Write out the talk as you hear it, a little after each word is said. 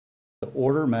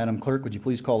Order. Madam Clerk, would you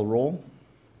please call the roll?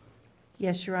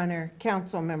 Yes, Your Honor.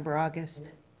 Councilmember August.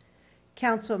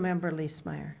 Councilmember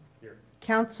Leesmeyer. Here.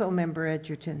 Councilmember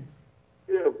Edgerton.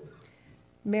 Here.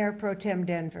 Mayor Pro Tem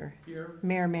Denver. Here.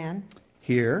 Mayor Mann.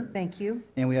 Here. Thank you.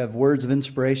 And we have words of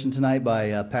inspiration tonight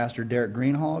by Pastor Derek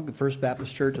Greenhog, First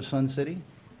Baptist Church of Sun City.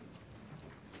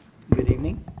 Good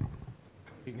evening.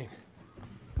 Evening.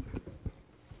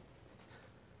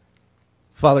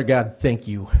 Father God, thank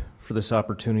you for this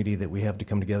opportunity that we have to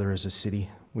come together as a city.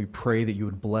 We pray that you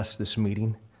would bless this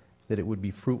meeting, that it would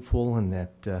be fruitful, and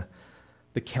that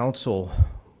the council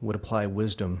would apply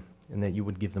wisdom and that you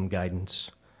would give them guidance.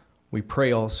 We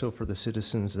pray also for the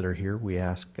citizens that are here. We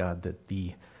ask, God, that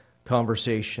the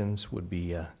conversations would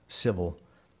be civil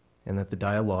and that the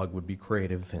dialogue would be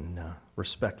creative and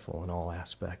respectful in all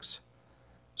aspects.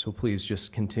 So please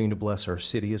just continue to bless our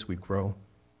city as we grow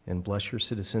and bless your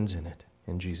citizens in it.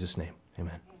 In Jesus' name,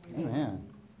 amen. Amen.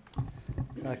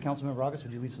 Councilmember August,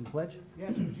 would you lead us in the pledge?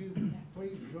 Yes, would you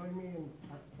please join me in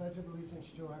our pledge of allegiance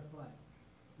to our flag?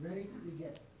 Ready?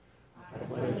 Begin. I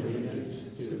pledge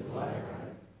allegiance to the flag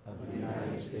of the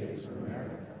United States of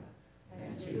America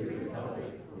and to the republic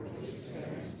for which it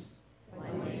stands,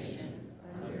 one nation,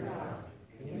 under God,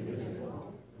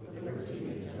 indivisible, with liberty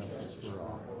and justice for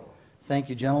all. Thank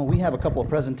you, gentlemen. We have a couple of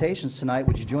presentations tonight.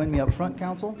 Would you join me up front,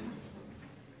 Council?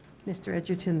 Mr.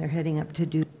 Edgerton, they're heading up to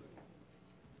do.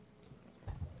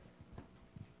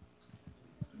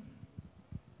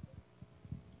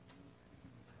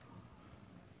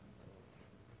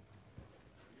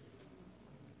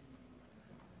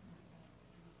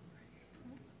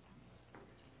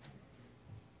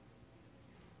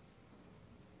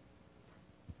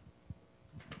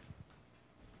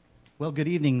 Well, good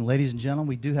evening, ladies and gentlemen.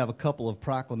 We do have a couple of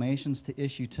proclamations to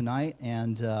issue tonight,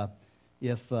 and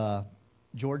if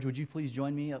George, would you please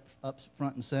join me up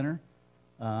front and center?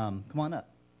 Come on up.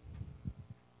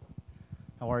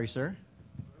 How are you, sir?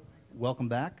 Welcome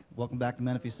back. Welcome back to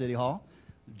Menifee City Hall.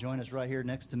 Join us right here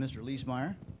next to Mr.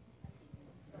 Leesmeyer.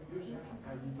 Of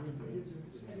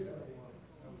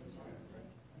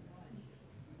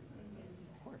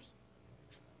course.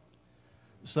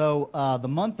 So the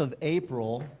month of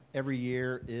April every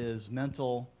year is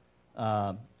Mental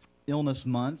Illness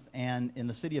Month, and in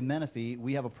the city of Menifee,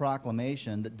 we have a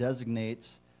proclamation that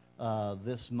designates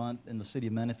this month in the city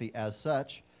of Menifee as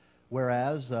such,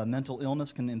 whereas mental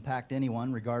illness can impact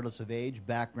anyone regardless of age,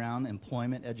 background,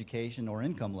 employment, education, or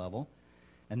income level.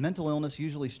 And mental illness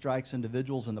usually strikes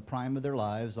individuals in the prime of their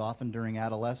lives, often during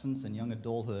adolescence and young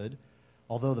adulthood,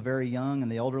 although the very young and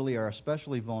the elderly are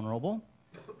especially vulnerable.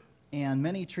 And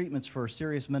many treatments for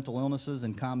serious mental illnesses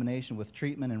in combination with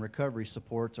treatment and recovery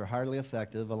supports are highly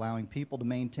effective, allowing people to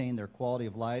maintain their quality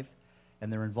of life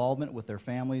and their involvement with their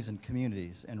families and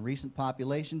communities. And recent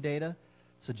population data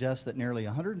suggests that nearly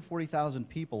 140,000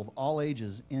 people of all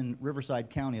ages in Riverside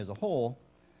County as a whole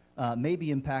may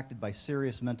be impacted by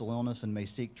serious mental illness and may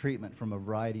seek treatment from a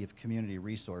variety of community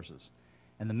resources.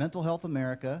 And the Mental Health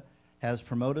America has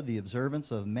promoted the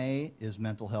observance of May is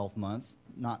Mental Health Month,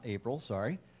 not April,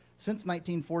 sorry, since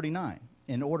 1949,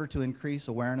 in order to increase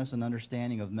awareness and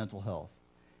understanding of mental health.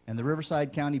 And the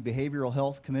Riverside County Behavioral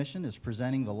Health Commission is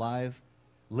presenting the Live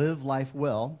Life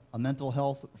Well, a mental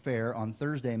health fair on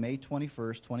Thursday, May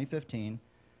 21st, 2015,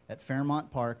 at Fairmont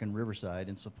Park in Riverside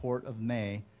in support of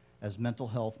May as Mental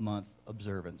Health Month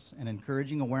observance, and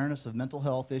encouraging awareness of mental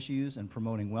health issues and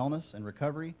promoting wellness and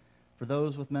recovery for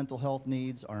those with mental health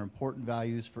needs are important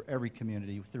values for every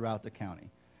community throughout the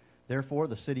county. Therefore,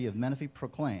 the city of Menifee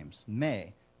proclaims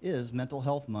May is Mental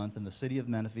Health Month in the city of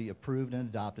Menifee, approved and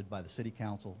adopted by the city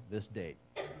council this date.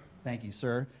 Thank you,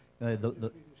 sir.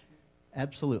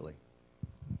 Absolutely.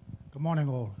 Good morning,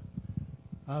 all.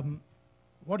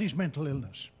 What is mental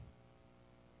illness?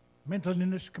 Mental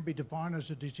illness can be defined as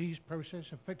a disease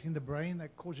process affecting the brain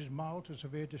that causes mild to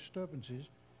severe disturbances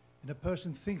in a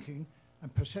person's thinking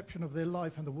and perception of their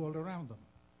life and the world around them.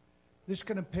 This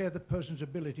can impair the person's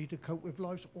ability to cope with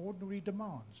life's ordinary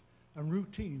demands and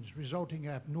routines, resulting in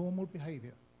abnormal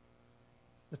behavior.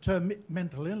 The term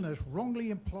mental illness wrongly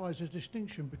implies a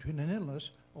distinction between an illness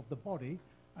of the body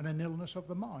and an illness of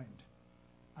the mind.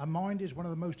 Our mind is one of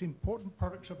the most important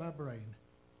products of our brain.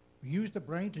 We use the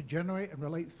brain to generate and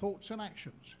relate thoughts and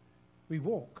actions. We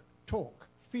walk, talk,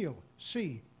 feel,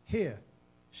 see, hear,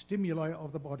 stimuli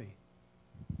of the body.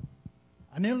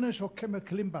 An illness or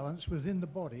chemical imbalance within the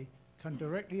body can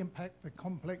directly impact the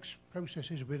complex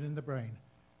processes within the brain,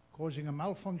 causing a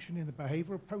malfunction in the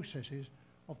behavioral processes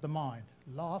of the mind.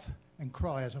 Laugh and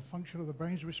cry as a function of the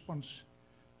brain's response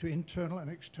to internal and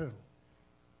external.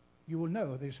 You will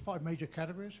know there's 5 major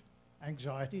categories: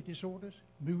 anxiety disorders,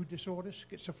 mood disorders,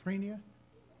 schizophrenia,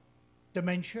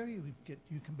 dementia. You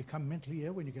can become mentally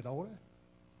ill when you get older.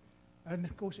 And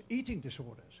of course, eating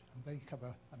disorders, and they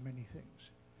cover many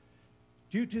things.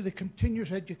 Due to the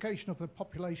continuous education of the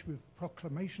population with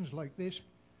proclamations like this,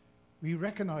 we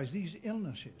recognize these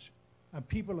illnesses and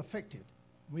people affected.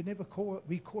 We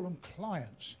call them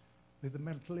clients with the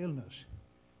mental illness.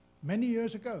 Many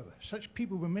years ago, such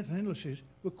people with mental illnesses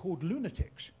were called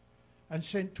lunatics and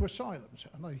sent to asylums.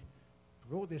 And I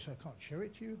brought this, I can't show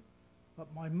it to you, but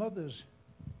my mother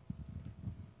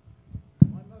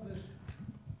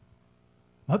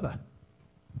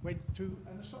went to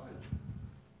an asylum.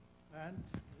 And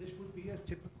this would be a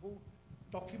typical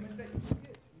document that you would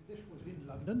get. This was in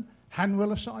London,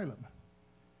 Hanwell Asylum.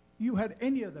 You had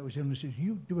any of those illnesses,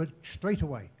 you'd do it straight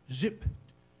away, zip,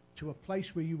 to a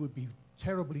place where you would be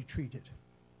terribly treated.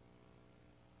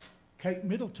 Kate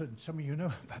Middleton, some of you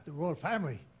know about the royal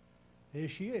family. There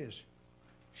she is.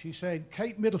 She's saying,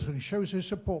 Kate Middleton shows her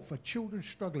support for children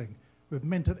struggling with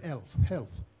mental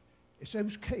health. It's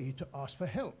okay to ask for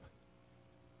help.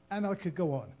 And I could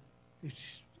go on.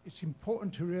 It's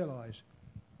important to realize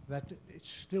that it's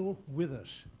still with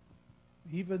us.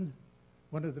 Even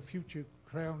one of the future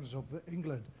crowns of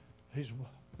England, his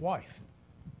wife,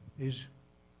 is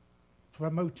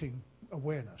promoting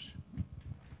awareness.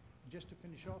 Just to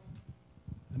finish off,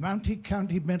 the Mountie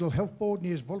County Mental Health Board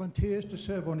needs volunteers to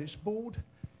serve on its board.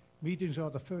 Meetings are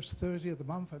the first Thursday of the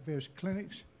month at various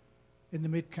clinics in the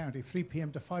Mid-County, 3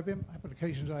 p.m. to 5 p.m.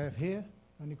 Applications I have here,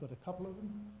 only got a couple of them.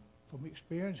 From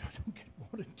experience, I don't get more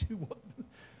than 2 of them.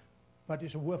 But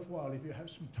it's worthwhile if you have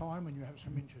some time and you have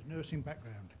some interest, nursing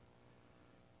background.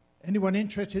 Anyone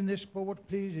interested in this board,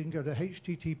 please, you can go to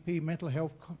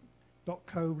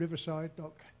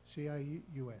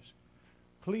http://mentalhealth.co.riverside.caus.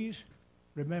 Please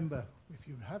remember, if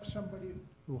you have somebody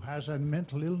who has a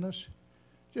mental illness,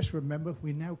 just remember,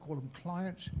 we now call them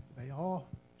clients. They are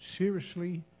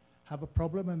seriously have a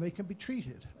problem and they can be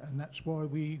treated. And that's why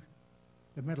the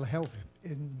mental health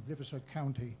in Riverside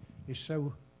County is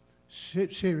so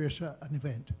serious an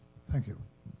event. Thank you.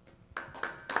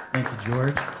 Thank you,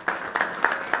 George.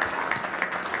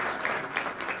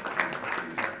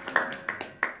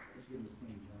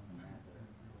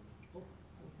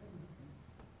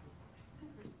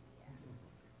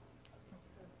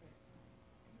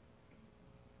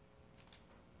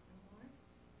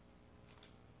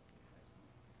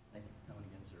 Thank you for coming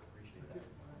again, sir. Appreciate that.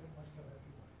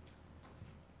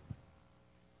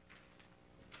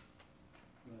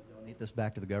 You want to donate this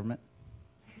back to the government?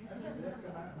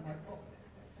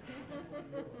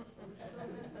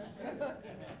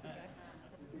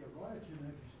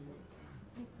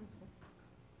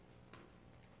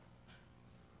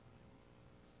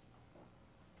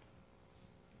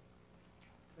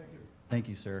 Thank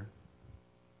you, sir.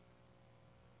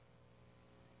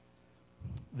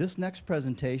 This next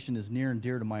presentation is near and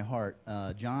dear to my heart.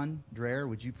 John Dreher,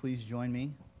 would you please join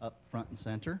me up front and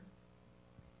center?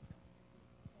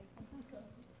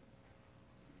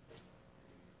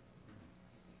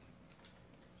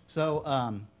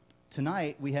 So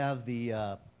tonight we have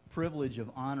the privilege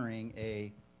of honoring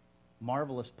a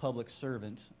marvelous public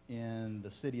servant in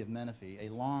the city of Menifee, a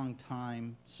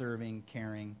long-time serving,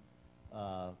 caring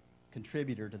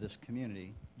contributor to this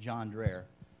community, John Dreher.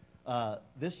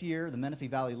 This year, the Menifee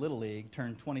Valley Little League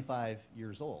turned 25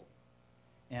 years old.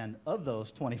 And of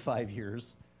those 25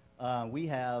 years, we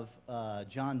have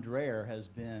John Dreher has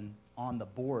been on the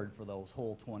board for those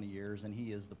whole 20 years, and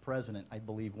he is the president, I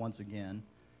believe, once again,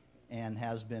 and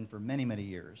has been for many, many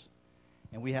years.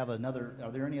 And we have another, are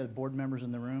there any other board members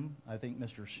in the room? I think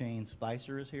Mr. Shane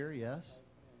Spicer is here, yes?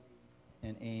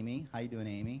 And Amy. How you doing,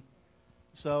 Amy?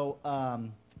 So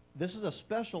this is a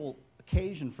special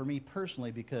occasion for me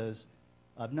personally because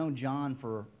I've known John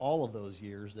for all of those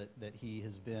years that he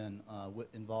has been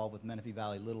involved with Menifee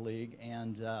Valley Little League,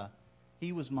 and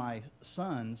he was my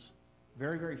son's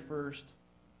very, very first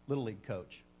Little League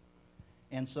coach.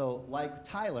 And so, like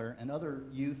Tyler and other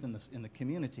youth in the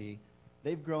community,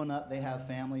 they've grown up, they have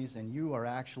families, and you are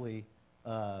actually,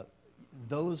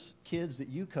 those kids that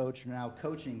you coach are now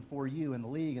coaching for you in the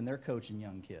league, and they're coaching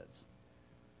young kids.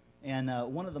 And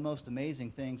one of the most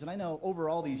amazing things, and I know over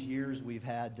all these years we've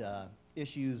had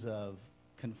issues of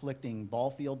conflicting ball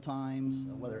field times,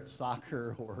 whether it's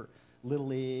soccer or Little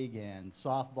League and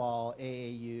softball,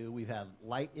 AAU. We've had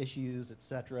light issues,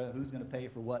 etc. Who's going to pay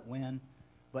for what when?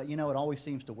 But you know, it always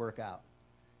seems to work out.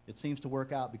 It seems to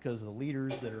work out because of the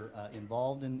leaders that are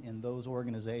involved in those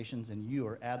organizations, and you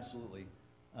are absolutely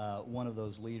one of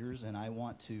those leaders. And I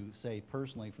want to say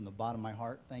personally from the bottom of my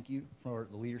heart, thank you for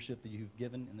the leadership that you've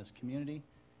given in this community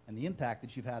and the impact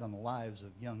that you've had on the lives of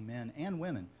young men and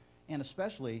women. And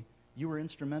especially, you were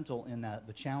instrumental in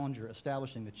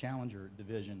establishing the Challenger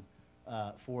division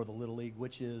for the Little League,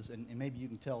 which is, and maybe you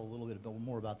can tell a little bit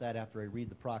more about that after I read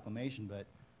the proclamation, but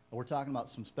we're talking about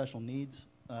some special needs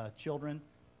children,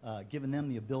 giving them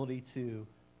the ability to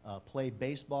play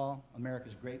baseball,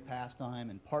 America's great pastime,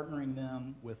 and partnering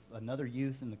them with another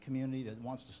youth in the community that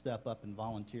wants to step up and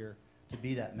volunteer to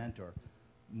be that mentor.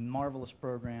 Marvelous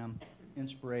program,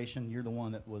 inspiration. You're the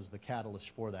one that was the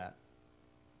catalyst for that.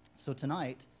 So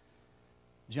tonight,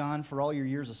 John, for all your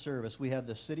years of service, we have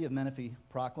the City of Menifee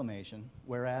proclamation,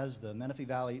 whereas the Menifee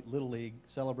Valley Little League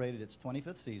celebrated its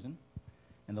 25th season,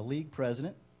 and the league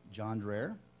president, John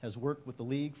Dreher, has worked with the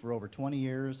league for over 20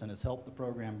 years and has helped the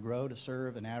program grow to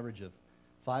serve an average of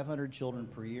 500 children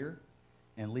per year.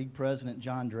 And league president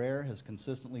John Dreher has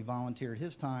consistently volunteered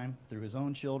his time through his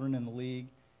own children in the league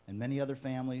and many other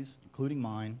families, including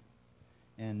mine,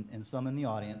 and some in the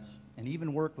audience, and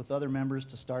even worked with other members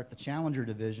to start the Challenger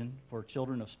division for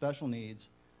children of special needs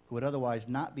who would otherwise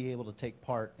not be able to take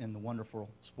part in the wonderful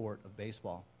sport of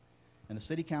baseball. And the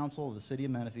City Council of the City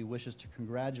of Menifee wishes to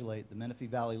congratulate the Menifee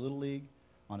Valley Little League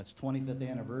on its 25th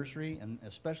anniversary, and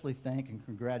especially thank and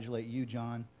congratulate you,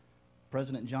 John,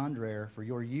 President John Dreher, for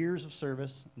your years of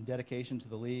service and dedication to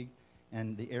the league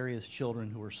and the area's children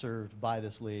who are served by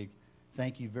this league.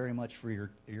 Thank you very much for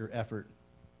your effort.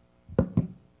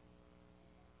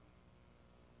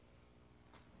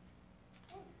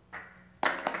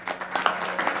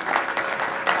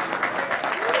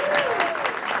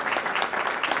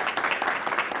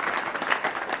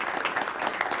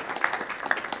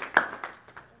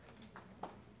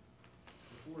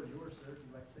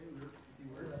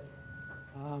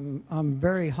 I'm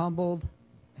very humbled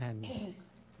and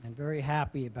very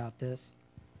happy about this.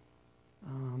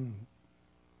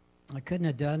 I couldn't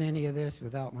have done any of this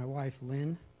without my wife,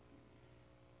 Lynn,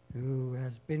 who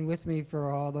has been with me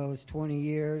for all those 20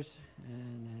 years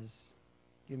and has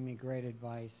given me great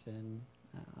advice and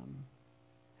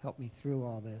helped me through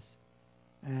all this.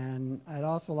 And I'd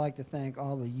also like to thank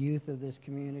all the youth of this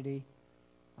community,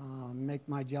 make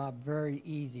my job very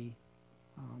easy.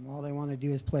 All they want to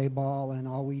do is play ball, and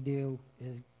all we do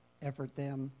is effort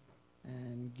them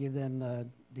and give them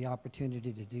the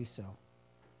opportunity to do so.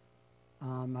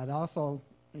 I'd also,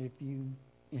 if you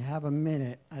have a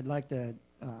minute, I'd like to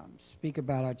speak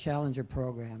about our Challenger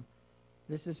program.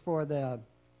 This is for the,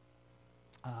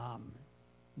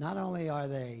 not only are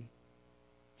they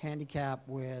handicapped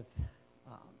with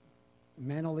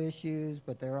mental issues,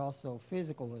 but they're also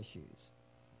physical issues.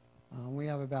 We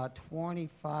have about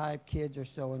 25 kids or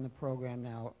so in the program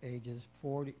now, ages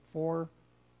 4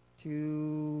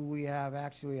 to, we have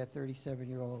actually a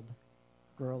 37-year-old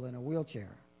girl in a wheelchair.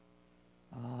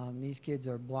 These kids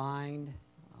are blind.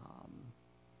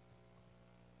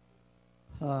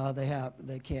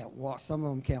 They can't walk. Some of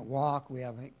them can't walk. We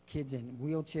have kids in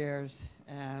wheelchairs.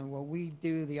 And what we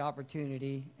do, the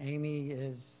opportunity, Amy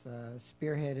is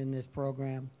spearheading this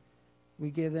program. We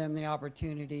give them the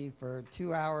opportunity for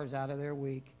 2 hours out of their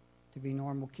week to be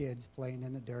normal kids playing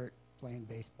in the dirt, playing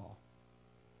baseball.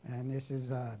 And this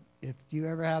is, if you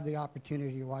ever have the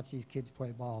opportunity to watch these kids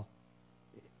play ball,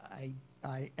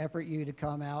 I effort you to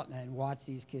come out and watch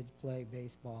these kids play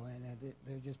baseball. And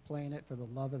they're just playing it for the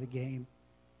love of the game.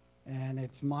 And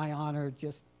it's my honor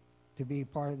just to be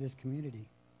part of this community.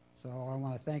 So I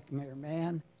want to thank Mayor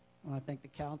Mann. I want to thank the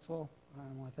council.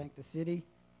 I want to thank the city.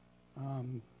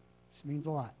 This means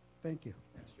a lot. Thank you.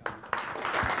 Thanks, John.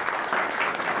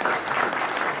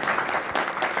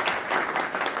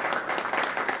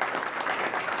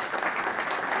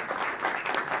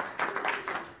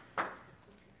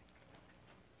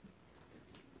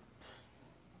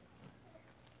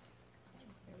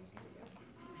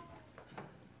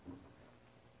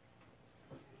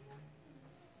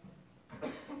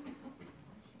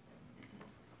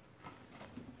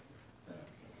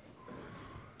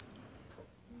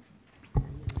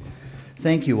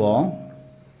 Thank you all.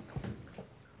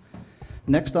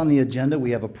 Next on the agenda, we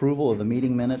have approval of the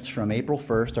meeting minutes from April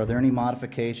 1st. Are there any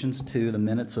modifications to the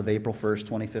minutes of April 1st,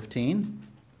 2015?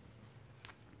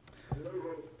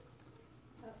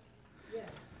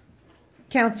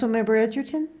 Councilmember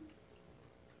Edgerton?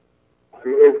 I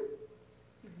move.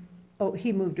 Oh,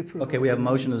 he moved approval. Okay, we have a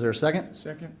motion. Is there a second?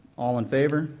 Second. All in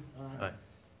favor? Aye.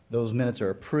 Those minutes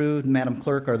are approved. Madam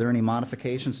Clerk, are there any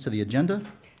modifications to the agenda?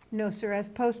 No, sir, as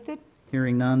posted.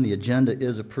 Hearing none, the agenda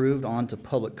is approved. On to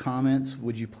public comments.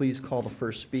 Would you please call the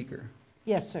first speaker?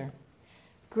 Yes, sir.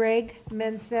 Greg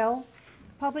Menzel.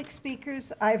 Public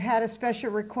speakers, I've had a special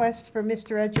request for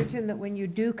Mr. Edgerton that when you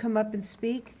do come up and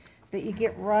speak, that you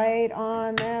get right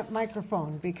on that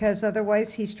microphone, because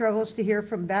otherwise he struggles to hear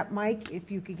from that mic. If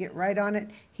you could get right on it,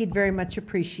 he'd very much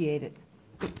appreciate it.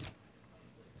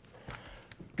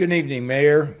 Good evening,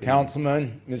 Mayor,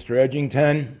 Councilman, Mr.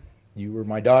 Edgington. You were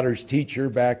my daughter's teacher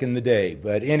back in the day.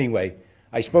 But anyway,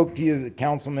 I spoke to you, the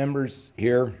council members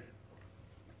here,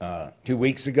 2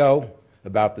 weeks ago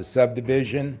about the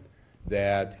subdivision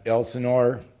that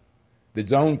Elsinore, the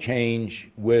zone change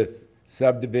with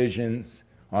subdivisions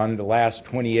on the last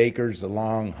 20 acres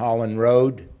along Holland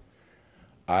Road.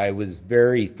 I was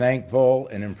very thankful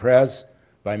and impressed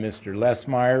by Mr.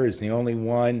 Lesmeyer, is the only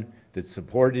one that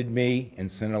supported me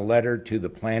and sent a letter to the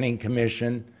Planning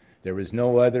Commission. There was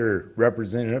no other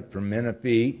representative from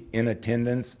Menifee in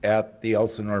attendance at the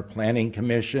Elsinore Planning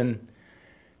Commission.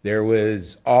 There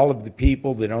was all of the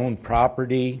people that own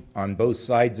property on both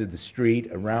sides of the street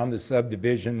around the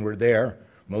subdivision were there.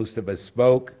 Most of us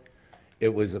spoke.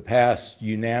 It was passed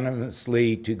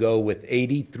unanimously to go with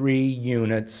 83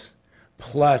 units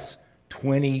plus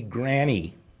 20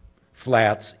 granny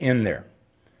flats in there.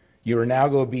 You are now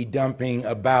going to be dumping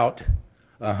about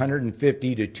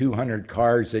 150 to 200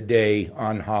 cars a day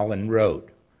on Holland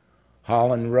Road.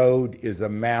 Holland Road is a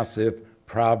massive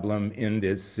problem in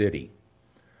this city.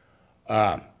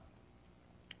 The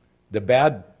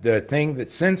thing that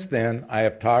since then, I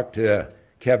have talked to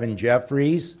Kevin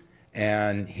Jeffries,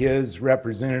 and his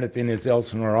representative in his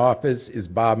Elsinore office is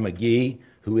Bob McGee,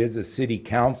 who is a city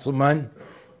councilman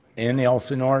in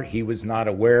Elsinore. He was not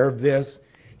aware of this.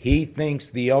 He thinks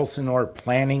the Elsinore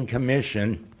Planning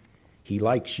Commission, he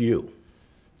likes you.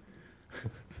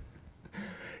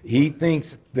 He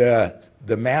thinks the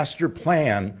master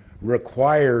plan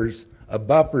requires a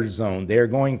buffer zone. They're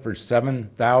going for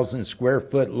 7,000 square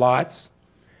foot lots,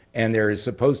 and there is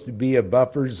supposed to be a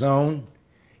buffer zone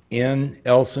in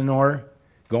Elsinore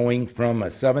going from a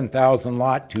 7,000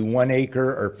 lot to 1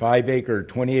 acre or 5 acre or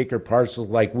 20 acre parcels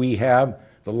like we have.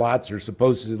 The lots are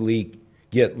supposedly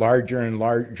get larger and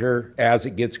larger as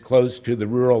it gets close to the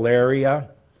rural area.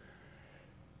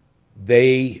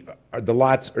 The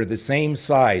lots are the same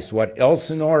size. What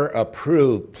Elsinore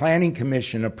approved, Planning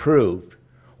Commission approved,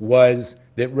 was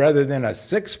that rather than a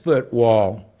 6-foot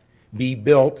wall be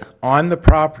built on the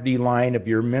property line of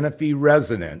your Menifee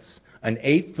residence, an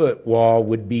 8-foot wall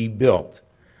would be built.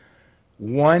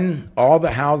 All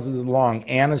the houses along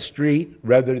Anna Street,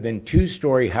 rather than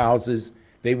 2-story houses,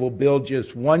 they will build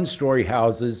just 1-story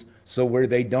houses, so where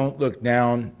they don't look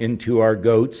down into our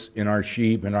goats and our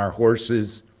sheep and our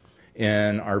horses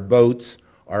and our boats,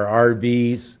 our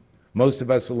RVs. Most of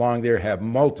us along there have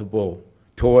multiple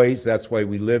toys. That's why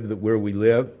we live where we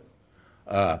live.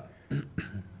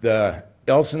 The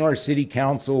Elsinore City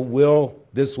Council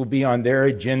this will be on their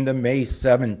agenda May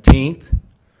 17th.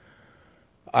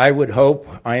 I would hope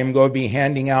I am going to be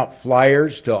handing out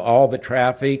flyers to all the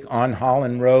traffic on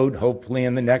Holland Road, hopefully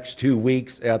in the next 2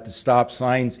 weeks at the stop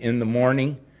signs in the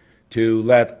morning, to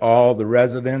let all the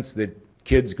residents that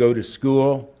kids go to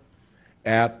school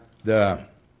at the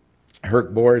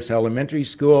Herc Boris Elementary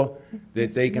School,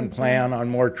 that they can plan on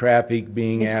more traffic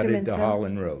being added to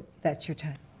Holland Road. That's your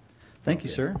time. Thank you,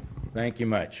 sir. Thank you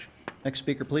much. Next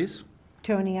speaker, please.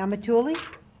 Tony Amatuli?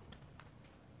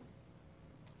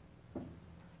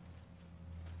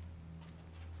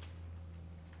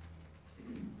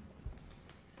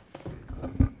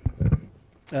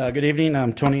 Good evening.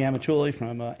 I'm Tony Amatuli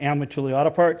from Amatuli Auto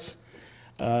Parts,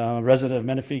 resident of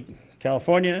Menifee,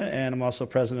 California, and I'm also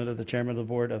president of the chairman of the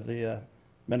board of the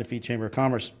Menifee Chamber of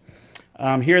Commerce.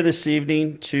 I'm here this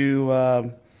evening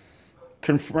to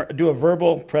do a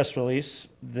verbal press release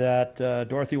that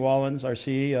Dorothy Wallens, our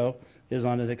CEO, is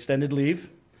on an extended leave,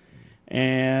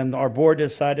 and our board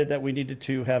decided that we needed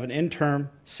to have an interim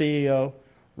CEO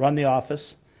run the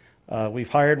office. We've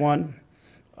hired one.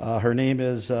 Her name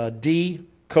is Dee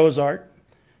Cozart.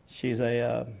 She's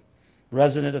a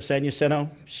resident of San Jacinto.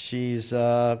 She's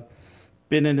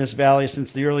been in this valley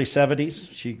since the early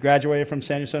 70s. She graduated from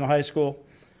San Jacinto High School,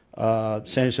 San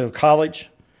Jacinto College,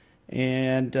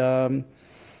 and her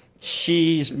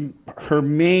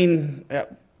main,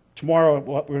 tomorrow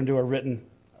we're going to do a written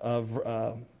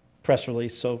press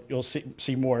release, so you'll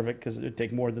see more of it because it would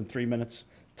take more than 3 minutes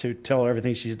to tell her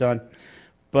everything she's done.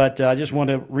 But I just want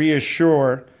to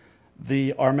reassure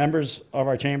our members of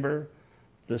our chamber,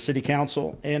 the city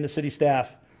council, and the city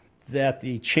staff that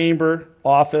the chamber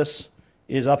office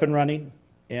is up and running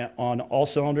on all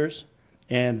cylinders,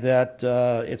 and that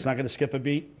it's not going to skip a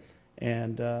beat.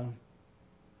 And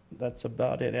that's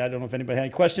about it. I don't know if anybody had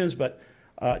any questions, but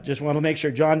just want to make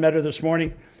sure. John met her this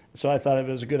morning, so I thought it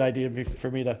was a good idea for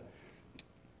me to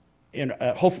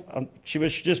She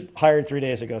was just hired 3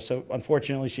 days ago, so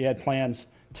unfortunately she had plans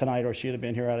tonight, or she'd have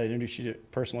been here. I introduced you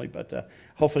personally, but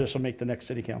hopefully this will make the next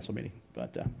city council meeting.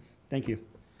 But thank you.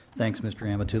 Thanks, Mr.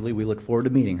 Amatulli. We look forward to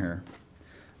meeting her.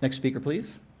 Next speaker,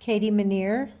 please. Katie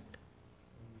Manier.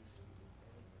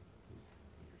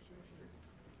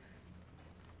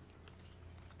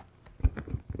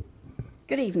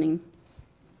 Good evening.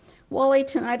 Wally,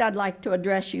 tonight I'd like to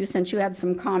address you since you had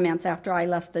some comments after I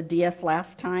left the DS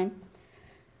last time.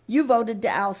 You voted to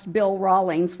oust Bill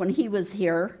Rawlings when he was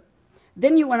here.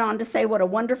 Then you went on to say what a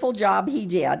wonderful job he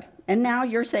did. And now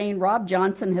you're saying Rob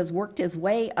Johnson has worked his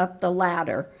way up the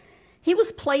ladder. He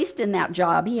was placed in that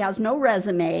job. He has no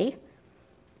resume.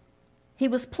 He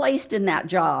was placed in that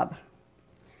job.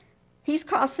 He's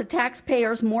cost the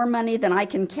taxpayers more money than I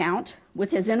can count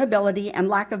with his inability and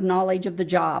lack of knowledge of the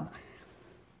job.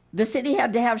 The city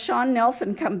had to have Sean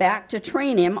Nelson come back to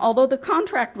train him, although the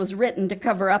contract was written to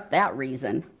cover up that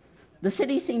reason. The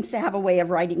city seems to have a way of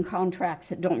writing contracts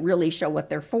that don't really show what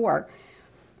they're for.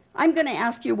 I'm going to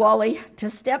ask you, Wally, to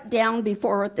step down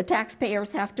before the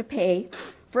taxpayers have to pay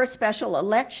for a special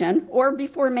election or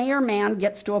before Mayor Mann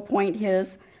gets to appoint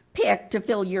his pick to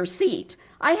fill your seat.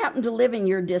 I happen to live in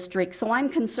your district, so I'm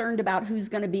concerned about who's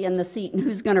going to be in the seat and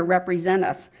who's going to represent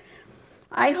us.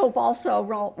 I hope also,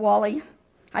 Wally,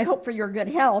 I hope for your good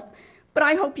health, but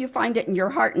I hope you find it in your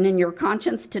heart and in your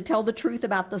conscience to tell the truth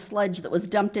about the sludge that was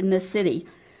dumped in this city.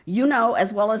 You know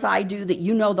as well as I do that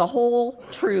you know the whole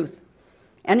truth,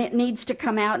 and it needs to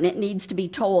come out and it needs to be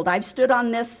told. I've stood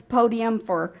on this podium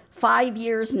for 5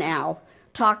 years now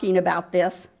talking about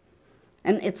this,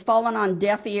 and it's fallen on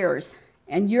deaf ears,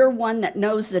 and you're one that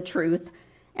knows the truth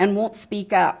and won't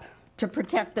speak up to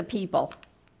protect the people.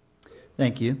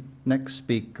 Thank you. Next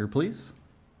speaker, please.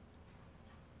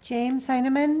 James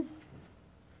Heineman.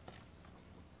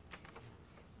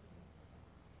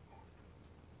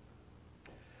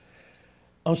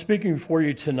 I'm speaking before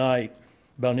you tonight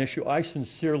about an issue I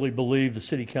sincerely believe the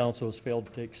City Council has failed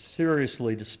to take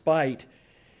seriously, despite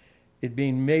it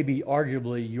being maybe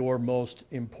arguably your most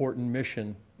important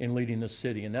mission in leading the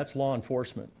city, and that's law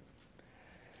enforcement.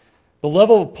 The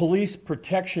level of police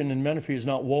protection in Menifee is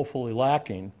not woefully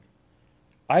lacking.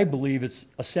 I believe it's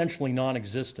essentially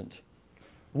non-existent.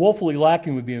 Woefully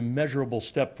lacking would be a measurable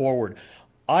step forward.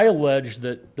 I allege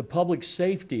that the public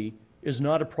safety is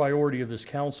not a priority of this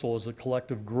council as a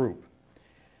collective group.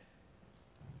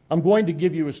 I'm going to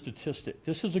give you a statistic.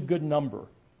 This is a good number.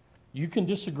 You can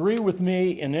disagree with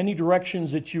me in any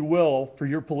directions that you will for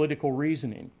your political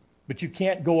reasoning, but you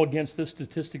can't go against this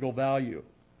statistical value.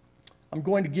 I'm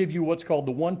going to give you what's called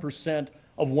the 1%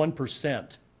 of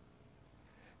 1%.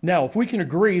 Now, if we can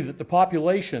agree that the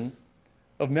population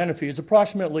of Menifee is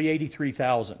approximately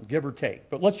 83,000, give or take,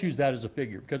 but let's use that as a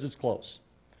figure because it's close.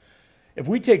 If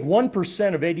we take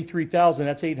 1% of 83,000,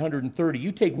 that's 830.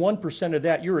 You take 1% of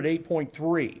that, you're at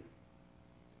 8.3.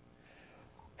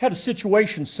 Had a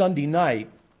situation Sunday night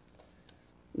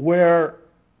where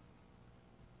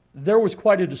there was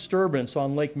quite a disturbance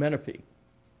on Lake Menifee.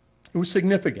 It was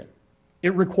significant.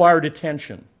 It required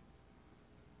attention.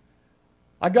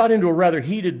 I got into a rather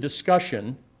heated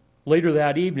discussion later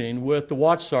that evening with the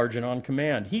watch sergeant on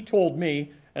command. He told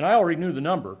me, and I already knew the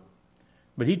number,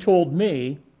 but he told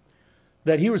me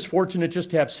that he was fortunate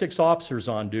just to have 6 officers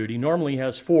on duty. Normally he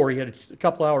has 4. He had a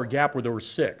couple hour gap where there were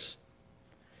 6.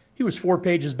 He was 4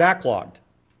 pages backlogged.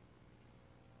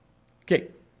 Okay,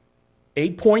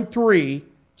 8.3,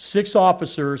 6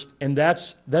 officers, and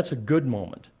that's a good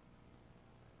moment.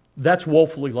 That's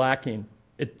woefully lacking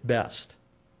at best.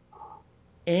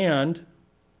 And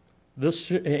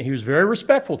he was very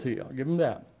respectful to you, I'll give him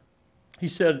that. He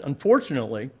said,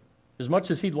 unfortunately, as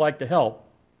much as he'd like to help,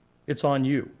 it's on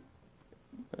you.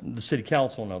 The city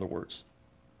council, in other words.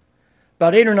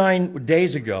 About 8 or 9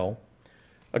 days ago,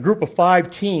 a group of 5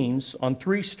 teens on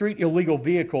 3 street illegal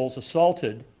vehicles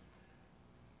assaulted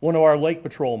one of our lake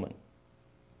patrolmen.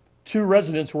 2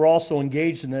 residents were also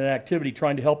engaged in that activity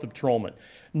trying to help the patrolman.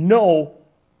 No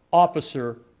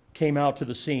officer came out to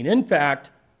the scene. In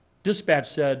fact, dispatch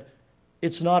said,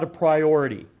 it's not a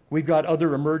priority. We've got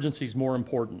other emergencies more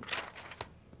important.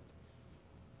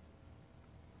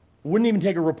 Wouldn't even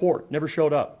take a report, never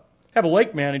showed up. Have a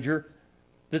lake manager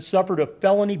that suffered a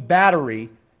felony battery,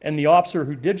 and the officer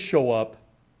who did show up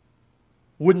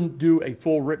wouldn't do a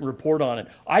full written report on it.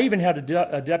 I even had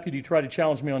a deputy try to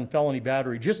challenge me on felony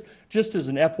battery. Just as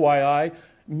an FYI,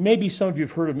 maybe some of you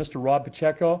have heard of Mr. Rob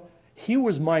Pacheco. He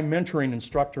was my mentoring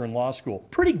instructor in law school.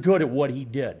 Pretty good at what he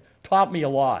did. Taught me a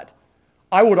lot.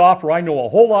 I would offer I know a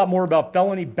whole lot more about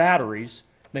felony batteries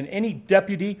than any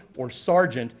deputy or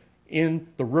sergeant in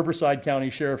the Riverside County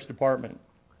Sheriff's Department.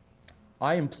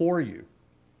 I implore you,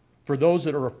 for those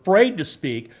that are afraid to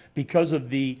speak because of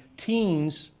the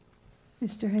teens,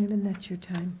 Mr. Henneman, that's your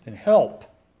time. and help.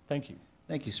 Thank you.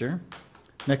 Thank you, sir.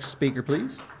 Next speaker,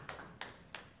 please.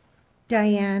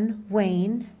 Diane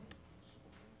Wayne.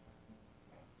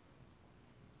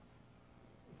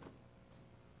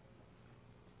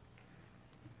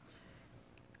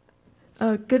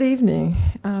 Good evening.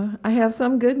 I have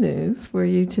some good news for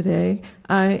you today.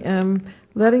 I am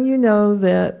letting you know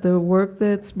that the work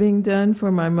that's being done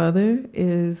for my mother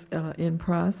is in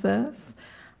process.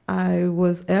 I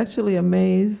was actually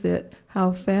amazed at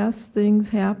how fast things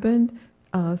happened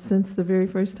since the very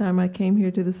first time I came here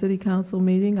to the city council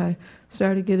meeting. I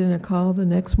started getting a call the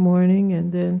next morning,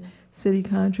 and then city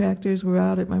contractors were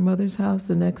out at my mother's house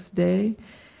the next day.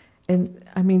 And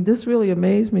I mean, this really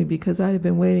amazed me because I had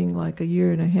been waiting like a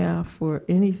year and a half for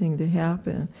anything to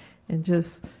happen, and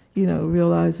just, you know,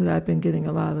 realized that I've been getting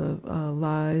a lot of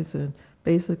lies and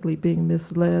basically being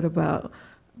misled about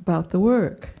the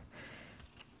work.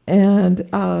 And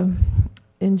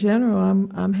in general,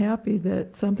 I'm happy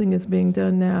that something is being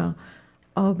done now,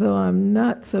 although I'm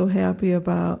not so happy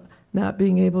about not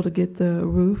being able to get the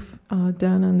roof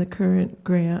done on the current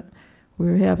grant.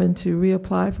 We're having to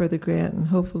reapply for the grant and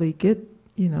hopefully get,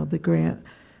 you know, the grant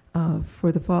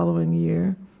for the following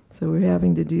year. So we're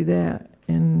having to do that.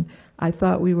 And I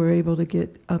thought we were able to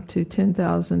get up to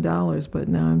 $10,000, but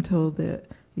now I'm told that,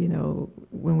 you know,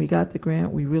 when we got the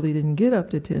grant, we really didn't get up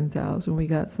to $10,000. We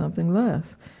got something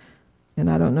less. And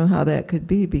I don't know how that could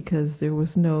be because there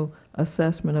was no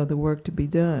assessment of the work to be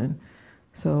done.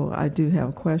 So I do have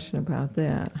a question about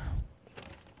that.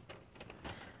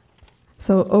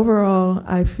 So overall,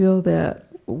 I feel that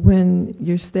when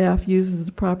your staff uses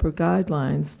the proper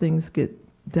guidelines, things get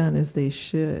done as they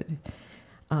should.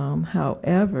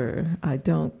 However, I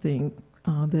don't think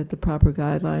that the proper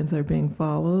guidelines are being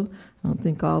followed. I don't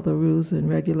think all the rules and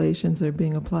regulations are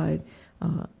being applied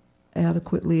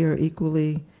adequately or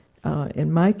equally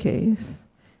in my case,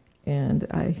 and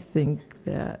I think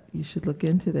that you should look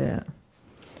into that.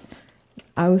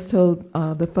 I was told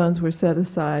the funds were set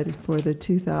aside for the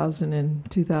 2000 and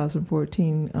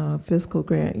 2014 fiscal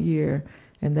grant year,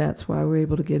 and that's why we're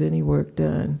able to get any work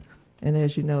done. And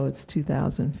as you know, it's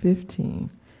 2015.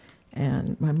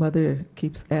 And my mother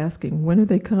keeps asking, when are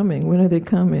they coming? When are they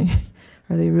coming?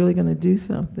 Are they really going to do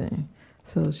something?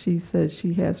 So she says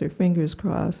she has her fingers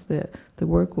crossed that the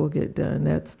work will get done.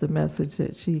 That's the message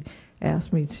that she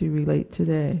asked me to relate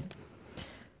today.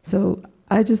 So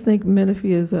I just think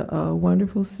Menifee is a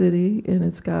wonderful city, and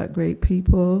it's got great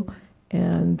people,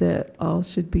 and that all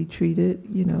should be treated,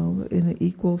 you know, in an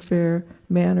equal, fair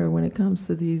manner when it comes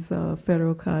to these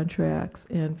federal contracts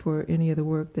and for any of the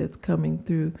work that's coming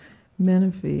through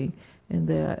Menifee. And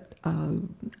that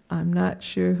I'm not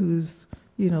sure who's,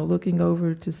 you know, looking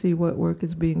over to see what work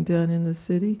is being done in the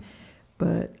city,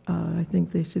 but I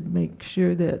think they should make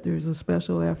sure that there's a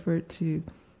special effort to,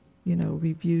 you know,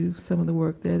 review some of the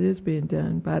work that is being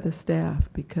done by the staff,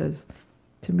 because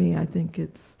to me, I think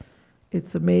it's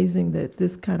amazing that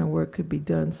this kind of work could be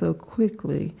done so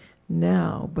quickly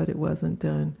now, but it wasn't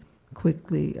done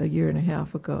quickly a year and a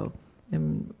half ago.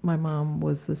 And my mom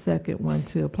was the second one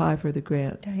to apply for the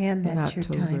grant Diane, in that's your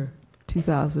October time.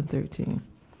 2013.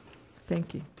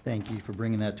 Thank you. Thank you for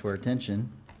bringing that to our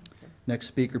attention. Next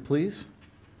speaker, please.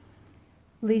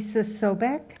 Lisa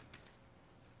Sobek.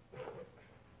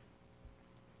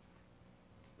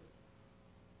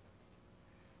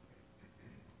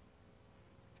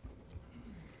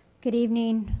 Good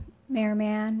evening, Mayor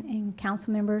Mann and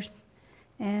council members,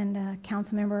 and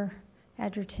Council Member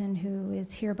Edgerton, who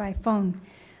is here by phone.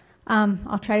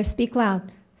 I'll try to speak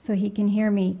loud so he can hear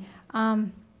me.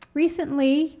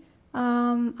 Recently,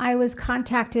 I was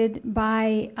contacted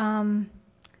by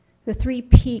the Three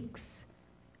Peaks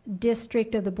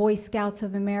District of the Boy Scouts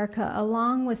of America,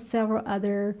 along with several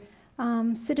other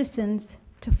citizens,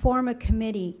 to form a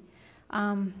committee.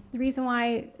 The reason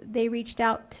why they reached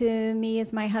out to me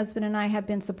is my husband and I have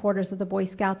been supporters of the Boy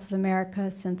Scouts of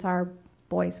America since our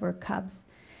boys were cubs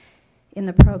in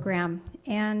the program.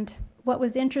 And what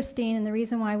was interesting, and the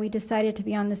reason why we decided to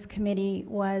be on this committee,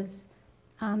 was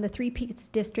the Three Peaks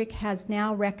District has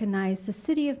now recognized the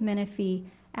city of Menifee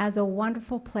as a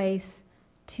wonderful place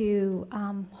to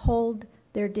hold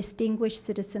their Distinguished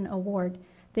Citizen Award.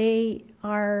 They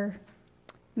are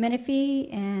Menifee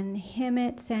and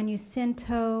Hemet, San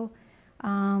Jacinto,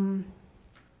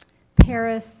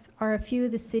 Paris are a few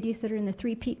of the cities that are in the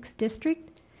Three Peaks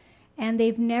District, and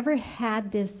they've never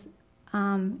had this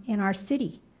in our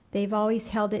city. They've always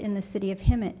held it in the city of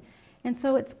Hemet. And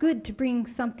so it's good to bring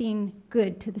something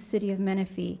good to the city of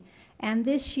Menifee. And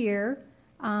this year,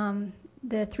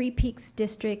 The Three Peaks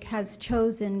District has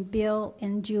chosen Bill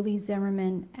and Julie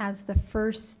Zimmerman as the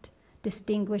first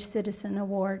Distinguished Citizen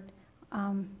Award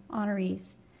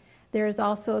honorees. There is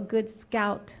also a Good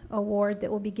Scout Award that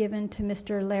will be given to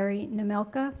Mr. Larry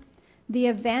Nemelka. The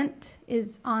event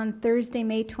is on Thursday,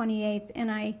 May 28th, and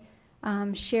I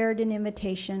shared an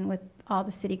invitation with all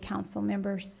the city council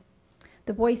members.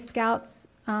 The Boy Scouts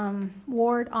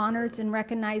Award honors and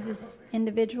recognizes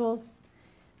individuals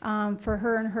for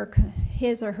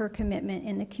his or her commitment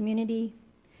in the community.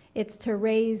 It's to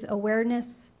raise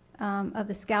awareness of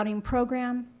the scouting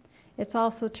program. It's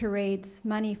also to raise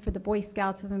money for the Boy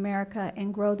Scouts of America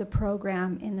and grow the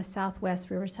program in the Southwest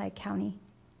Riverside County.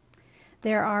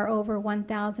 There are over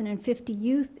 1,050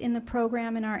 youth in the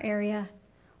program in our area,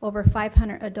 over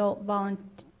 500 adult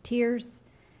volunteers,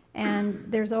 and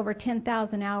there's over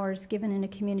 10,000 hours given in the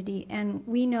community. And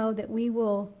we know that we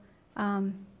will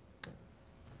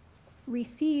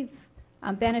receive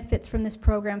benefits from this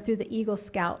program through the Eagle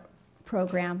Scout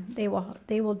program. They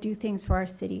will do things for our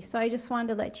city. So I just wanted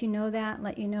to let you know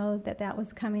that that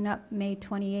was coming up May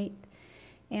 28th.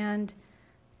 And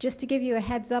just to give you a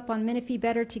heads up on Menifee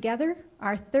Better Together,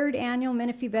 our third annual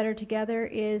Menifee Better Together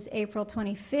is April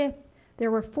 25th.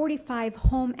 There were 45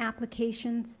 home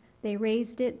applications. They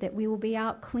raised it that we will be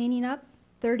out cleaning up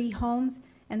 30 homes,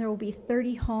 and there will be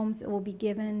 30 homes that will be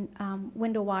given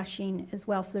window washing as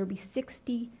well. So there will be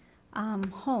 60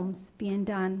 homes being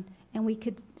done, and we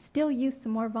could still use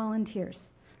some more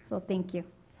volunteers. So thank you.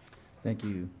 Thank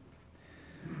you.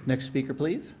 Next speaker,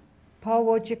 please. Paul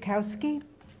Wojciechowski.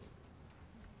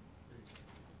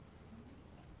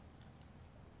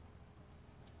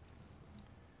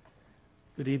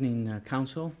 Good evening,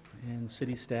 Council and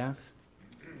City staff.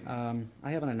 I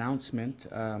have an announcement.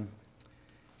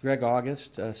 Greg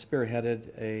August spearheaded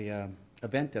a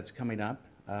event that's coming up,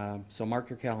 so mark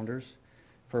your calendars.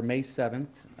 For May 7th,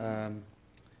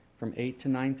 from 8 to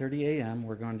 9:30 a.m.,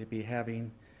 we're going to be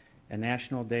having a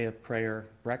National Day of Prayer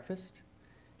breakfast.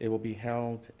 It will be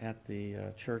held at the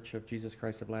Church of Jesus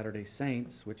Christ of Latter-day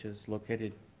Saints, which is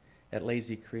located at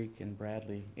Lazy Creek and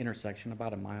Bradley intersection,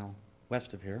 about a mile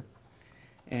west of here.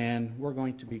 And we're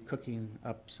going to be cooking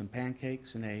up some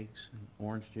pancakes and eggs and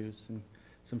orange juice and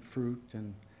some fruit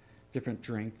and different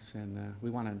drinks. And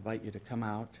we want to invite you to come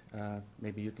out.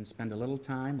 Maybe you can spend a little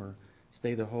time or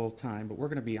stay the whole time. But we're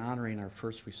going to be honoring our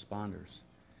first responders.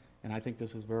 And I think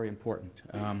this is very important.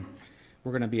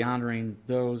 We're going to be honoring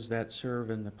those that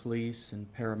serve in the police and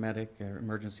paramedic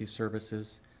emergency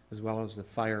services, as well as the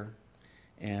fire.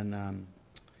 And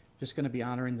just going to be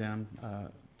honoring them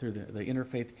through the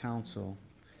Interfaith Council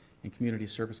and Community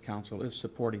Service Council is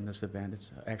supporting this event. It's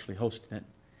actually hosting it.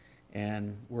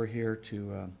 And we're here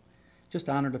to just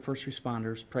honor the first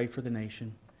responders, pray for the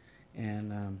nation.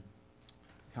 And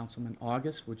Councilman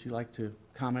August, would you like to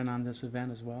comment on this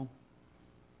event as well?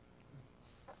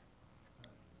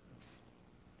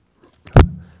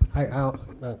 I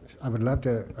would love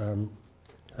to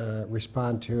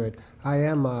respond to it. I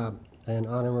am an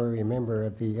honorary member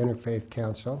of the Interfaith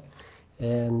Council,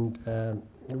 and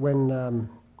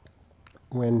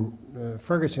when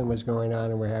Ferguson was going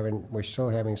on, and we're still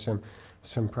having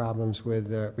some problems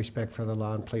with respect for the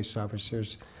law and police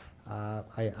officers,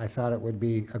 I thought it would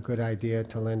be a good idea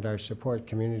to lend our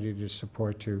community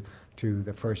support to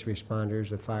the first responders,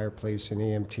 the fire, police, and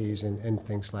EMTs, and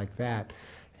things like that.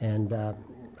 And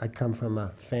I come from a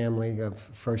family of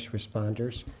first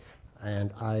responders,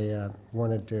 and I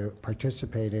wanted to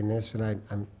participate in this, and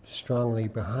I'm strongly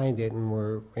behind it, and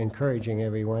we're encouraging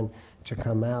everyone to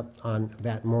come out on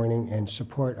that morning and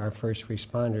support our first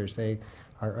responders. They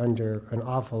are under an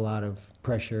awful lot of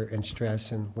pressure and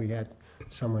stress, and we had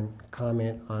someone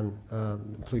comment on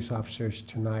police officers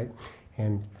tonight,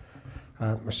 and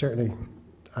certainly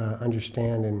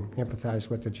understand and empathize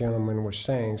with the gentleman was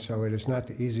saying. So it is not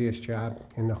the easiest job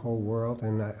in the whole world,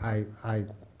 and I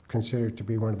consider it to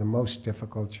be one of the most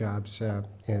difficult jobs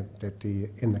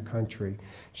in the country.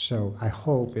 So I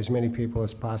hope as many people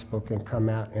as possible can come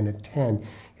out and attend.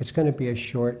 It's going to be a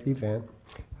short event.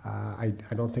 I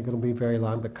don't think it'll be very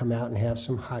long, but come out and have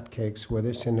some hotcakes with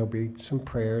us, and there'll be some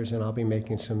prayers, and I'll be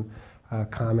making some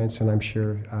comments, and I'm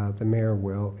sure the mayor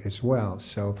will as well.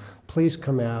 So please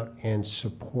come out and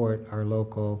support our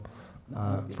local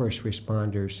first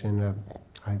responders. And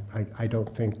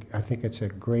I think it's a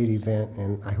great event,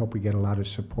 and I hope we get a lot of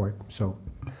support. So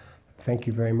thank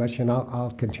you very much, and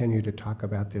I'll continue to talk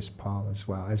about this, Paul, as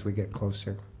well as we get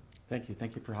closer. Thank you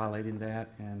for highlighting that,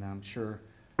 and I'm sure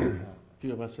a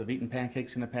few of us have eaten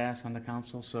pancakes in the past on the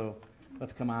council, so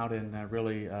let's come out and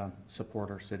really support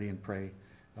our city and pray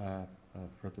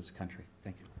for this country.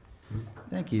 Thank you.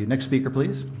 Thank you. Next speaker,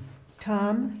 please.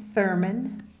 Tom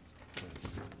Thurman.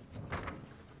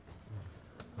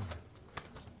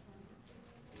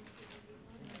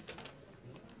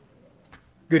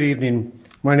 Good evening.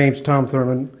 My name's Tom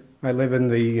Thurman. I live in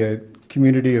the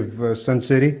community of Sun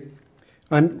City.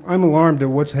 I'm alarmed at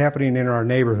what's happening in our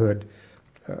neighborhood.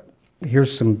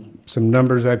 Here's some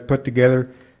numbers I've put together.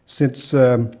 Since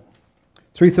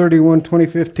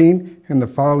 3/31/2015 and the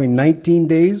following 19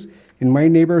 days, in my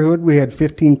neighborhood, we had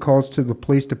 15 calls to the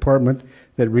police department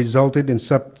that resulted in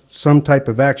some type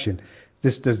of action.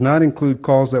 This does not include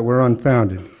calls that were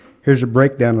unfounded. Here's a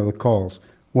breakdown of the calls.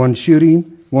 1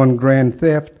 shooting, 1 grand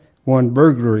theft, 1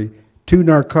 burglary, 2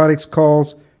 narcotics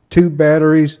calls, 2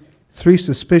 batteries, 3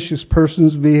 suspicious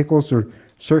persons, vehicles, or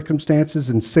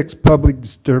circumstances, and 6 public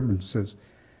disturbances.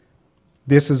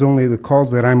 This is only the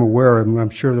calls that I'm aware of, and I'm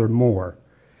sure there are more.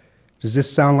 Does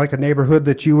this sound like a neighborhood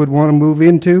that you would want to move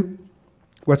into?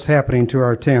 What's happening to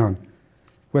our town?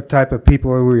 What type of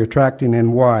people are we attracting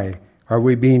and why? Are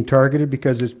we being targeted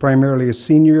because it's primarily a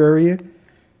senior area?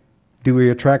 Do we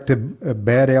attract a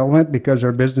bad element because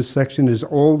our business section is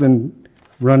old and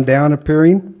run down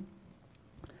appearing?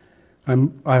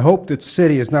 I hope that the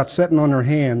city is not sitting on their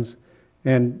hands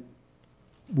and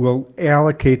will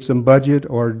allocate some budget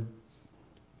or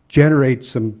generate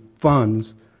some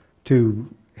funds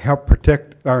to help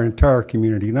protect our entire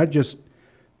community, not just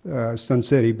Sun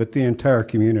City, but the entire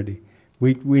community.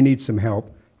 We need some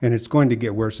help, and it's going to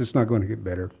get worse. It's not going to get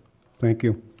better. Thank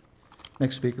you.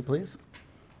 Next speaker, please.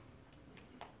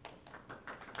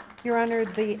 Your Honor,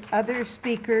 the other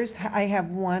speakers, I have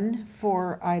one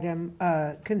for item,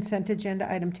 consent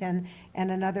agenda, item 10, and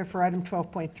another for item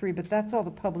 12.3, but that's all the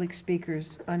public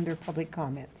speakers under public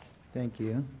comments. Thank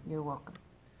you. You're welcome.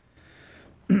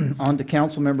 On to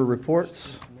council member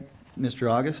reports.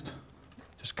 Mr. August.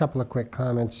 Just a couple of quick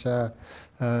comments.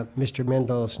 Mr.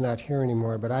 Mendel is not here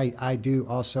anymore, but I do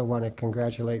also want to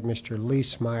congratulate Mr.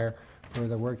 Leesmeyer for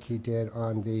the work he did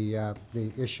on the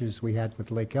issues we had with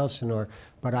Lake Elsinore.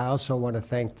 But I also want to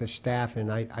thank the staff,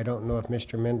 and I don't know if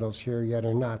Mr. Mendel's here yet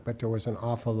or not, but there was an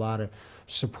awful lot of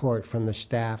support from the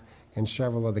staff and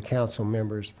several of the council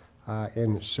members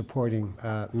in supporting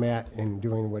Matt in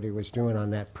doing what he was doing on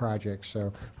that project.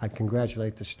 So I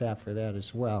congratulate the staff for that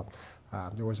as well.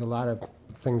 There was a lot of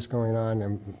things going on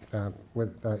and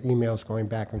with emails going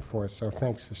back and forth, so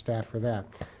thanks to staff for that.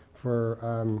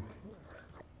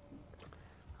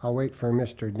 I'll wait for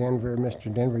Mr. Denver.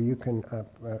 Mr. Denver, you can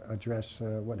address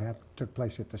what took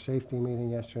place at the safety meeting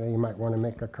yesterday. You might want to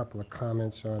make a couple of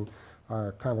comments on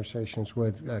our conversations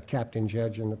with Captain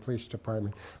Judge and the police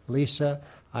department. Lisa,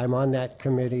 I'm on that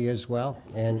committee as well,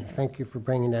 and thank you for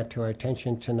bringing that to our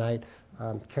attention tonight.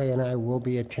 Kay and I will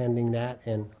be attending that,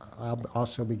 and I'll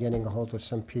also be getting a hold of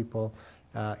some people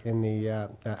out in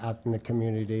the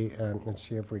community and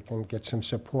see if we can get some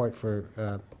support for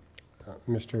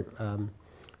Mr.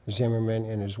 Zimmerman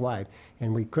and his wife.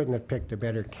 And we couldn't have picked a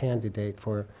better candidate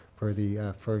for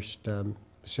the first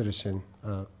citizen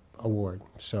award.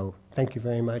 So thank you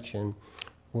very much, and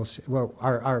we'll see. Well,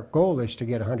 our goal is to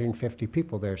get 150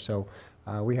 people there, so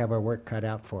we have our work cut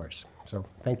out for us. So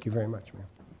thank you very much, ma'am.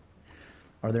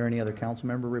 Are there any other council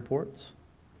member reports?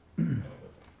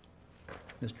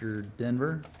 Mr.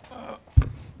 Denver?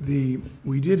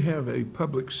 We did have a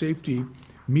public safety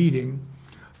meeting.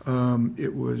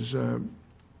 It was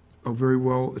very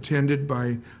well attended by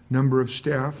a number of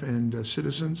staff and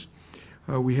citizens.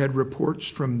 We had reports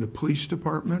from the police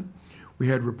department. We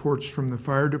had reports from the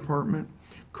fire department,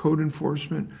 code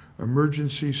enforcement,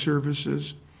 emergency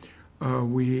services.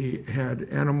 We had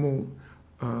animal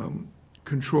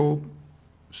control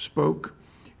spoke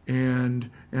and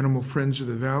Animal Friends of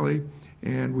the Valley,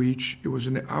 and it was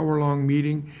an hour-long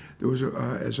meeting. There was,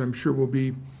 as I'm sure will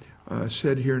be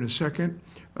said here in a second,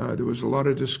 there was a lot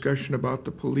of discussion about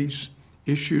the police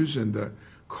issues and the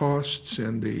costs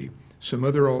and some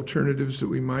other alternatives that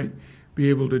we might be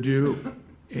able to do,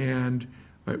 and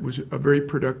it was a very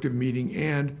productive meeting,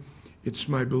 and it's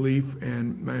my belief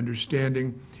and my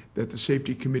understanding that the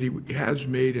Safety Committee has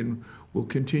made and will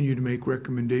continue to make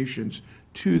recommendations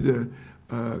to the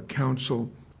council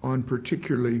on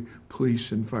particularly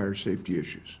police and fire safety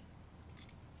issues.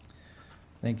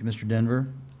 Thank you, Mr. Denver.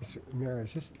 Mayor,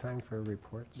 is this time for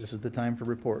reports? This is the time for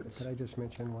reports. Could I just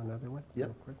mention one other one? Yep.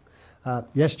 Real quick?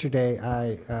 Yesterday,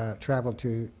 I traveled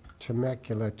to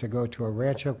Temecula to go to a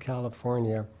Rancho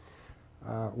California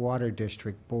Water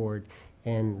District Board,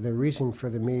 and the reason for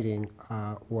the meeting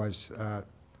was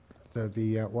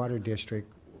the Water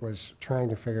District was trying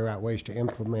to figure out ways to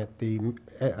implement the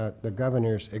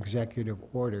governor's executive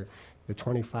order, the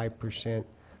 25%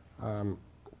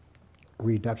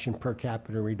 reduction, per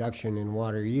capita reduction in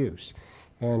water use.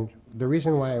 And the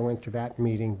reason why I went to that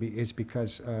meeting is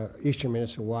because Eastern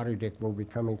Minnesota Water Dick will be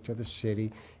coming to the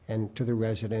city and to the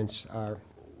residents, our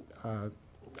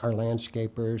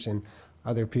landscapers and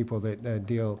other people that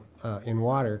deal in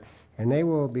water. And they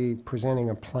will be presenting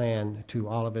a plan to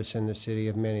all of us in the city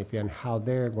of Menifee on how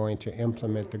they're going to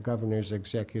implement the governor's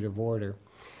executive order.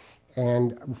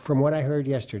 And from what I heard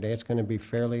yesterday, it's going to be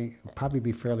probably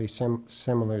be fairly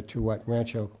similar to what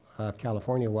Rancho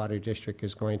California Water District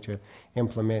is going to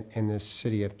implement in the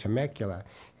city of Temecula.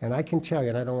 And I can tell you,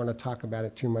 and I don't want to talk about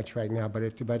it too much right now, but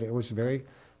it was very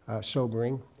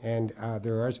sobering, and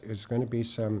there is going to be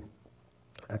some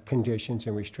conditions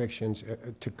and restrictions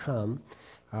to come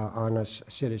on us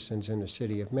citizens in the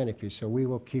city of Menifee. So we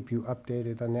will keep you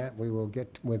updated on that. We will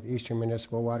get with Eastern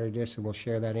Municipal Water District, and we'll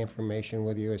share that information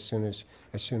with you as soon as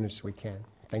we can.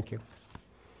 Thank you.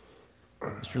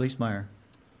 Mr. Leesmeyer.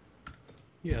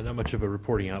 Yeah, not much of a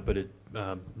reporting out, but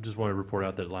just want to report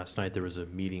out that last night there was a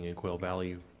meeting in Quail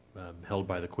Valley held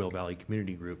by the Quail Valley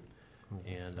Community Group,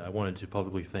 and I wanted to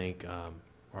publicly thank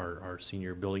our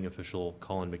senior building official,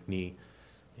 Colin McNee,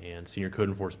 and Senior Code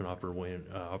Enforcement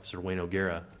Officer Wayne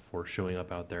O'Gara for showing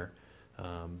up out there.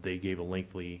 They gave a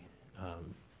lengthy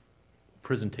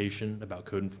presentation about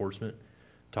code enforcement,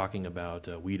 talking about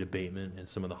weed abatement and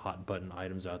some of the hot button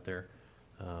items out there.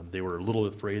 They were a little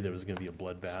afraid that it was going to be a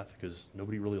bloodbath because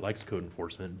nobody really likes code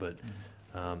enforcement, but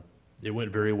it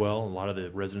went very well. A lot of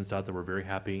the residents out there were very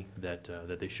happy that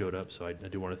they showed up. So I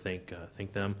do want to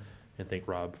thank them and thank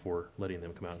Rob for letting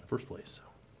them come out in the first place. So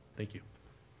thank you.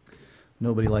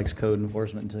 Nobody likes code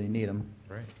enforcement until you need them.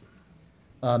 Right.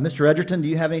 Mr. Edgerton, do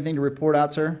you have anything to report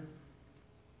out, sir?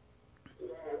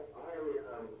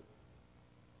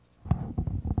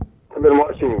 I've been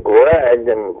watching Greg,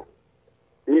 and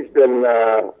he's been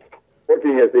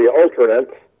working as the alternate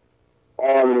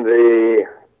on the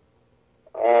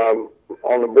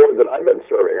board that I've been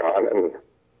serving on, and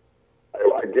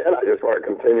I just want to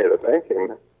continue to thank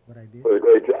him for the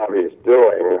great job he's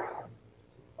doing.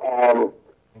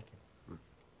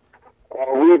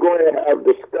 We're going to have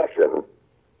discussion.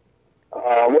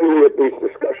 When do we get these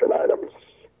discussion items?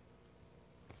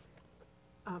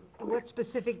 What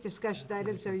specific discussion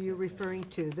items are you referring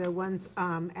to? The ones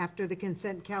after the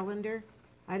consent calendar?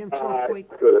 Item 12.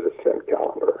 After the consent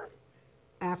calendar.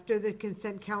 After the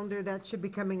consent calendar, that should be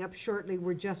coming up shortly.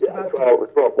 We're just about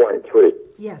 12.3.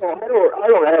 Yes. Well, I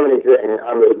don't have anything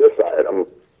under this item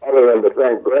other than to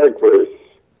thank Greg for his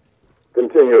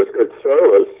continuous good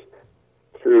service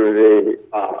through the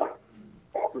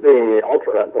being the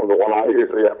alternate on the one I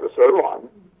usually have to serve on.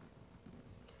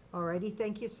 All righty.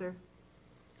 Thank you, sir.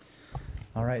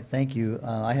 All right, thank you.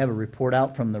 I have a report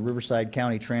out from the Riverside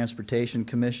County Transportation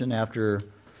Commission after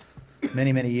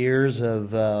many, many years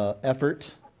of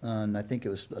effort, and I think it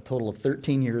was a total of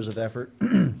 13 years of effort.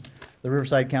 The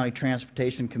Riverside County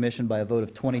Transportation Commission, by a vote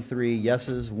of 23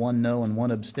 yeses, 1 no, and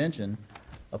 1 abstention,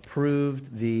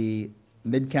 approved the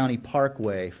Mid-County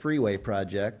Parkway Freeway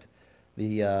project.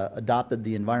 Adopted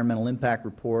the environmental impact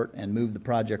report and moved the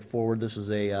project forward. This is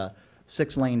a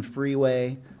 6-lane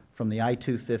freeway from the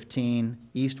I-215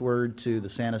 eastward to the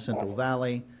San Jacinto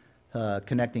Valley,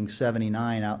 connecting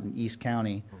 79 out in East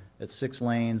County. It's 6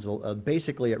 lanes.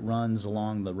 Basically, it runs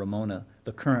along the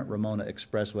current Ramona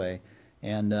Expressway,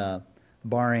 and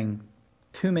barring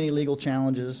too many legal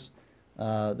challenges,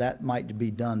 that might be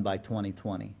done by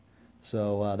 2020.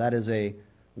 So that is a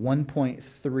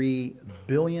 $1.3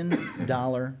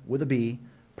 billion with a B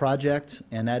project,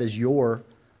 and that is your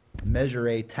Measure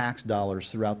A tax dollars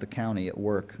throughout the county at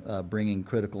work, bringing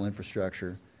critical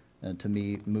infrastructure to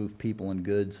move people and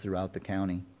goods throughout the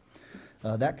county.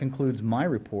 That concludes my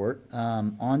report.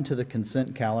 On to the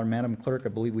consent calendar. Madam Clerk, I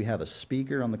believe we have a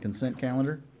speaker on the consent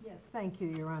calendar. Yes, thank you,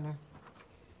 Your Honor.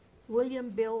 William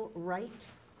Bill Wright.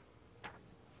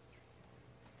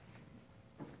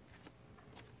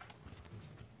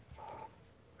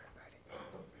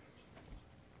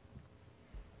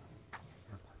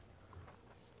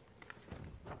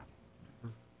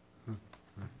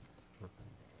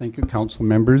 Thank you, council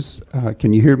members.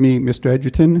 Can you hear me, Mr.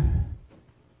 Edgerton?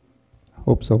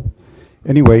 Hope so.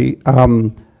 Anyway,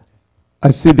 I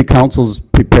see the council's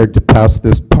prepared to pass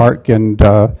this park and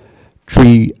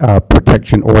tree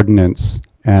protection ordinance.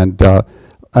 And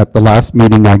at the last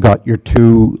meeting, I got your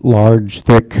 2 large,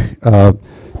 thick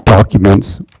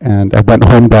documents. And I went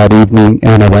home that evening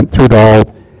and I went through it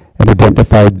all and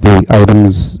identified the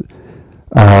items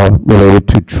related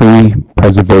to tree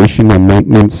preservation and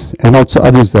maintenance, and also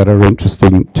others that are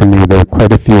interesting to me. There are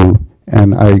quite a few,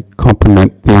 and I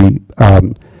compliment the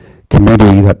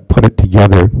committee that put it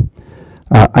together.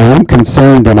 I am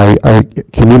concerned, and I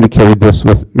communicated this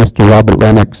with Mr. Robert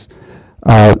Lennox.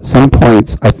 Some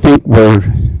points I think were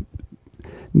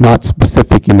not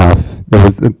specific enough. There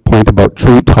was the point about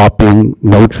tree topping,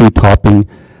 no tree topping,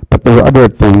 but there were other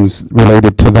things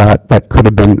related to that that could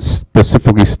have been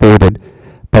specifically stated.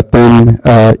 But then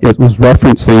it was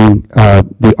referencing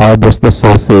the arborist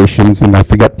associations, and I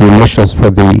forget the initials for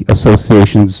the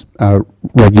association's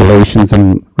regulations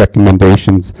and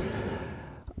recommendations.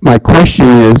 My question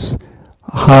is,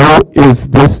 how is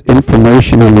this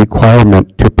information and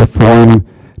requirement to perform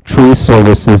tree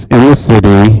services in the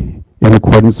city in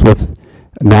accordance with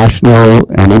national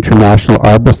and international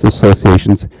arborist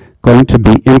associations going to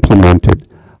be implemented?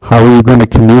 How are you going to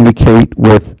communicate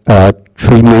with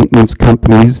tree maintenance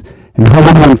companies, and how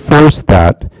will you enforce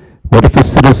that? What if a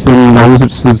citizen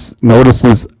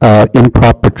notices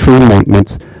improper tree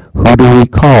maintenance? Who do we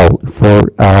call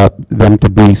for them to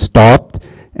be stopped?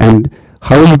 And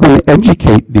how are you going to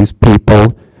educate these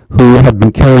people who have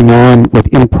been carrying on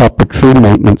with improper tree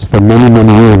maintenance for many,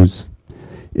 many years?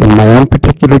 In my own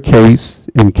particular case,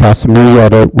 in Casa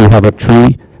Marietta, we have a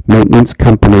tree maintenance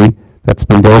company that's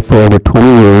been there for over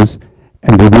 20 years,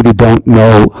 and they really don't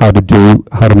know how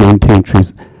to maintain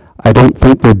trees. I don't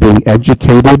think they're being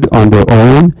educated on their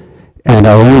own, and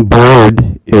our own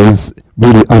board is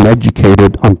really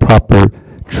uneducated on proper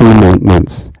tree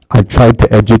maintenance. I've tried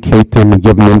to educate them and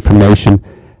give them information,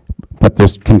 but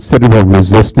there's considerable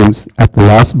resistance. At the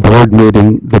last board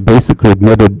meeting, they basically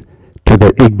admitted to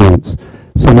their ignorance.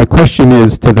 So my question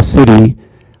is to the city,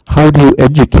 how do you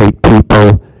educate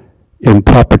people in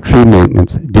proper tree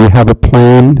maintenance? Do you have a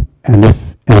plan, and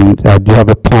do you have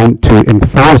a plan to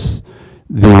enforce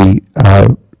the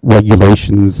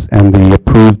regulations and the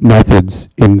approved methods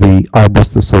in the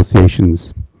arborist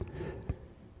associations?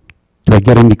 Do I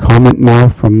get any comment now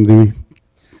from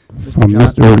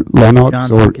Mr. Lennox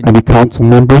Johnson, or any council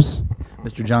members?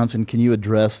 Mr. Johnson, can you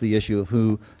address the issue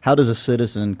of how does a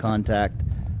citizen contact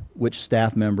which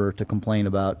staff member to complain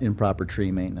about improper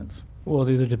tree maintenance? Well,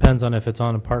 it either depends on if it's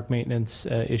on a park maintenance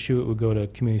issue, it would go to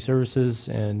community services,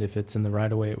 and if it's in the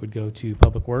right of way, it would go to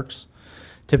public works.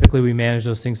 Typically, we manage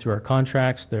those things through our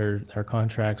contracts. Our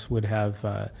contracts would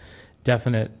have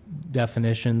definite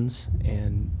definitions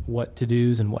and what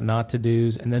to-dos and what not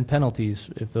to-dos, and then penalties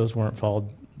if those weren't followed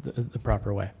the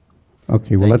proper way.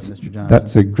 Okay, well, Thank you, Mr. Johnson.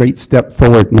 that's a great step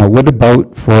forward. Now, what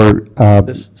about for...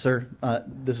 Sir,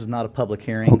 this is not a public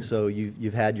hearing, so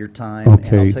you've had your time. Okay.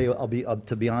 And I'll tell you,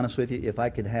 to be honest with you, if I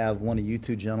could have one of you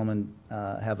two gentlemen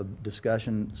have a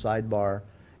discussion sidebar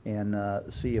and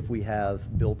see if we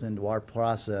have built into our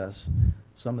process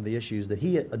some of the issues that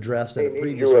he addressed at a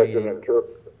previous meeting,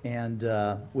 and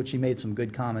which he made some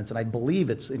good comments, and I believe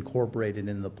it's incorporated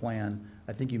into the plan.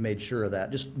 I think you made sure of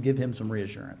that. Just give him some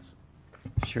reassurance.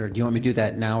 Sure. Do you want me to do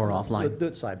that now or offline? Do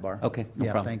it sidebar. Okay, no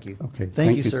Yeah, problem. thank you. Okay,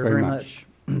 Thank you, sir, very much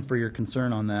for your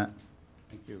concern on that.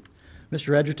 Thank you.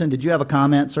 Mr. Edgerton, did you have a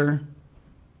comment, sir?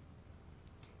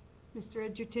 Mr.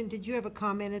 Edgerton, did you have a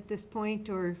comment at this point,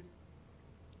 or?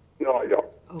 No, I don't.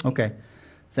 Okay,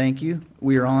 thank you.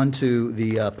 We are on to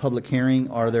the public hearing.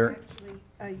 Are there,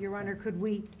 Your Honor, could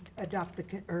we adopt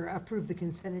or approve the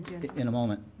consent agenda? in a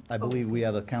moment, I believe we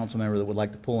have a council member that would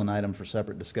like to pull an item for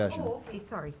separate discussion. Oh, okay,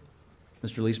 sorry.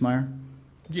 Mr. Leesmeyer?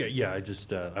 Yeah,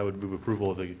 I would move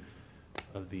approval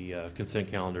of the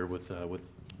consent calendar with a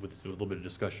little bit of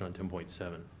discussion on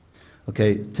 10.7.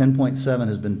 Okay, 10.7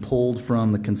 has been pulled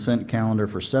from the consent calendar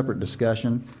for separate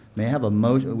discussion. May I have a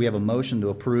motion? We have a motion to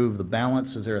approve the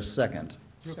balance. Is there a second?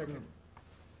 Second.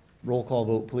 Roll call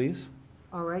vote, please.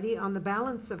 Alrighty, on the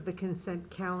balance of the consent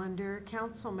calendar,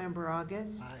 Councilmember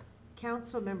August. Aye.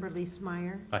 Councilmember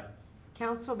Leesmeyer. Aye.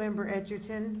 Councilmember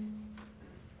Edgerton.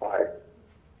 Aye.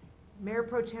 Mayor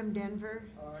Pro Tem Denver.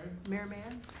 Aye. Mayor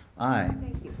Mann. Aye.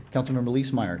 Thank you. Councilmember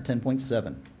Leesmeyer,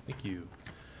 10.7. Thank you.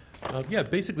 Yeah,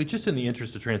 basically, just in the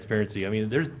interest of transparency, I mean,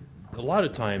 there's a lot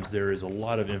of times there is a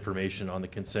lot of information on the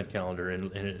consent calendar,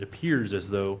 and it appears as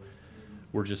though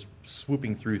we're just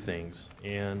swooping through things.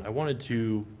 And I wanted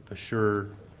to assure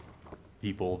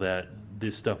people that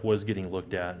this stuff was getting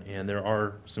looked at, and there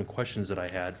are some questions that I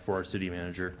had for our city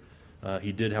manager.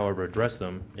 He did, however, address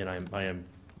them, and I am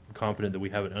confident that we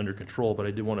have it under control, but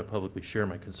I did want to publicly share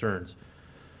my concerns.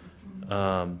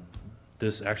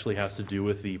 This actually has to do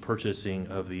with the purchasing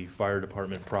of the fire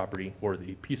department property, or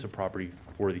the piece of property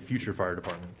for the future fire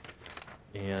department.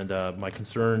 And my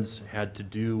concerns had to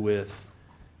do with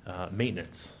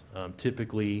maintenance.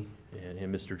 Typically,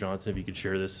 and Mr. Johnson, if you could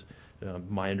share this,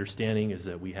 my understanding is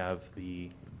that we have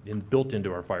built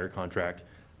into our fire contract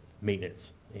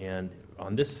maintenance. And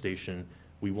on this station,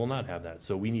 we will not have that.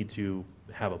 So we need to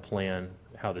have a plan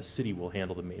how the city will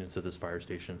handle the maintenance of this fire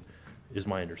station, is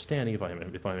my understanding.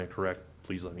 If I'm incorrect,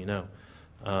 please let me know.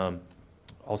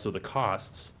 Also, the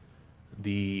costs.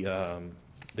 The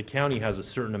county has a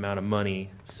certain amount of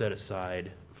money set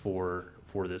aside for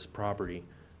this property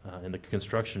and the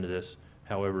construction of this.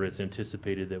 However, it's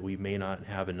anticipated that we may not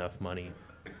have enough money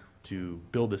to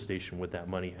build the station with that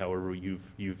money. However,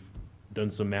 you've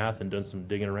done some math and done some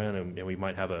digging around, and we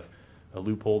might have a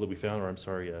loophole that we found, or I'm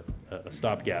sorry, a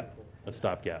stopgap.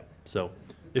 So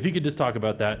if you could just talk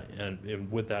about that,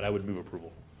 and with that, I would move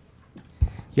approval.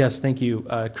 Yes, thank you.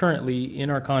 Currently, in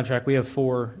our contract, we have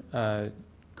 4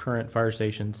 current fire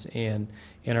stations, and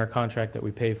in our contract that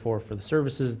we pay for the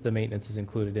services, the maintenance is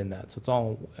included in that. So it's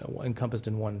all encompassed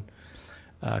in one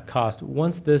cost.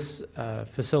 Once this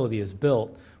facility is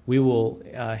built, we will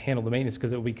handle the maintenance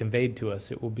because it will be conveyed to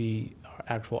us. It will be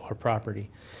our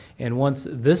property. And once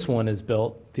this one is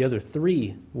built, the other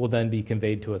 3 will then be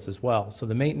conveyed to us as well. So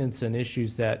the maintenance and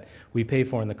issues that we pay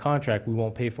for in the contract, we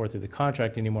won't pay for through the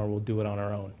contract anymore. We'll do it on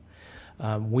our own.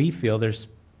 We feel there's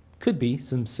could be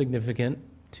some significant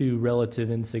to relative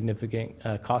insignificant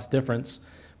cost difference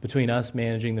between us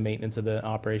managing the maintenance of the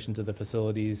operations of the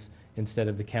facilities instead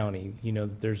of the county. You know,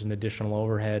 there's an additional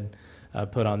overhead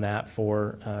put on that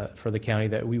for the county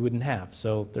that we wouldn't have.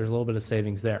 So there's a little bit of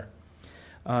savings there.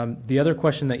 The other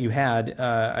question that you had,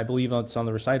 I believe it's on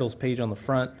the recitals page on the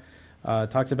front,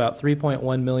 talks about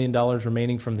 $3.1 million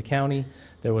remaining from the county.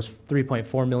 There was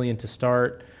 $3.4 million to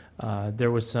start. There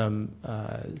was some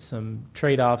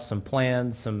trade-offs, some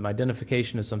plans, some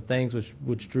identification of some things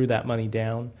which drew that money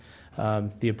down.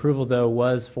 The approval, though,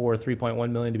 was for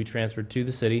 $3.1 million to be transferred to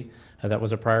the city. That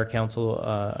was a prior council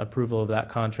approval of that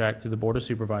contract through the Board of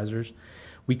Supervisors.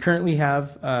 We currently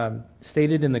have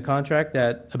stated in the contract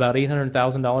that about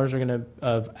 $800,000 are going to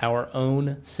of our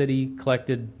own city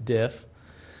collected DIF,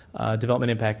 development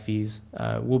impact fees,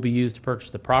 will be used to purchase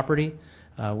the property.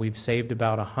 We've saved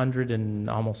about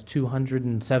almost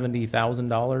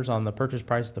 $270,000 on the purchase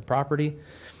price of the property.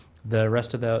 The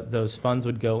rest of those funds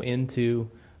would go into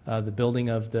the building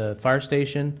of the fire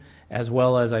station, as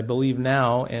well as I believe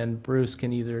now, and Bruce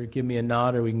can either give me a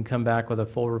nod or we can come back with a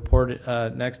full report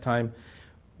next time.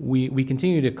 We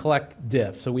continue to collect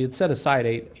DIF. So we had set aside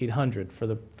 $800 for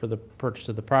the purchase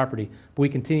of the property, but we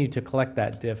continue to collect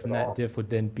that DIF, and that DIF would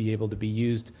then be able to be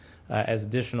used as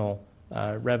additional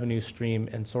revenue stream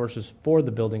and sources for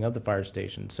the building of the fire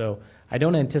station. So I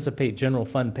don't anticipate general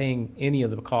fund paying any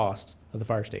of the cost of the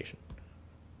fire station.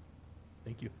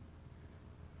 Thank you.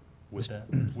 With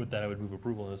that, I would move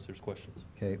approval unless there's questions.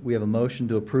 Okay, we have a motion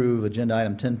to approve agenda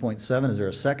item 10.7. Is there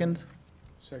a second?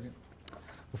 Second.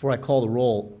 Before I call the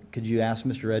roll, could you ask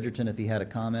Mr. Edgerton if he had a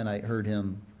comment? I heard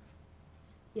him.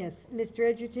 Yes, Mr.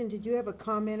 Edgerton, did you have a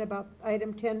comment about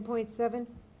item 10.7?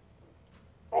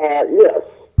 Yes,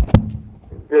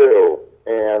 do.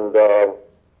 And, well,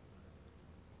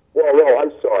 no,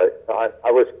 I'm sorry.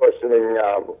 I was questioning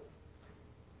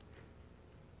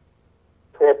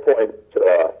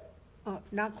 12.3.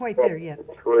 Not quite there yet.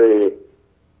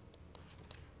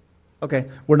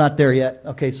 Okay, we're not there yet.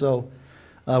 Okay, so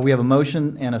we have a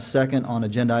motion and a second on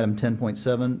agenda item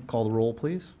 10.7. Call the roll,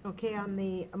 please. Okay, on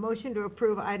the motion to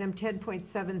approve item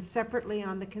 10.7 separately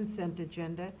on the consent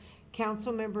agenda,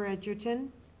 Councilmember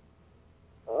Edgerton?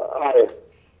 Aye.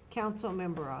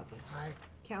 Councilmember August? Aye.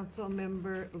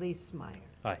 Councilmember Leesmeyer?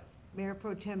 Aye. Mayor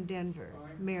Pro Tem Denver?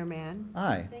 Mayor Mann?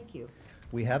 Aye. Thank you.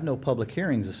 We have no public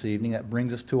hearings this evening. That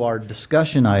brings us to our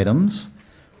discussion items.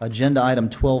 Agenda item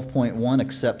 12.1,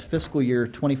 accept fiscal year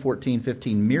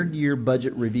 2014-15 mid-year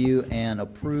budget review and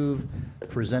approve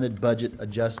presented budget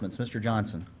adjustments. Mr.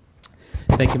 Johnson.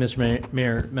 Thank you, Mr.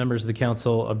 Mayor, members of the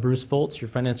council. Bruce Foltz, your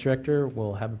finance director,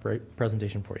 will have a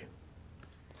presentation for you.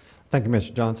 Thank you,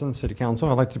 Mr. Johnson. City Council,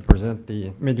 I'd like to present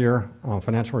the mid-year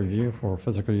financial review for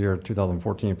fiscal year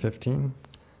 2014-15.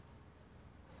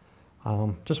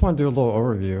 Just want to do a little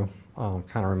overview,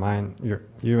 kind of remind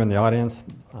you and the audience.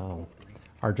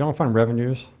 Our general fund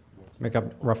revenues make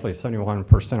up roughly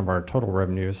 71% of our total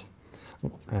revenues,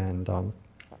 and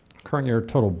current year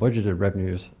total budgeted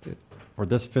revenues for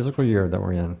this fiscal year that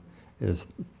we're in is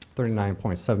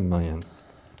 $39.7 million.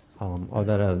 Of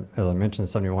that, as I mentioned,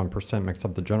 71% makes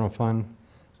up the general fund.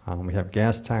 We have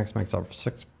gas tax makes up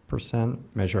 6%,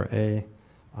 Measure A,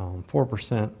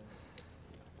 4%.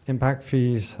 Impact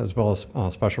fees, as well as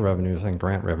special revenues and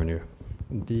grant revenue.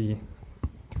 The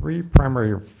 3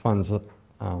 primary funds, the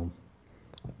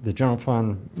general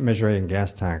fund, Measure A, and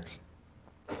gas tax,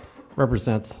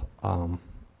 represents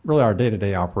really our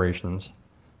day-to-day operations.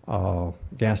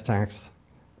 Gas tax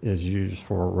is used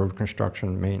for road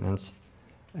construction maintenance,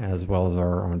 as well as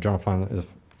our general fund is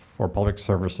for public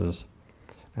services.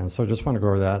 And so just want to go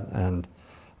over that. And,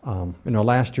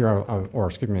 last year, or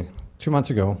excuse me, 2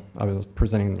 months ago, I was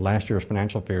presenting last year's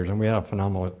financial figures, and we had a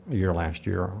phenomenal year last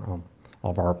year.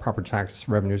 All of our property tax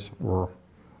revenues were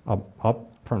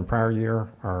up from prior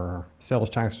year. Our sales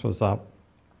tax was up.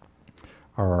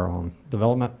 Our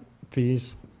development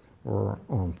fees were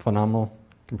phenomenal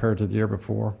compared to the year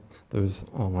before. Those,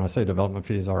 when I say development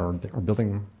fees, are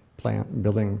building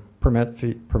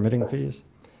permitting fees.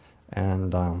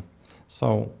 And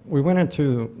so we went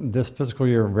into this fiscal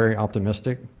year very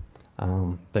optimistic,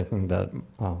 thinking that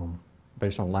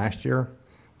based on last year,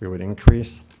 we would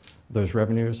increase those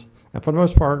revenues. And for the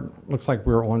most part, looks like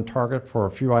we're on target for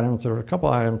a few items. There were a couple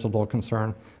items of little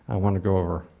concern I want to go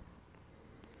over.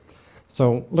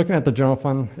 So looking at the general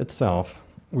fund itself,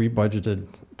 we budgeted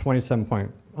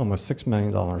almost $6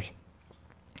 million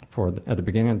at the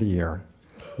beginning of the year.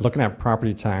 Looking at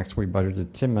property tax, we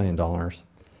budgeted $10 million.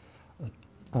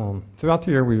 Throughout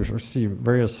the year, we received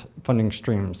various funding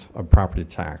streams of property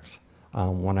tax.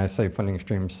 When I say funding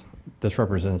streams, this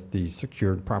represents the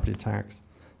secured property tax,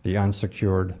 the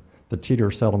unsecured, the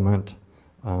teeter settlement,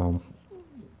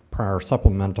 prior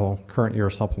supplemental, current year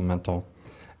supplemental,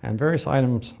 and various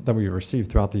items that we received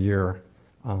throughout the year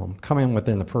come in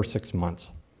within the first 6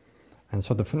 months. And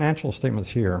so the financial statements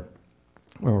here,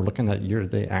 when we're looking at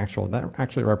year-to-date actual, that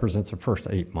actually represents the first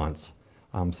 8 months.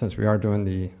 Since we are doing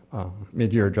the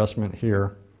mid-year adjustment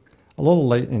here a little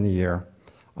late in the year,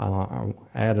 I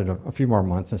added a few more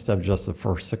months instead of just the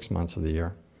first 6 months of the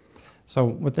year. So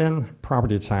within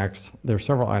property tax, there are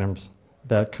several items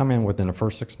that come in within the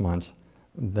first 6 months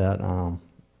that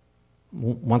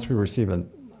once we receive it,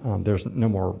 there's no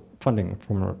more funding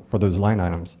for those line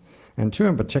items. And two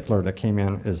in particular that came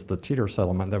in is the teeter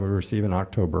settlement that we received in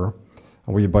October.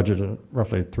 We budgeted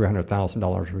roughly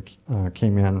 $300,000. We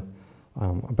came in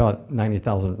about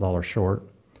 $90,000 short.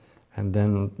 And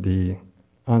then the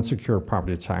unsecured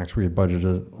property tax, we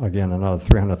budgeted, again, another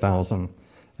 $300,000,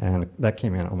 and that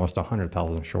came in almost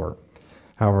 $100,000 short.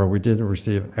 However, we did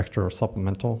receive extra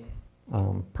supplemental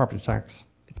property tax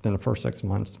within the first 6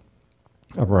 months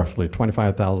of roughly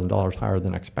 $25,000 higher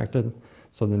than expected.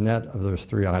 So the net of those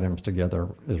three items together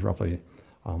is roughly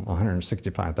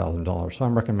 $165,000. So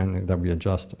I'm recommending that we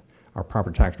adjust our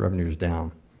property tax revenues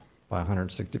down by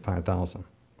 $165,000.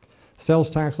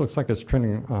 Sales tax looks like it's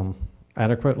trending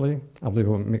adequately. I believe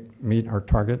we'll meet our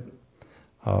target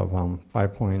of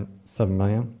 $5.7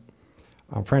 million.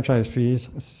 Franchise fees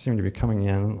seem to be coming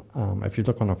in. If you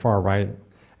look on the far right,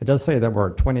 it does say that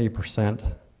we're at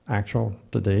 28% actual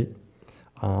to date.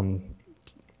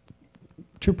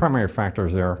 Two primary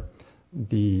factors there.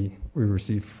 We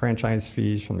receive franchise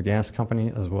fees from the gas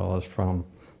company as well as from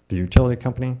the utility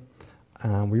company.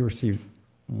 We received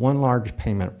one large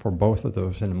payment for both of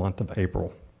those in the month of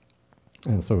April.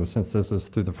 And so since this is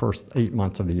through the first 8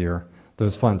 months of the year,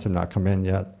 those funds have not come in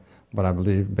yet, but I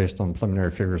believe based on preliminary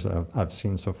figures that I've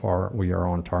seen so far, we are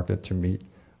on target to meet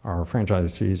our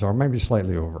franchise fees or maybe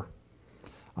slightly over.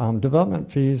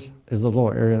 Development fees is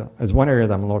one area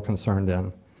that I'm a little concerned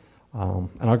in. And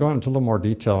I'll go into a little more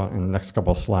detail in the next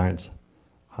couple of slides.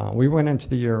 We went into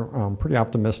the year pretty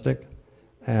optimistic,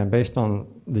 and based on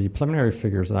the preliminary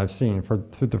figures that I've seen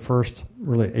through the first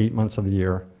really 8 months of the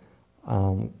year,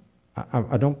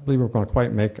 I don't believe we're going to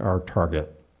quite make our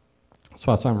target.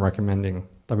 So that's why I'm recommending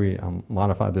that we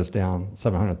modify this down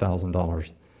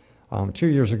 $700,000. 2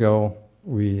 years ago,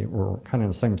 we were kind of in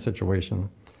the same situation.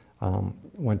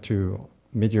 Went to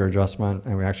mid-year adjustment,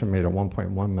 and we actually made a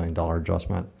 $1.1 million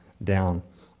adjustment down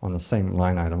on the same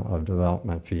line item of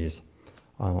development fees.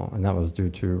 And that was due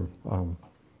to,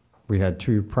 we had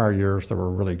 2 prior years that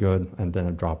were really good and then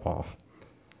a drop off.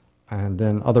 And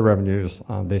then other revenues,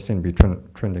 they seem to be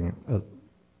trending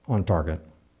on target.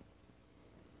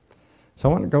 So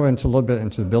I want to go into a little bit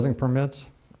into the building permits.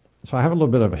 So I have a little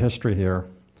bit of a history here,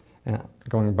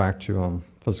 going back to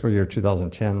fiscal year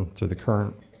 2010 to the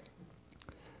current.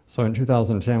 So in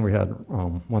 2010, we had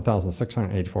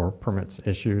 1,684 permits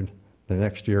issued. The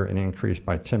next year, it increased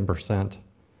by 10%.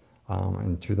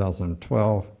 In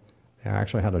 2012, it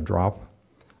actually had a drop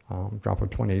of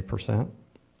 28%.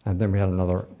 And then we had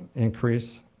another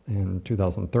increase in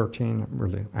 2013,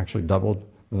 really actually doubled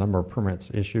the number of permits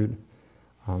issued.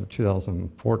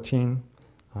 2014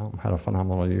 had a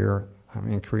phenomenal year,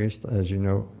 increased. As you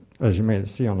know, as you may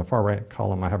see on the far right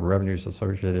column, I have revenues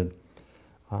associated.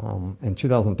 In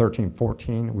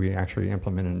 2013-14, we actually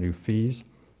implemented new fees,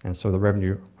 and so the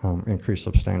revenue increased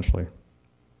substantially.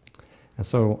 And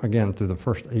so again, through the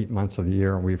first 8 months of the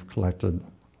year, we've collected,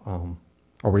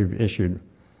 or we've issued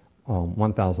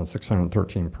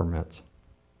 1,613 permits.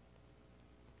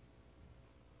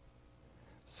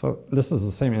 So this is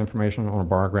the same information on a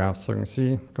bar graph. So you can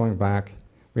see going back,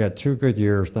 we had 2 good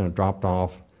years, then it dropped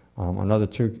off, another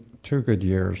two good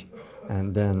years,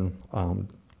 and then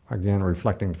again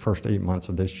reflecting the first 8 months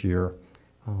of this year.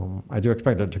 I do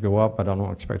expect it to go up, but I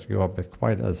don't expect it to go up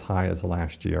quite as high as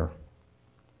last year.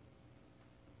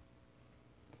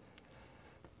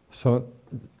 So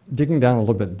digging down a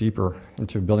little bit deeper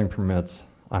into building permits,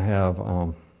 I have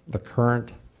the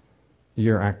current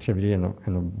year activity in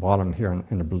the bottom here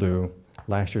in the blue,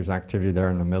 last year's activity there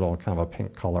in the middle, kind of a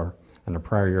pink color, and the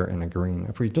prior year in the green.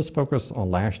 If we just focus on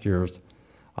last year's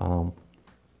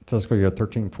fiscal year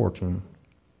 13-14,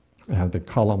 I have the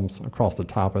columns across the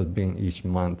top as being each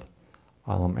month,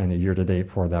 and the year-to-date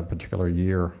for that particular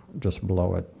year just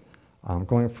below it.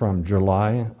 Going from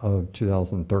July of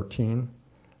 2013,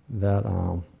 that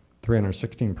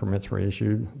 316 permits were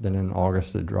issued. Then in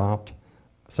August it dropped.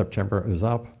 September it was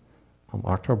up.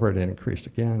 October it increased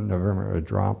again. November it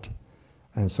dropped,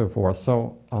 and so forth.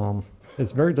 So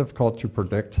it's very difficult to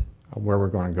predict where we're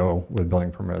going to go with building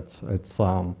permits. It's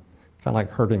kind of like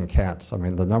herding cats. I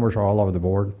mean, the numbers are all over the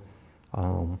board.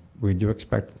 We do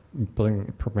expect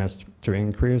building permits to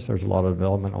increase. There's a lot of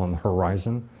development on the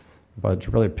horizon, but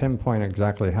to really pinpoint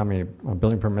exactly how many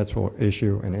building permits will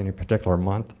issue in any particular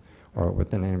month or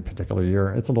within any particular year,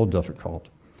 it's a little difficult.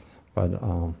 But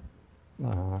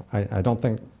I don't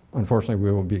think, unfortunately,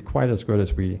 we will be quite as good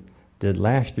as we did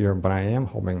last year, but I am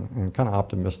hoping and kind of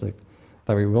optimistic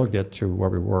that we will get to where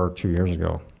we were 2 years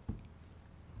ago.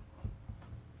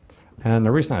 And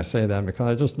the reason I say that, because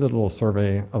I just did a little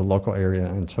survey of the local area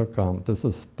and took, this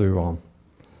is through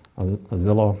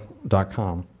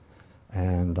Zillow.com,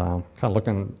 and kind of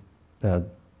looking at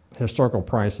historical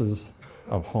prices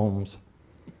of homes.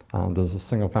 This is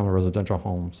single-family residential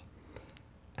homes,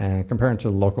 and comparing to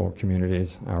the local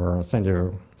communities, our San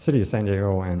Diego, city of San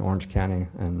Diego and Orange County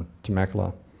and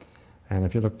Temecula. And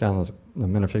if you look down the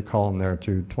Menifee column there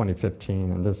to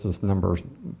 2015, and this is numbers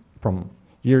from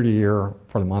year to year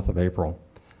for the month of April.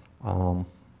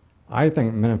 I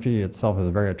think Menifee itself is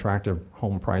very attractive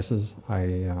home prices.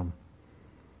 I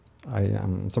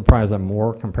am surprised that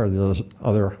more compared to those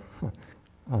other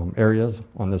areas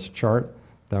on this chart,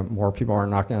 that more people are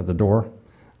knocking at the door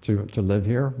to live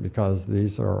here, because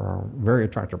these are very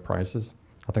attractive prices.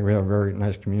 I think we have a very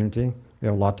nice community. We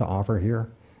have a lot to offer here.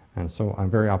 And so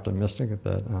I'm very optimistic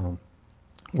that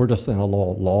we're just in a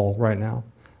little lull right now.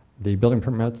 The building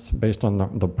permits, based on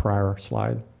the prior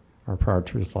slide, or prior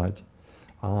 2 slides,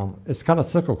 it's kind of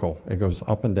cyclical. It goes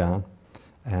up and down.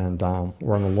 And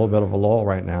we're in a little bit of a lull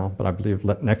right now, but I believe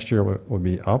next year will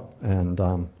be up, and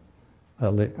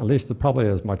at least probably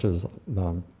as much as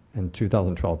in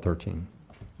 2012-13.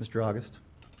 Mr. August?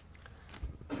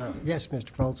 Yes,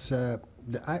 Mr. Fultz.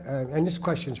 And this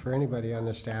question's for anybody on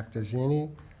the staff. Does any,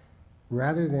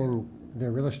 rather than the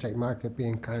real estate market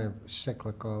being kind of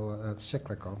cyclical,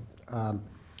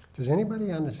 does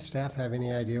anybody on the staff have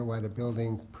any idea why the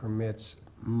building permits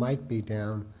might be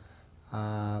down,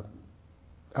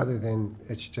 other than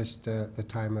it's just the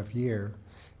time of year?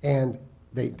 And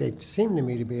they seem to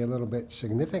me to be a little bit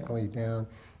significantly down,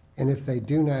 and if they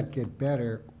do not get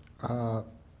better,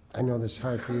 I know this is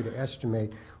hard for you to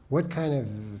estimate, what kind of,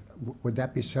 would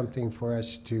that be something for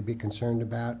us to be concerned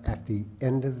about at the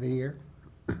end of the year?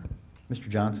 Mr.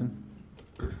 Johnson?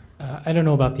 I don't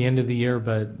know about the end of the year,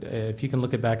 but if you can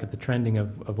look back at the trending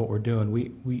of what we're doing,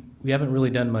 we haven't really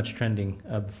done much trending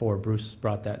before. Bruce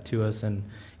brought that to us, and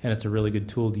it's a really good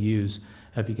tool to use.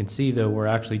 If you can see, though, we're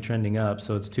actually trending up,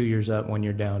 so it's 2 years up, 1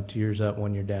 year down, 2 years up,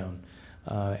 1 year down.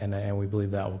 And we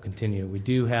believe that will continue. We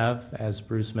do have, as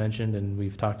Bruce mentioned, and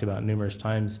we've talked about numerous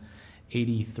times,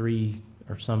 83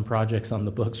 or some projects on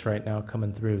the books right now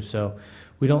coming through. So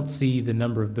we don't see the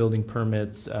number of building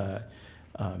permits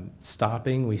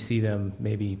stopping. We see them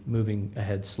maybe moving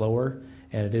ahead slower,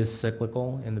 and it is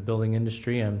cyclical in the building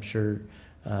industry. I'm sure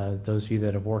those of you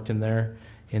that have worked in that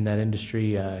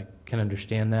industry can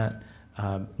understand that.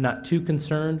 Not too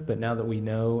concerned, but now that we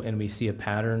know and we see a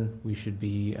pattern, we should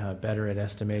be better at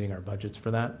estimating our budgets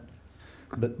for that.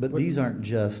 But these aren't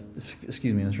just,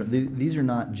 excuse me, Mr. These are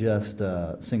not just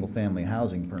single-family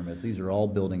housing permits. These are all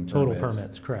building permits. Total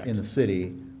permits, correct. In the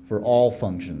city for all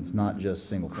functions, not just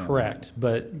single-family. Correct,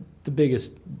 but the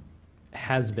biggest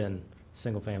has been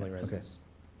single-family residence.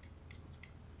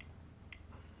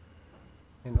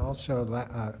 Okay. And also,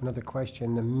 another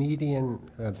question, the median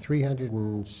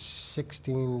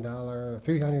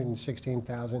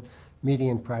 $316,000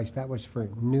 median price, that was for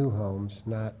new homes,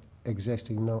 not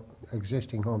existing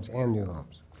homes and new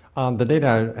homes. The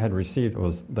data I had received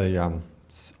was the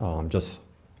just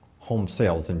home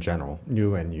sales in general,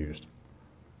 new and used.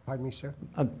 Pardon me, sir?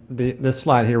 This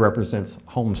slide here represents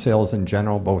home sales in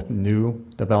general, both new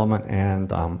development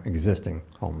and existing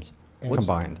homes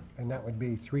combined. And that would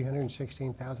be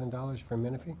 $316,000 for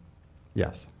Menifee?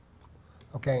 Yes.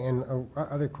 Okay, and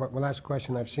last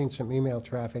question, I've seen some email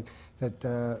traffic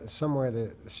that somewhere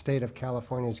the state of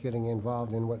California is getting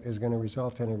involved in what is going to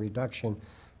result in a reduction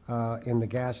in the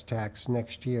gas tax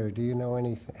next year. Do you know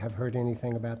have heard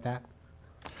anything about that?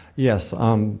 Yes,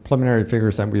 preliminary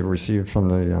figures that we've received from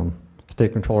the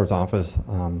State Controller's Office,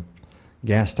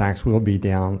 gas tax will be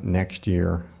down next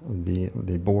year.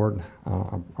 The board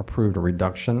approved a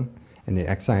reduction in the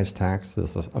excise tax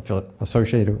that's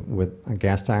associated with a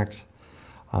gas tax.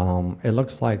 It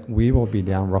looks like we will be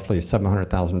down roughly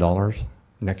 $700,000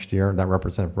 next year. That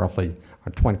represents roughly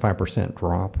a 25%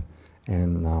 drop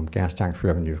in gas tax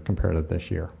revenue compared to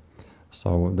this year.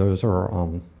 So those are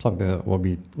something that we'll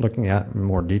be looking at in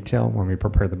more detail when we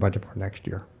prepare the budget for next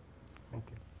year.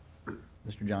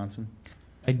 Mr. Johnson?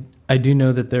 I do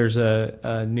know that there's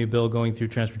a new bill going through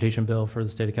transportation bill for the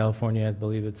state of California. I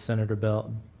believe it's Senator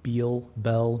Bell,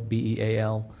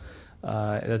 B-E-A-L,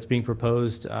 that's being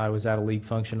proposed. I was at a league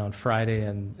function on Friday,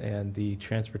 and the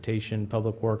Transportation,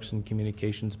 Public Works, and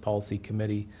Communications Policy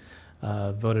Committee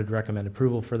voted recommend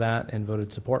approval for that and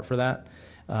voted support for that.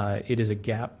 It is a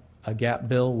gap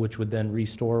bill, which would then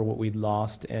restore what we'd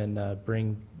lost and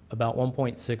bring about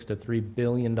 $1.6 to $3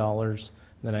 billion in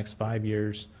the next 5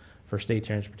 years for state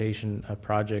transportation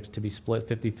projects to be split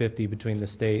 50-50 between the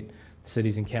state,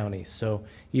 cities, and counties. So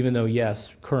even though, yes,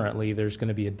 currently there's going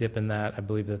to be a dip in that, I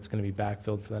believe that's going to be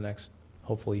backfilled for the next,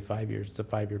 hopefully, 5 years. It's a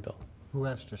 5-year bill. Who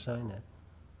has to sign that?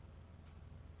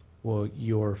 Well,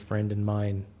 your friend and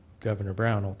mine, Governor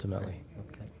Brown, ultimately.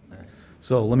 Okay, all right.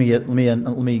 So let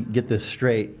me get this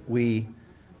straight.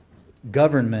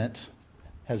 Government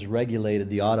has regulated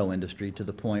the auto industry to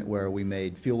the point where we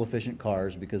made fuel-efficient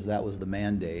cars because that was the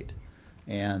mandate,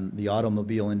 and the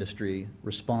automobile industry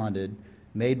responded,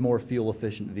 made more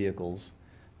fuel-efficient vehicles.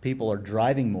 People are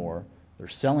driving more, they're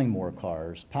selling more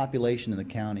cars, population in the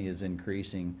county is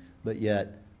increasing, but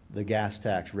yet the gas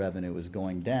tax revenue is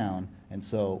going down. And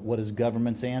so what is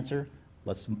government's answer?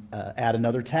 Let's add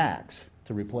another tax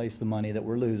to replace the money that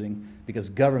we're losing because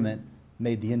government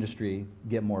made the industry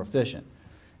get more efficient.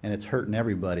 And it's hurting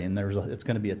everybody, and it's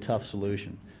going to be a tough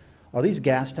solution. Are these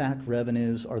gas tax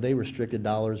revenues, are they restricted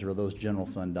dollars or are those general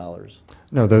fund dollars?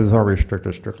 No, those are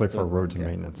restricted strictly for roads and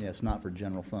maintenance. Yeah, it's not for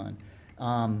general fund.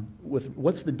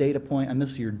 What's the data point? I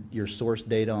miss your source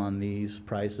data on these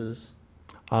prices.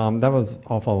 That was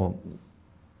off of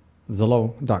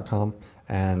Zillow.com,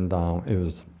 and it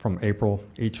was from April,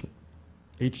 each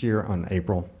year on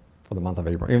April, for the month of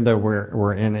April. Even though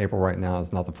we're in April right now,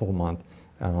 it's not the full month,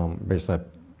 basically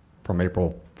from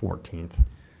April 14th.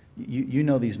 You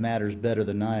know these matters better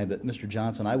than I, but Mr.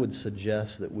 Johnson, I would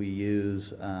suggest that we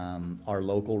use our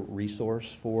local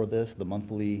resource for this, the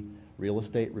monthly real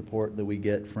estate report that we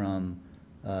get from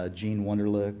Gene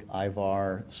Wunderlich,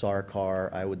 Ivar,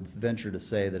 Sarkar. I would venture to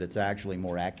say that it's actually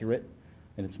more accurate,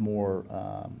 and it's more,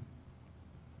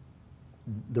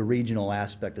 the regional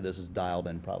aspect of this is dialed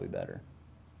in probably better.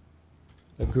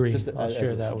 Agree. Just I'll as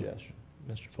share a that suggestion.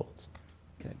 with Mr. Foltz.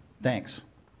 Okay, thanks.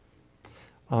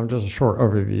 Just a short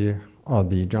overview of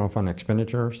the general fund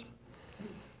expenditures.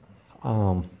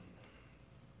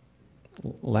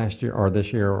 Last year or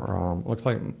this year, looks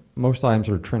like most items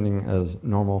are trending as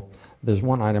normal. There's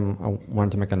one item I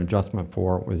wanted to make an adjustment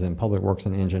for, was in Public Works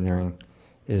and Engineering,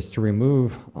 is to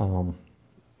remove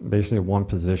basically one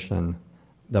position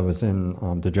that was in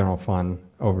the general fund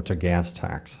over to gas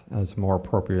tax. As more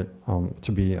appropriate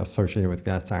to be associated with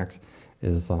gas tax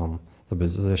is the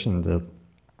position that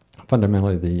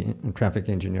fundamentally the traffic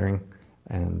engineering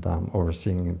and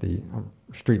overseeing the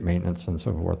street maintenance and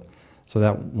so forth. So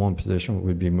that one position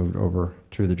would be moved over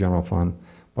to the general fund,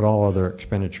 but all other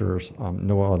expenditures,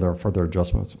 no other further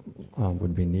adjustments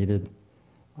would be needed.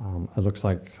 It looks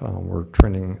like we're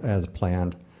trending as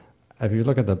planned. If you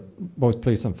look at both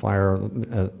police and fire,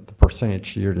 the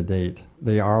percentage year to date,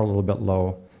 they are a little bit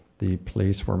low. The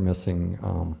police were missing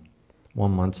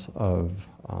 1 month of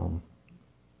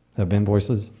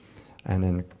invoices, and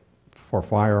then for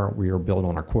fire, we are billed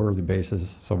on a quarterly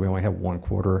basis, so we only have 1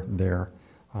 quarter there.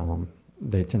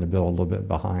 They tend to bill a little bit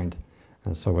behind,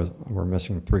 and so we're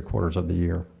missing 3/4 of the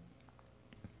year.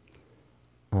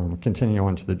 Continuing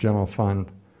on to the general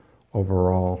fund,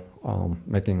 overall,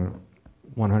 making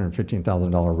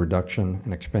 $115,000 reduction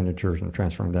in expenditures and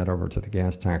transferring that over to the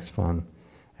gas tax fund.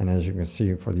 And as you can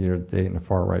see for the year to date in the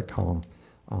far right column,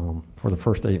 for the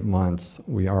first 8 months,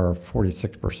 we are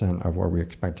 46% of where we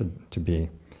expected to be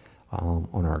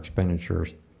on our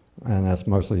expenditures. And that's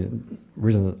mostly,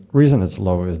 reason it's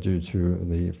low is due to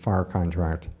the fire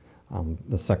contract,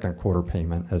 the second quarter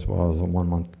payment, as well as a 1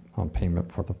 month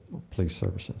payment for the police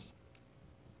services.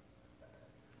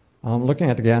 Looking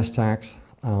at the gas tax,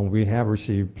 we have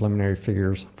received preliminary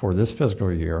figures for this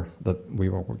fiscal year that we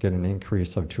will get an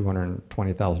increase of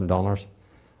 $220,000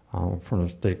 from the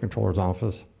State Controller's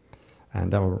Office,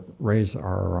 and that will raise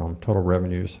our total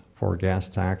revenues for gas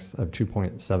tax of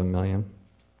 $2.7 million.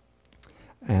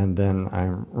 And then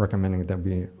I'm recommending that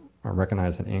we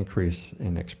recognize an increase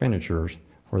in expenditures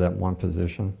for that one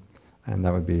position, and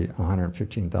that would be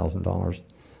 $115,000.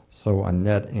 So a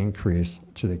net increase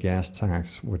to the gas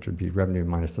tax, which would be revenue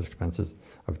minus expenses,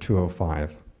 of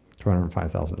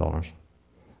 $205,000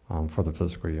 for the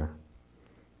fiscal year.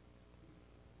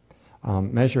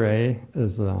 Measure A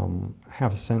is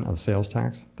half a cent of sales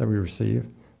tax that we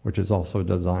receive, which is also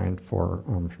designed for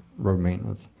road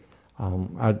maintenance.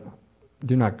 I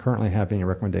do not currently have any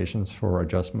recommendations for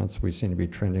adjustments. We seem to be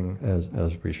trending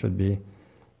as we should be.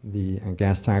 The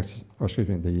gas tax, or excuse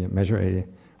me, the Measure A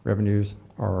revenues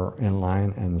are in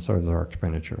line, and so is our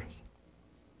expenditures.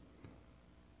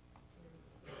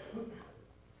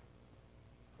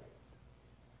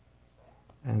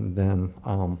 And then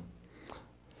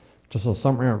just a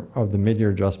summary of the mid-year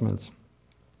adjustments.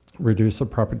 Reduce the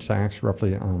property tax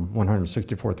roughly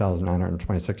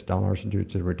 $164,926 due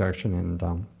to the reduction in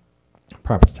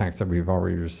property tax that we've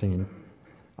already seen.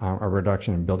 A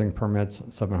reduction in building permits,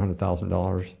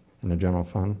 $700,000 in the general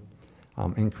fund.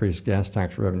 Increased gas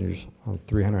tax revenues of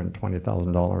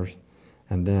 $320,000,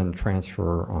 and then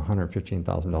transfer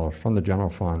 $115,000 from the general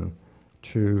fund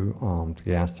to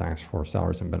gas tax for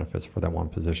salaries and benefits for that one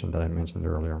position that I mentioned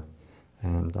earlier.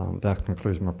 And that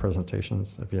concludes my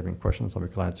presentations. If you have any questions, I'll be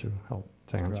glad to help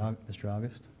to answer. Mr.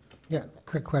 August? Yeah,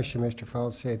 quick question, Mr.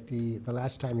 Foltz. At the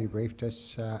last time you briefed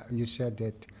us, you said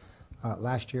that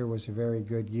last year was a very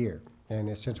good year.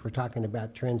 And since we're talking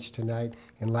about trends tonight,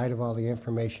 in light of all the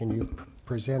information you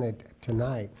presented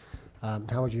tonight,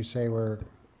 how would you say we're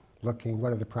looking?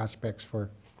 What are the prospects for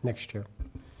next year?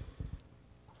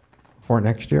 For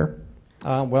next year?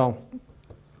 Well,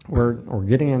 we're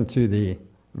getting into the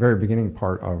very beginning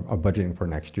part of budgeting for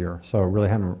next year, so really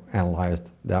haven't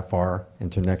analyzed that far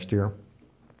into next year.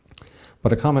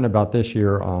 But a comment about this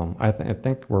year, I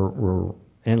think we're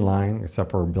in line,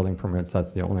 except for building permits.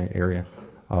 That's the only area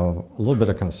of a little bit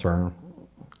of concern,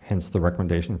 hence the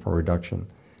recommendation for reduction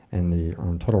in the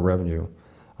total revenue.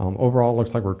 Overall, it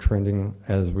looks like we're trending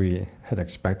as we had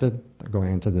expected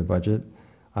going into the budget.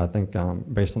 I think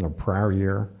based on the prior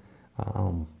year,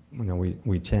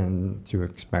 we tend to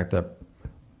expect that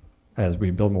as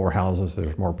we build more houses,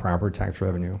 there's more property tax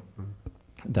revenue,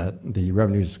 that the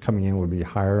revenues coming in would be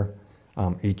higher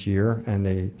each year, and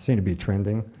they seem to be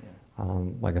trending.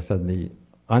 Like I said, the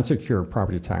unsecured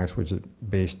property tax, which is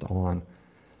based on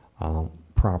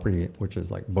property, which is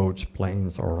like boats,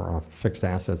 planes, or fixed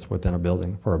assets within a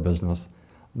building for a business,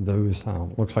 those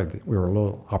looks like we were a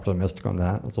little optimistic on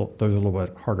that. Those are a little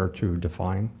bit harder to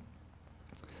define.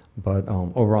 But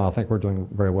overall, I think we're doing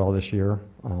very well this year.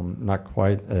 Not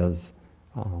quite as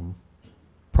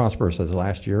prosperous as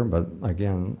last year, but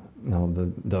again,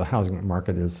 the housing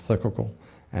market is cyclical,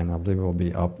 and I believe it will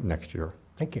be up next year.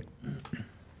 Thank you.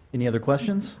 Any other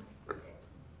questions? No.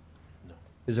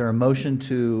 Is there a motion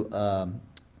to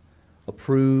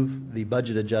approve the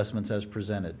budget adjustments as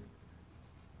presented?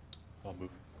 I'll move.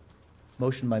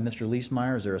 Motion by Mr.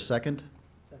 Leesmeyer. Is there a second?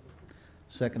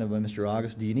 Seconded by Mr.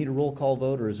 August. Do you need a roll call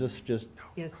vote, or is this just?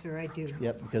 Yes, sir, I do.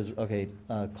 Yep, because, okay,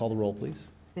 call the roll, please.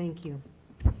 Thank you.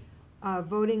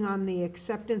 Voting on the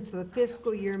acceptance of the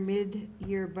fiscal year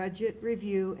mid-year budget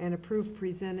review and approve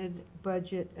presented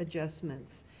budget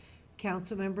adjustments.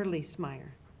 Councilmember Leesmeyer.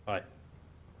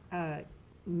 Aye.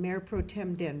 Mayor Pro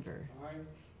Tem Denver. Aye.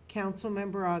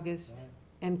 Councilmember August. Aye.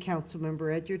 And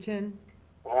Councilmember Edgerton.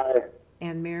 Aye.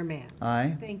 And Mayor Mann.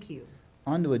 Aye. Thank you.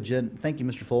 On to agenda. Thank you,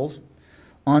 Mr. Foles.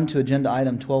 On to agenda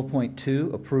item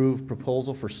 12.2, approve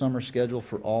proposal for summer schedule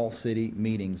for all city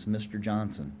meetings. Mr.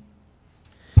 Johnson.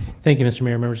 Thank you, Mr.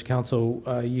 Mayor, members of council.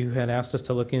 You had asked us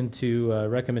to look into a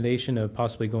recommendation of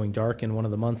possibly going dark in one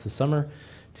of the months of summer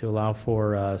to allow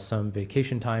for some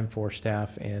vacation time for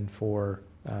staff and for,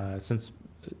 since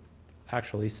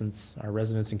our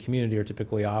residents and community are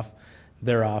typically off,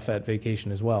 they're off at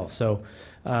vacation as well. So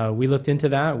we looked into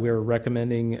that. We're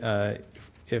recommending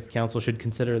if council should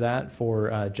consider that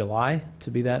for July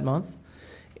to be that month.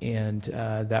 And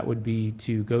that would be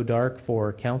to go dark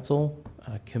for council,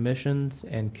 commissions,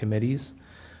 and committees.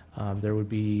 There would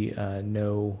be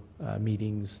no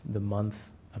meetings the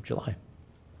month of July.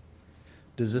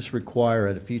 Does this require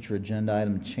at a future agenda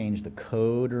item to change the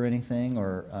code or anything,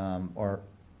 or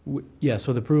Yes,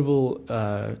 with approval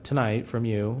tonight from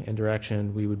you and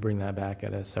direction, we would bring that back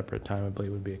at a separate time. I believe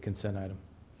it would be a consent item.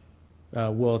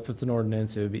 Well, if it's an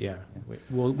ordinance, it would be, yeah.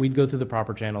 We'd go through the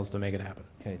proper channels to make it happen.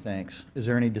 Okay, thanks. Is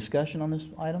there any discussion on this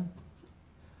item?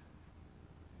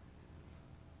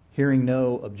 Hearing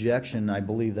no objection, I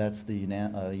believe that's the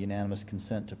unanimous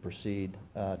consent to proceed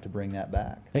to bring that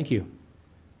back. Thank you.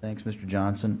 Thanks, Mr.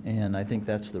 Johnson, and I think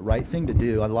that's the right thing to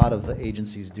do. A lot of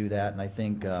agencies do that, and I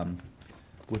think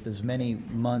with as many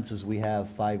months as we have,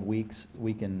 5 weeks,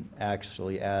 we can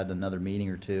actually add another meeting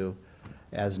or two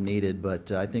as needed,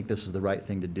 but I think this is the right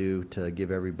thing to do to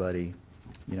give everybody,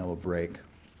 a break.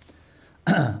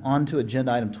 On to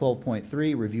agenda item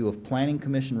 12.3, review of Planning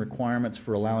Commission requirements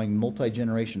for allowing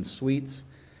multi-generation suites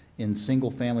in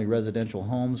single-family residential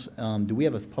homes. Do we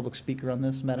have a public speaker on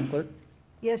this, Madam Clerk?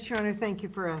 Yes, Your Honor, thank you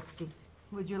for asking.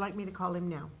 Would you like me to call him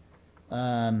now?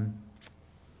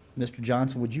 Mr.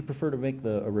 Johnson, would you prefer to make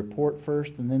a report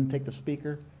first and then take the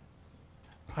speaker?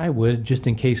 I would, just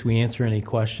in case we answer any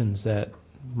questions that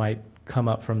might come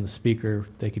up from the speaker,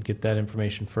 they could get that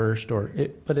information first,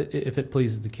 but if it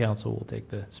pleases the council, we'll take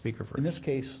the speaker first. In this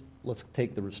case, let's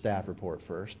take the staff report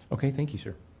first. Okay, thank you,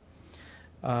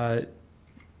 sir.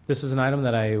 This is an item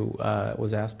that I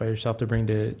was asked by yourself to bring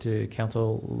to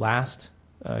council last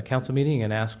council meeting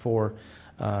and ask for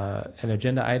an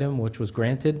agenda item, which was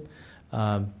granted.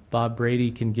 Bob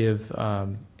Brady can give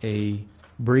a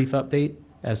brief update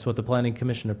as to what the Planning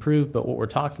Commission approved, but what we're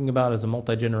talking about is a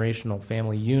multi-generational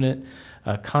family unit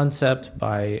concept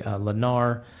by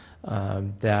Lennar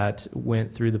that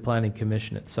went through the Planning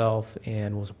Commission itself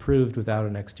and was approved without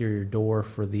an exterior door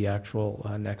for the actual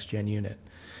next-gen unit.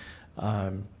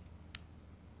 In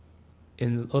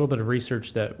a little bit of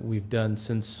research that we've done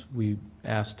since we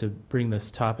asked to bring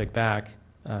this topic back,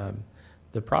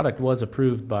 the product was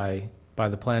approved by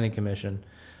the Planning Commission,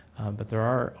 but there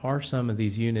are some of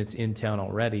these units in town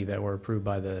already that were approved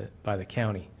by the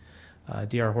county.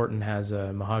 D.R. Horton has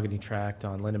a mahogany tract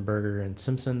on Lindenberger and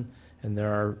Simpson, and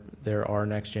there are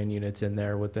next-gen units in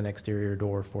there with an exterior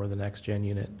door for the next-gen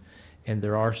unit. And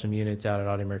there are some units out at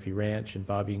Audie Murphy Ranch, and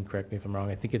Bob, you can correct me if I'm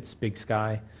wrong, I think it's Big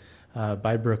Sky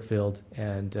by Brookfield,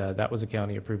 and that was a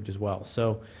county approved as well.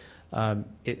 So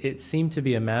it seemed to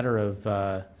be a matter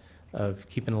of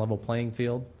keeping a level playing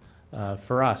field.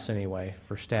 For us anyway,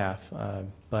 for staff.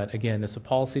 But again, it's a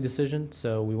policy decision,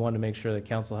 so we wanted to make sure that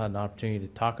council had an opportunity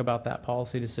to talk about that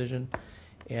policy decision.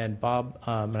 And Bob,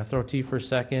 I'm going to throw it to you for a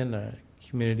second,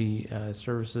 community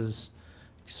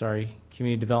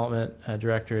development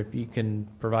director, if you can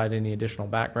provide any additional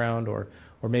background or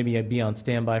maybe I'd be on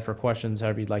standby for questions,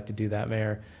 however you'd like to do that,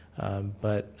 Mayor.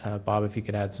 But Bob, if you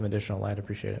could add some additional light, I'd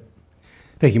appreciate it.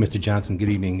 Thank you, Mr. Johnson. Good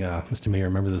evening, Mr.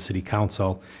 Mayor, members of the City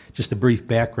Council. Just a brief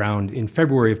background. In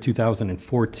February of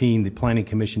 2014, the Planning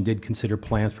Commission did consider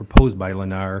plans proposed by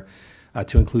Lennar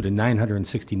to include a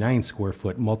 969 square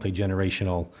foot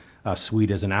multi-generational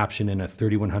suite as an option in a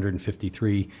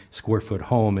 3,153 square foot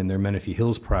home in their Menifee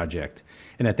Hills project.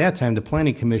 And at that time, the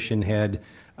Planning Commission had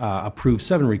approved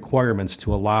 7 requirements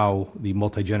to allow the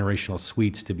multi-generational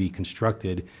suites to be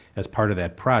constructed as part of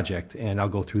that project, and I'll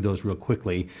go through those real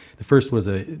quickly. The first was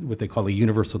what they call a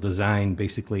universal design,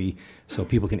 basically so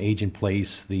people can age in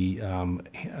place, the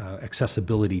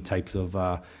accessibility types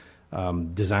of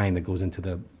design that goes into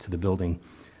the building.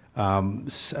 A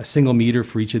single meter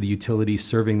for each of the utilities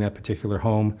serving that particular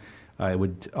home. It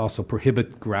would also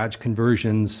prohibit garage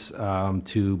conversions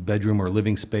to bedroom or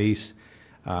living space.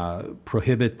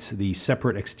 Prohibit the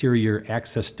separate exterior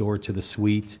access door to the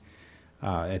suite.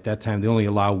 At that time, they only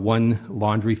allow 1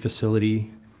 laundry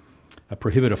facility.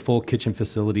 Prohibit a full kitchen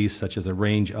facilities such as a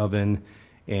range oven.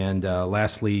 And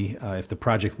lastly, if the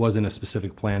project was in a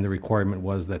specific plan, the requirement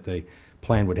was that the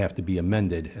plan would have to be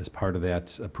amended as part of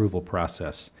that approval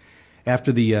process.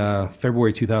 After the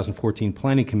February 2014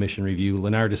 Planning Commission review,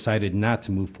 Lennar decided not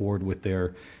to move forward with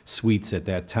their suites at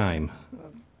that time.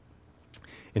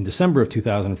 In December of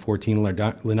 2014,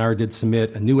 Lennar did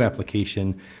submit a new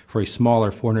application for a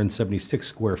smaller 476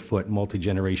 square foot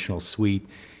multi-generational suite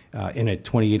in a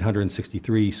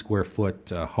 2,863 square foot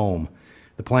home.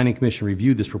 The Planning Commission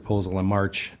reviewed this proposal on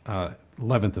March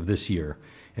 11th of this year.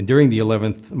 And during the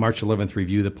March 11th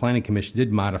review, the Planning Commission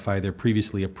did modify their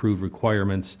previously approved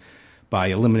requirements by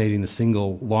eliminating the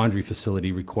single laundry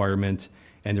facility requirement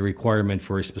and the requirement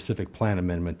for a specific plan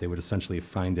amendment. They would essentially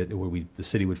find it, or the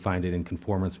city would find it in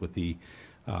conformance with the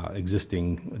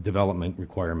existing development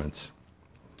requirements.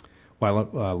 While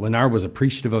Lennar was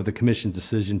appreciative of the Commission's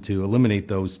decision to eliminate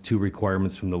those 2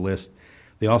 requirements from the list,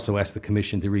 They also asked the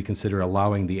commission to reconsider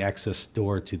allowing the access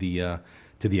door to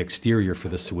the exterior for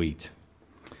the suite.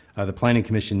 The Planning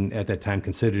Commission at that time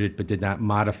considered it, but did not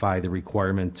modify the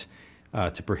requirement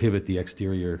to prohibit the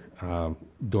exterior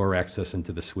door access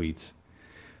into the suites.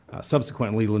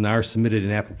 Subsequently, Lennar submitted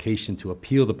an application to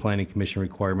appeal the Planning Commission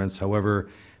requirements. However,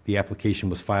 the application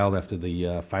was filed after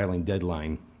the filing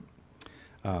deadline.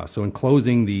 So in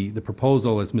closing, the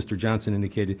proposal, as Mr. Johnson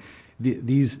indicated,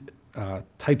 these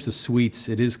types of suites,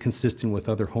 it is consistent with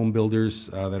other home builders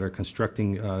that are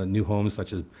constructing new homes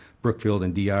such as Brookfield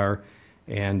and DR,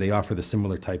 and they offer the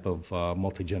similar type of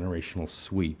multi-generational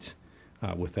suite.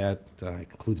 With that, it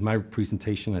concludes my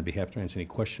presentation. I'd be happy to answer any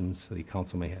questions the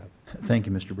council may have. Thank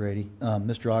you, Mr. Brady.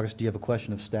 Mr. August, do you have a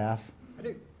question of staff? I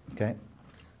do. Okay.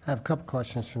 I have a couple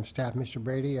questions from staff. Mr.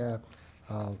 Brady,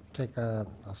 I'll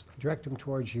direct them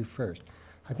towards you first.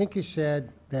 I think you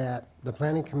said that the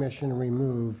Planning Commission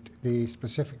removed the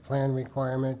specific plan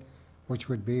requirement, which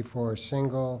would be for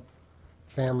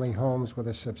single-family homes with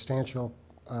a substantial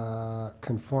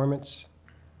conformance.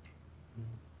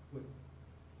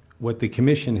 What the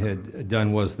commission had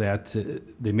done was that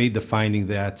they made the finding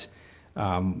that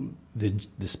the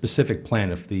specific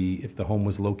plan, if the home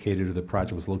was located or the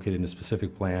project was located in a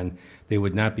specific plan, they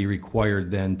would not be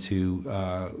required then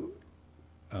to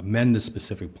amend the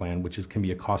specific plan, which can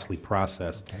be a costly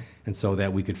process, okay. And so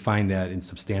that we could find that in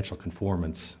substantial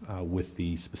conformance with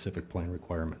the specific plan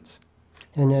requirements.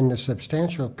 And then the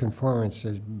substantial conformance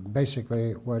is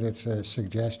basically what it's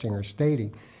suggesting or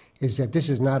stating is that this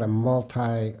is not a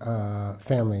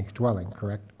multi-family dwelling,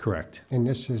 correct? Correct. And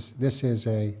this is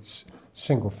a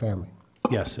single family?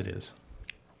 Yes, it is.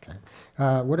 Okay.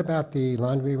 What about the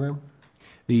laundry room?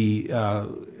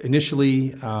 Initially,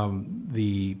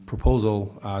 the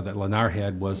proposal that Lennar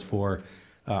had was for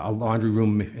a laundry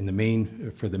room in the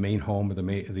main home, or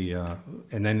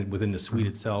and then within the suite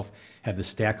itself, have the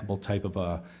stackable type of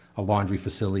a laundry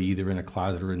facility, either in a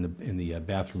closet or in the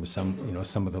bathroom,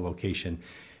 some other location.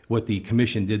 What the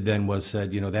commission did then was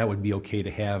said, that would be okay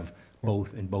to have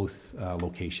both in both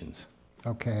locations.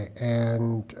 Okay,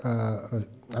 and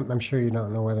I'm sure you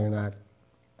don't know whether or not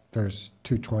there's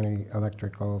 220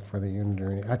 electrical for the unit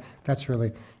or anything. That's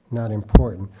really not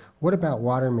important. What about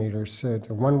water meters?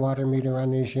 One water meter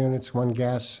on these units, one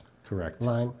gas Correct.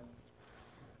 line?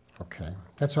 Okay,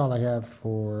 that's all I have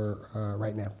for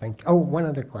right now. Thank you. Oh, one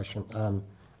other question.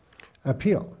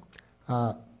 Appeal.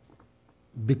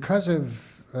 Because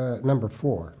of number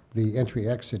 4, the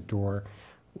entry-exit door,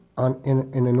 in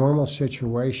a normal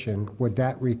situation, would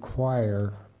that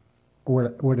require,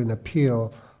 or would an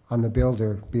appeal on the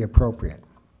builder be appropriate?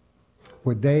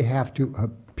 Would they have to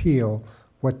appeal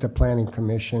what the Planning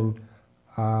Commission,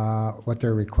 what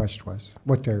their request was,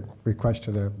 what their request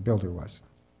to the builder was?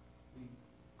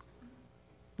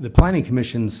 The Planning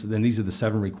Commission's, then these are the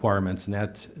 7 requirements, and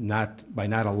that's by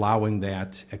not allowing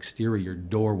that exterior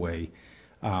doorway,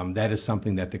 that is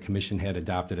something that the commission had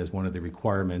adopted as one of the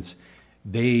requirements.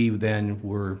 They then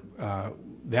were,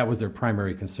 that was their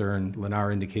primary concern.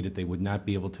 Lennar indicated they would not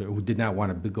be able to, or did not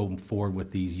want to go forward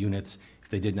with these units if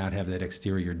they did not have that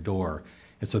exterior door.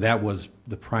 And so that was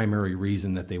the primary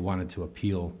reason that they wanted to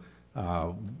appeal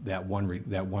that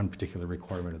one particular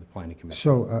requirement of the Planning Commission.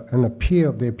 So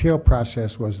the appeal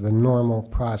process was the normal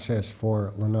process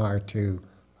for Lennar to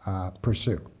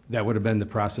pursue? That would have been the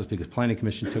process because Planning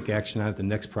Commission took action on it. The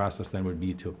next process then would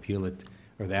be to appeal it,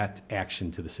 or that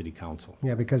action, to the City Council.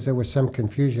 Yeah, because there was some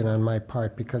confusion on my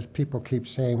part because people keep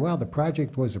saying, well, the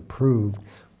project was approved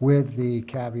with the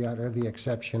caveat or the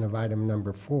exception of item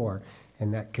number 4,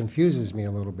 and that confuses me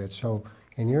a little bit. So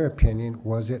in your opinion,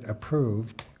 was it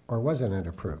approved or wasn't it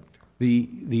approved?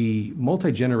 The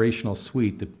multi-generational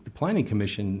suite, the Planning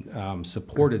Commission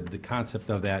supported the concept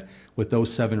of that with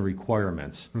those 7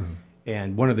 requirements. Mm-hmm.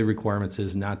 And one of the requirements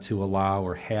is not to allow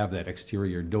or have that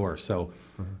exterior door. So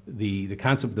the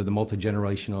concept of the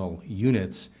multi-generational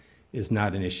units is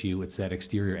not an issue. It's that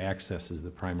exterior access is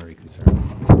the primary concern.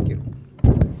 Thank you.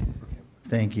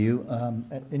 Thank you.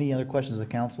 Any other questions of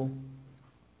the council?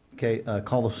 Okay,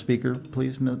 call the speaker,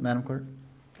 please, Madam Clerk.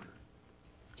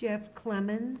 Jeff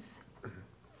Clemens.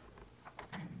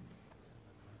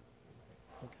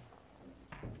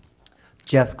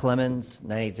 Jeff Clemens,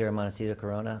 980 Montecito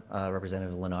Corona,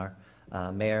 Representative Lennar.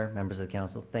 Mayor, members of the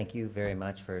council, thank you very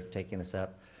much for taking this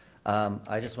up.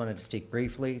 I just wanted to speak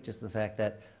briefly, just the fact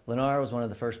that Lennar was one of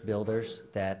the first builders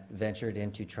that ventured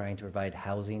into trying to provide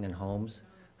housing and homes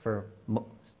for,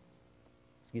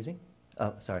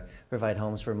 provide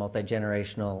homes for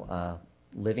multi-generational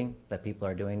living that people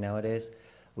are doing nowadays.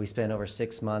 We spent over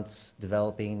 6 months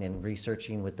developing and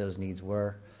researching what those needs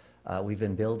were. We've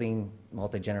been building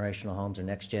multi-generational homes or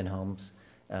next-gen homes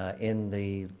in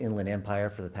the Inland Empire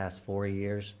for the past 4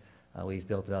 years. We've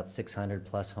built about 600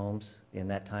 plus homes in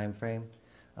that time frame.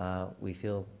 We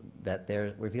feel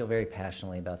very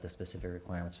passionately about the specific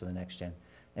requirements for the next gen.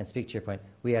 And speak to your point,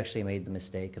 we actually made the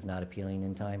mistake of not appealing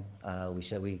in time.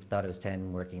 We thought it was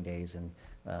 10 working days, and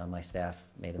my staff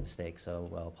made a mistake, so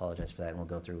I'll apologize for that, and we'll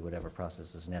go through whatever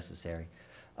process is necessary.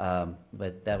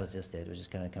 But that was just it. It was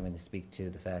just kind of coming to speak to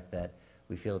the fact that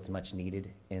we feel it's much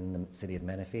needed in the city of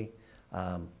Menifee.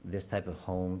 This type of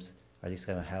homes, or this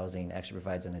kind of housing, actually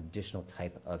provides an additional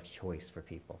type of choice for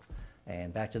people.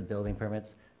 And back to the building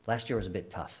permits, last year was a bit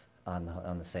tough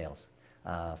on the sales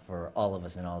for all of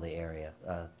us in all the area.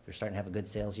 We're starting to have a good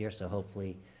sales year, so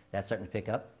hopefully that's starting to pick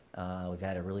up. We've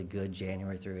had a really good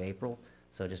January through April,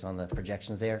 so just on the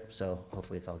projections there, so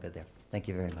hopefully it's all good there. Thank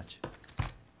you very much.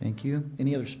 Thank you.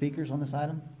 Any other speakers on this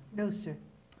item? No, sir.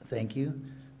 Thank you.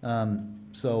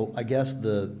 So I guess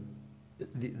the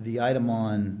item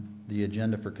on the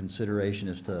agenda for consideration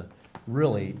is to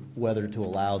really whether to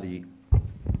allow the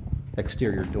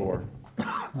exterior door,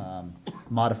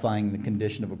 modifying the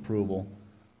condition of approval,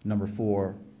 number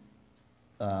 4,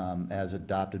 as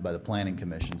adopted by the Planning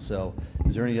Commission. So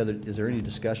is there any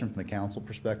discussion from the council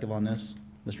perspective on this?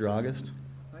 Mr. August?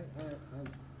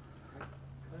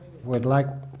 Would like,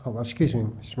 excuse me,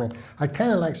 Mr. Mayor. I'd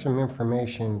kind of like some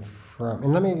information from,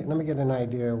 and let me get an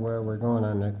idea where we're going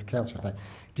on the council tonight.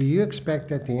 Do you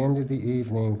expect at the end of the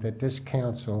evening that this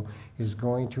council is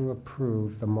going to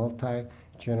approve the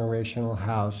multi-generational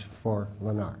house for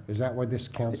Lennar? Is that where this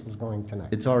council is going tonight?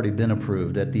 It's already been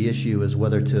approved. The issue is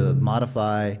whether to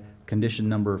modify condition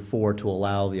number 4 to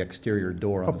allow the exterior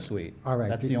door on the suite. All right.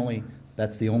 That's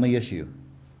the only issue.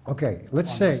 Okay,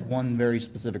 let's on say this one very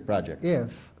specific project.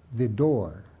 if the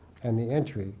door and the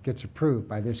entry gets approved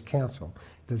by this council,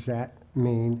 does that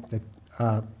mean that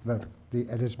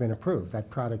it has been approved, that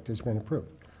product has been approved?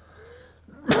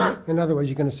 In other words,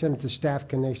 you're going to send it to staff,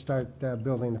 can they start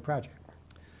building the project?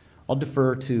 I'll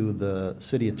defer to the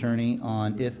city attorney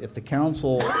on if the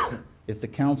council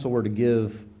were to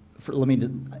give,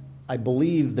 I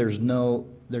believe there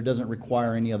doesn't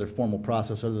require any other formal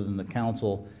process other than the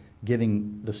council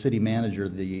giving the city manager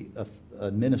the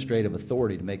administrative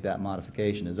authority to make that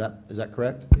modification. Is that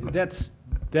correct?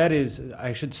 That is,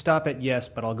 I should stop at yes,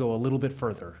 but I'll go a little bit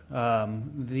further.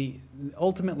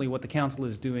 Ultimately, what the council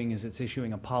is doing is it's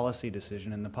issuing a policy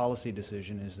decision, and the policy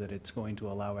decision is that it's going to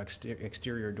allow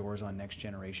exterior doors on next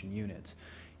generation units.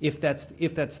 If that's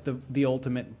the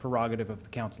ultimate prerogative of the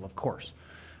council, of course.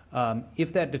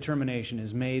 If that determination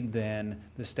is made, then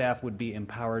the staff would be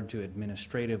empowered to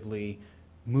administratively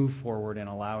move forward and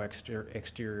allow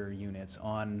exterior units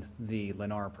on the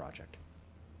Lennar project.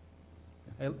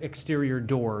 Exterior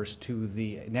doors to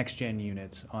the next-gen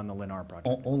units on the Lennar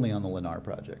project. Only on the Lennar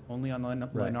project. Only on the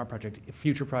Right. Lennar project.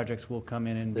 Future projects will come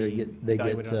in and They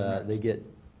get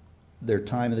their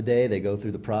time of the day, they go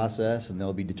through the process, and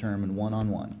they'll be determined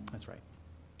one-on-one. That's right.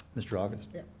 Mr. August?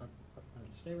 Yeah,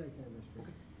 stay right there,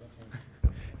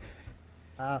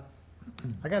 Mr.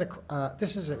 I got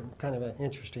this is a kind of an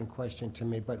interesting question to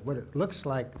me, but what it looks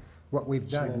like, what we've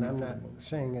done, and I'm not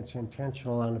saying it's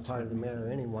intentional on the part of the mayor or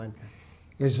anyone,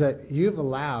 is that you've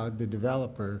allowed the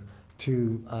developer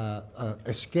to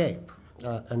escape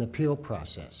an appeal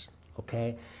process,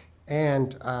 okay?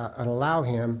 And allow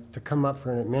him to come up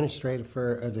for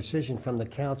a decision from the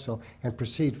council and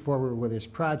proceed forward with his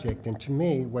project. And to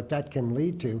me, what that can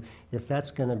lead to, if that's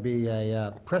going to be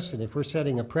a precedent, if we're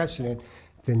setting a precedent,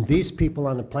 then these people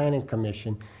on the planning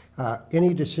commission,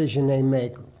 any decision they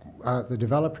make, the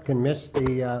developer can miss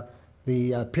the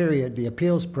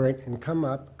appeals period, and come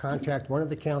up, contact one of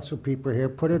the council people here,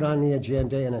 put it on the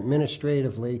agenda, and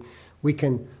administratively, we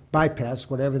can bypass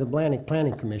whatever the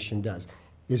planning commission does.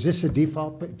 Is this a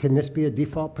default? Can this be a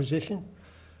default position?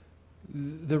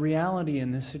 The reality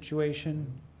in this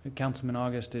situation, Councilman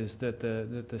August, is that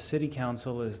the city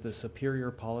council is the superior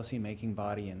policy-making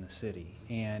body in the city,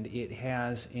 and it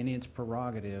has in its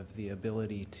prerogative the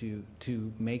ability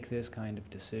to make this kind of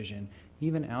decision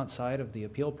even outside of the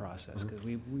appeal process, because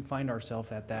we find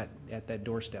ourselves at that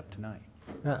doorstep tonight.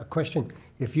 A question: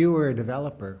 if you were a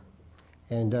developer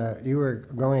and you were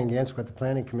going against what the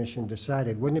planning commission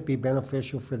decided, wouldn't it be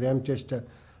beneficial for them just to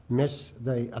miss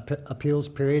the appeals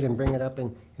period and bring it up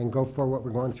and go for what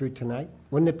we're going through tonight?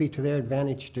 Wouldn't it be to their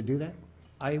advantage to do that?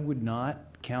 I would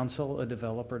not counsel a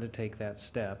developer to take that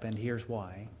step, and here's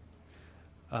why.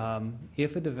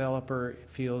 If a developer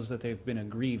feels that they've been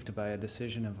aggrieved by a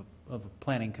decision of a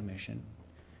planning commission,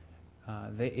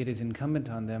 it is incumbent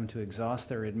on them to exhaust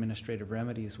their administrative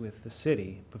remedies with the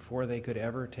city before they could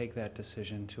ever take that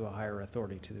decision to a higher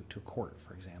authority, to court,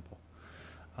 for example.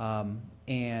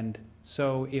 And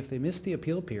so if they miss the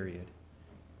appeal period,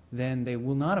 then they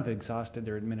will not have exhausted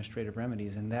their administrative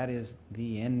remedies, and that is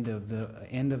the end of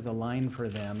the line for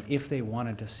them if they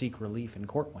wanted to seek relief in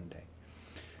court one day.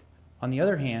 On the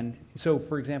other hand, so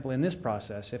for example, in this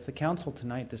process, if the council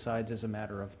tonight decides as a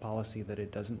matter of policy that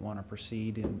it doesn't want to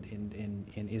proceed and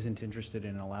isn't interested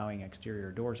in allowing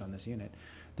exterior doors on this unit,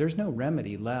 there's no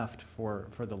remedy left for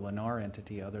the Lennar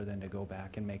entity other than to go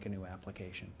back and make a new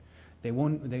application. They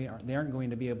aren't going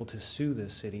to be able to sue the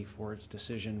city for its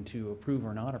decision to approve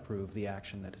or not approve the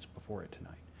action that is before it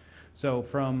tonight. So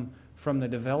from the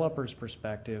developer's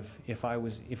perspective, if I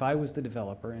was the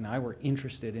developer and I were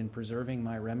interested in preserving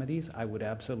my remedies, I would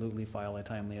absolutely file a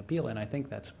timely appeal. And I think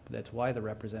that's why the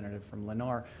representative from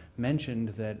Lennar mentioned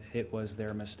that it was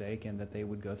their mistake and that they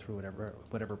would go through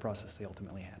whatever process they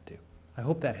ultimately had to. I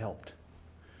hope that helped.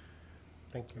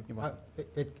 Thank you.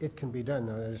 It can be done,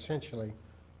 essentially.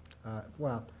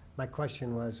 Well, my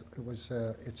question was,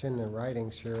 it's in the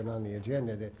writings here and on the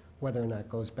agenda that whether or not it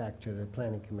goes back to the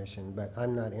Planning Commission, but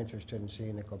I'm not interested in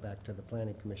seeing it go back to the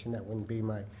Planning Commission. That wouldn't be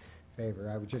my favor.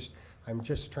 I'm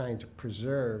just trying to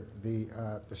preserve the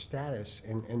status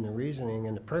and the reasoning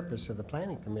and the purpose of the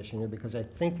Planning Commission here, because I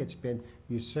think it's been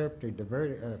usurped or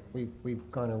diverted.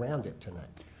 We've gone around it tonight.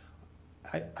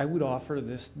 I would offer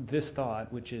this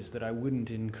thought, which is that I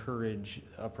wouldn't encourage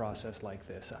a process like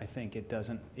this. I think it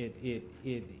doesn't.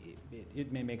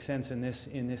 It may make sense in this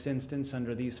instance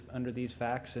under these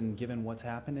facts and given what's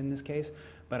happened in this case.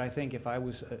 But I think if I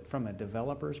was from a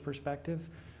developer's perspective,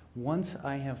 once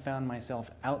I have found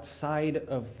myself outside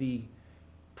of the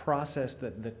process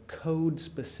that the code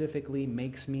specifically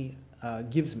makes me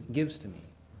gives to me,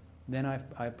 then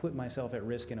I put myself at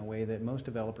risk in a way that most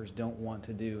developers don't want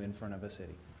to do in front of a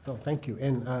city. Oh, thank you.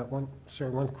 And one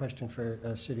question for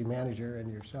city manager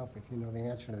and yourself, if you know the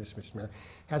answer to this, Mr. Mayor.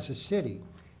 As a city,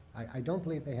 I don't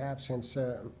believe they have since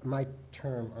my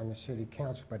term on the city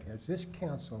council, but has this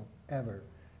council ever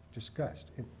discussed,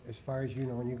 as far as you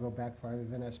know, when you go back farther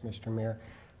than us, Mr. Mayor,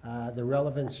 the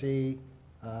relevancy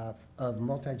of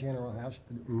multi-generational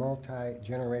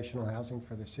housing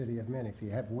for the city of Menifee?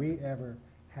 Have we ever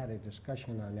had a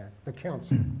discussion on that, the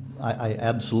council? I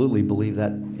absolutely believe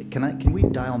that. Can we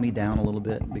dial me down a little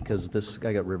bit, because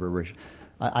I got river rich.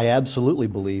 I absolutely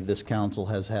believe this council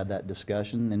has had that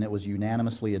discussion, and it was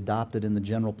unanimously adopted in the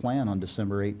general plan on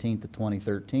December 18th of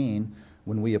 2013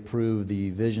 when we approved the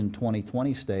Vision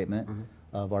 2020 statement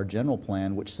of our general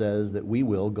plan, which says that we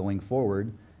will, going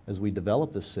forward, as we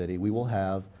develop this city, we will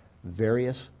have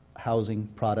various housing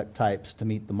product types to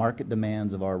meet the market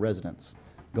demands of our residents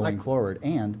going forward.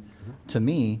 And to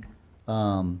me,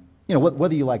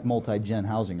 whether you like multi-gen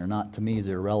housing or not, to me is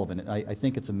irrelevant. I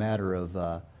think it's a matter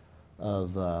of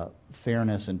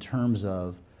fairness in terms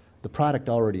of the product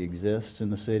already exists in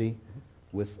the city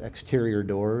with exterior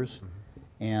doors,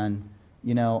 and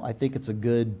I think it's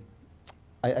good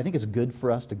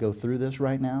for us to go through this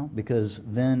right now, because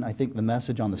then I think the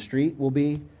message on the street will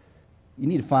be, you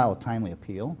need to file a timely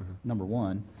appeal, number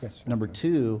one. Yes. Number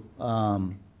two,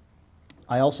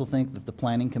 I also think that the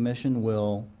Planning Commission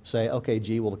will say, okay,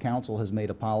 the council has made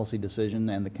a policy decision,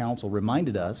 and the council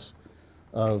reminded us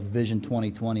of Vision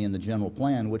 2020 in the general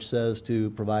plan, which says to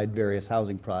provide various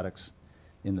housing products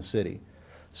in the city.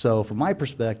 So from my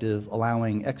perspective,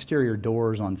 allowing exterior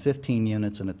doors on 15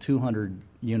 units in a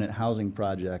 200-unit housing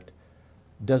project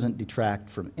doesn't detract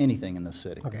from anything in the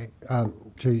city. Okay.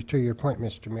 To your point,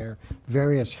 Mr. Mayor,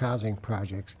 various housing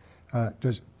projects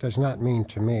does not mean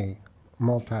to me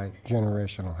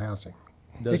multi-generational housing.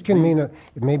 It can mean,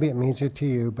 maybe it means it to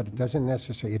you, but it doesn't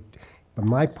necessarily. But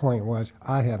my point was,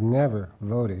 I have never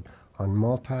voted on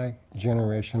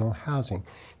multi-generational housing.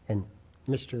 And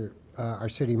our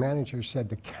city manager said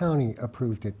the county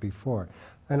approved it before.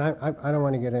 And I don't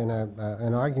want to get in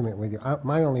an argument with you.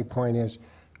 My only point is,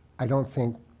 I don't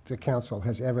think the council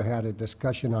has ever had a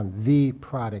discussion on the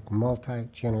product,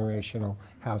 multi-generational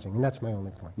housing. And that's my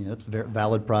only point. Yeah, that's a very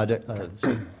valid project.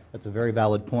 That's a very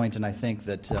valid point, and I think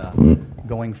that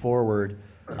going forward,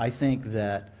 I think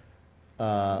that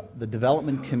the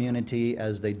development community,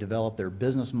 as they develop their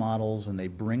business models and they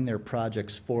bring their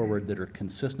projects forward that are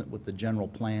consistent with the general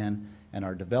plan and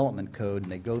our development code,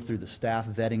 and they go through the staff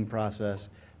vetting process,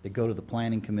 they go to the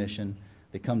Planning Commission,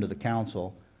 they come to the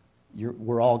council,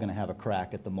 we're all going to have a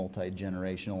crack at the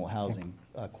multi-generational housing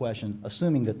question,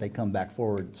 assuming that they come back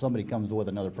forward, somebody comes with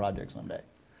another project someday.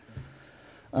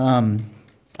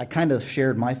 I kind of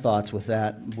shared my thoughts with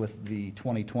that, with the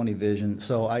 2020 vision,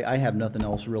 so I have nothing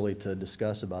else really to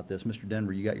discuss about this. Mr.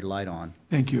 Denver, you got your light on.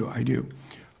 Thank you, I do.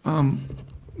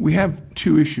 We have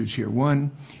two issues here.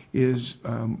 One is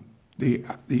the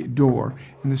door,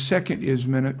 and the second is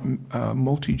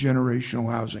multi-generational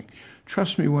housing.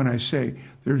 Trust me when I say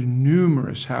there's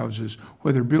numerous houses,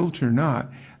 whether built or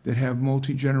not, that have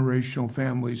multi-generational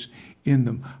families in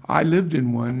them. I lived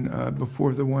in one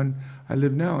before the one I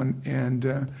live now,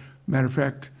 and matter of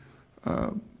fact,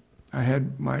 I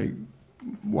had my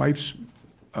wife's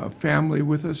family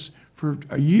with us for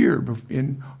a year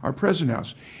in our present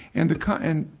house. And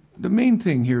the main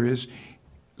thing here is,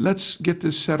 let's get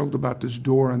this settled about this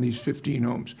door on these 15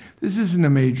 homes. This isn't a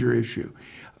major issue.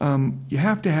 You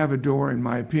have to have a door, in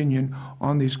my opinion,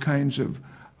 on these kinds of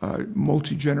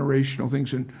multi-generational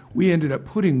things, and we ended up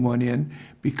putting one in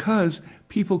because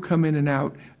people come in and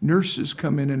out, nurses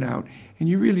come in and out, and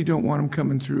you really don't want them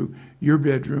coming through your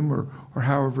bedroom or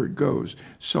however it goes.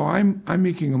 So I'm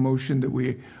making a motion that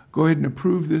we go ahead and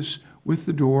approve this with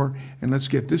the door, and let's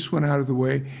get this one out of the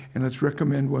way, and let's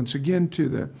recommend once again to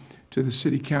the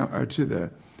city to the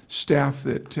staff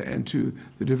and to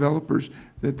the developers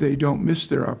that they don't miss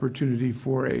their opportunity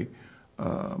for a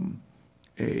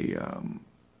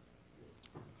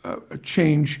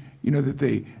change, that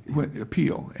they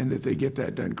appeal and that they get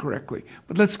that done correctly.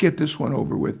 But let's get this one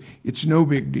over with. It's no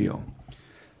big deal.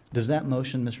 Does that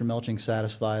motion, Mr. Melching,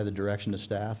 satisfy the direction to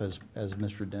staff as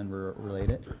Mr. Denver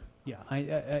related? Yeah,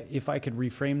 if I could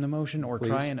reframe the motion or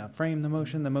try and frame the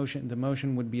motion, the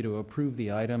motion would be to approve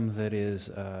the item that is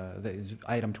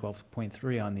item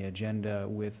 12.3 on the agenda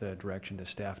with direction to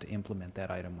staff to implement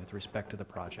that item with respect to the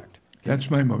project.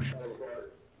 That's my motion.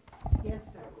 Yes,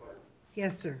 sir.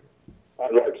 Yes, sir.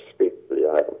 I'd like to speak to the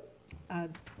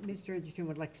item. Mr. Edgerton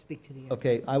would like to speak to the item.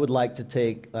 Okay, I would like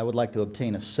to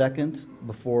obtain a second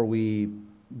before we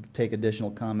take additional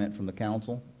comment from the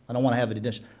council. I don't want to have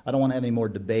any more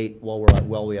debate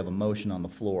while we have a motion on the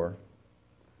floor.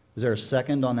 Is there a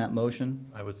second on that motion?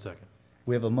 I would second.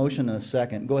 We have a motion and a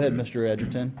second. Go ahead, Mr.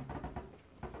 Edgerton.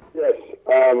 Yes,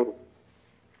 I'm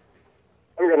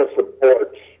going to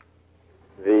support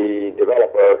the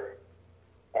developer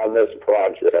on this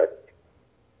project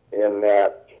in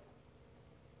that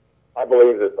I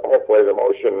believe that hopefully the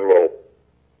motion will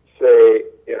say,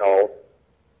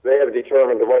 they have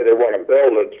determined the way they want to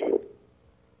build it,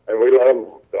 and we let them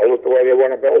build it the way they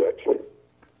want to build it.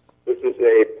 This is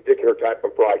a particular type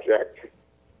of project.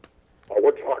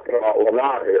 We're talking about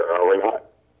Lennar here, are we not?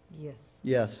 Yes.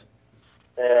 Yes.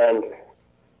 And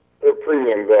they're a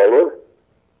premium builder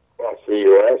across the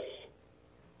U.S.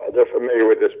 They're familiar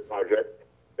with this project.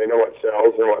 They know what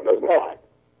sells and what does not.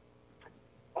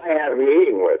 I had a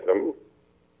meeting with them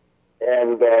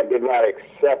and did not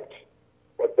accept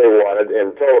what they wanted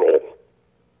in total.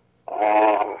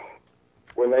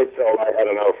 When they felt I had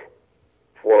enough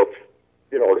for,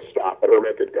 to stop it or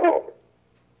make it go.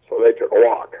 So they took a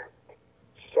walk.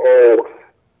 So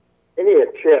any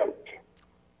attempt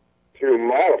to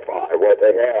modify what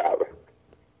they have,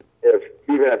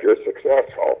 even if you're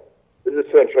successful, is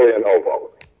essentially a no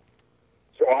vote.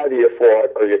 So either you're for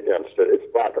it or you're against it. It's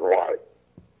black and white.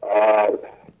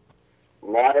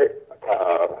 My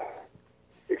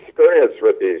experience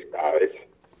with these guys,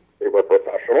 they were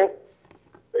professional.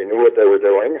 They knew what they were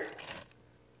doing,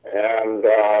 and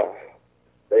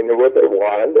they knew what they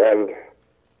wanted, and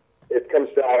it comes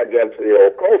down again to the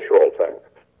old cultural thing.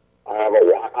 I have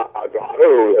a daughter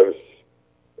who lives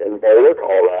in Boulder,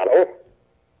 Colorado.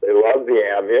 They love the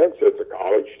ambience. It's a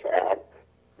college town,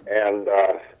 and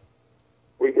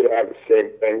we could have the same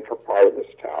thing for part of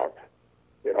this town.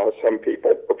 Some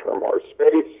people prefer more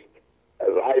space,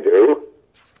 as I do.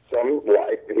 Some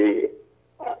like the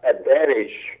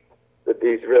advantage that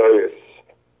these various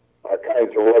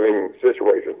kinds of living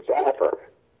situations offer.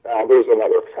 Now, there's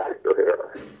another factor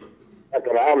here.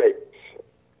 Economics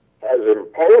has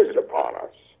imposed upon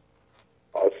us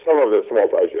some of this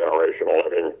multi-generational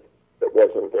living that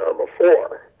wasn't there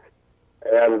before.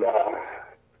 And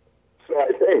so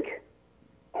I think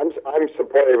I'm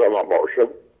supportive of a motion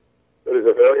that is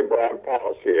a very broad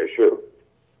policy issue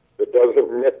that doesn't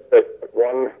nitpick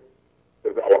one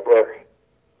developer.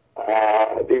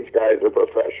 These guys are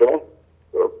professional.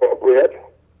 They're appropriate.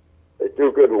 They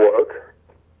do good work.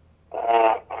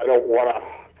 I don't want to...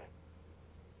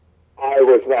 I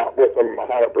was not with them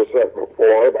 100%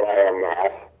 before, but I am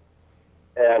now.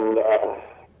 And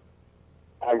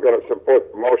I'm going to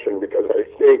support the motion because I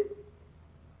think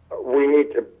we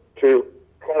need to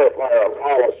clarify our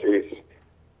policies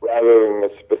rather than the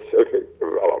specific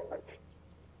development.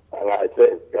 And I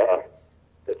think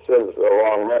it sends the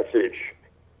wrong message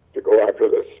to go after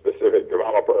this specific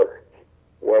developer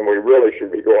when we really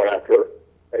should be going after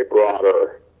a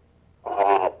broader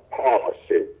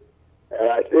policy. And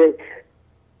I think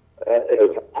as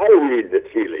I read the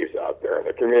tea leaves out there in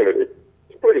the community,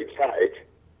 it's pretty tight,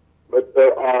 but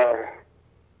there are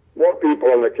more people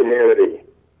in the community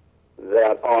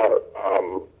that are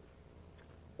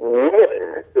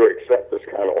willing to accept this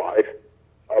kind of life,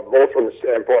 both from the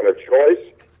standpoint of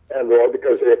choice and or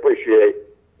because they appreciate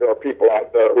there are people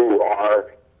out there who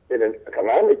are in an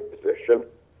economic position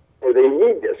where they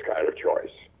need this kind of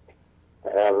choice.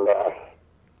 And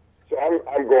so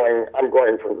I'm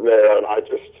going from there, and I'm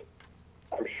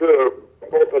sure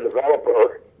both the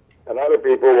developer and other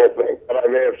people will think that I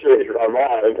may have changed my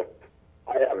mind.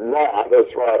 I have not, as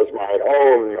far as my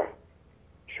own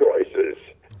choices,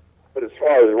 but as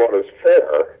far as what is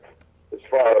fair, as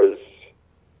far as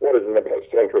what is in the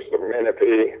best interest of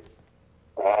Menifee,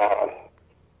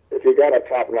 if you got a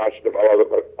top-notch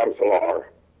developer that comes along,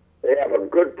 they have a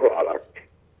good product,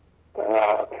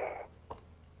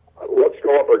 let's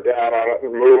go up or down on it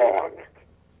and move on.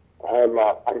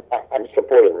 I'm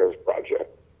supporting this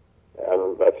project,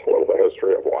 and that's a little the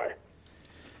history of why.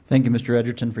 Thank you, Mr.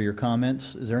 Edgerton, for your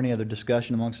comments. Is there any other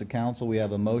discussion amongst the council? We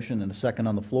have a motion and a second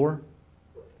on the floor.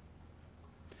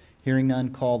 Hearing none,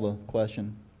 call the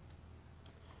question.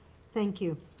 Thank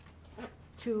you.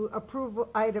 To approve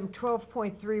item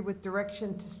 12.3 with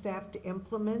direction to staff to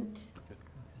implement.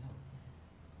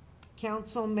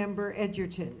 Council Member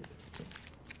Edgerton.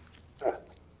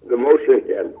 The motion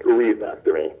again, to read that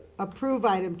to me. Approve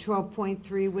item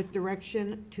 12.3 with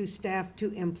direction to staff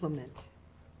to implement.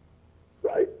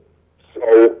 Right.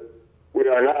 So we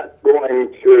are not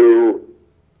going to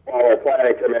follow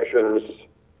Planning Commission's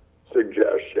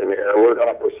suggestion here. We're going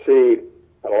to proceed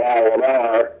and allow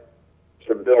Lennar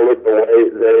to build it the way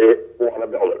they want to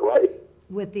build it, right?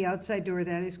 With the outside door,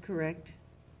 that is correct.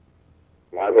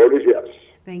 My vote is yes.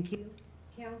 Thank you.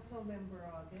 Council Member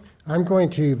Ogden. I'm going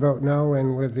to vote no,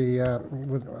 and with the,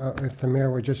 if the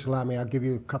mayor would just allow me, I'll give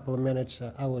you a couple of minutes.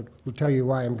 I will tell you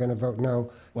why I'm going to vote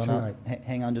no Well, tonight. now,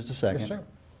 hang on just a second. Yes, sir.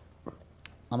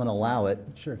 I'm going to allow it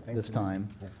Sure, thank this you. time,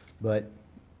 but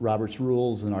Robert's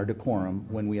rules and our decorum,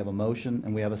 when we have a motion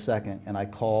and we have a second, and I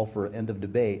call for end of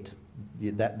debate,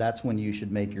 that's when you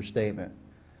should make your statement.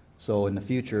 So in the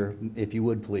future, if you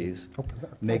would please,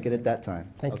 make it at that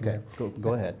time. Thank you, Okay, Mayor.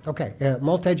 go ahead. Okay,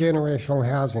 multi-generational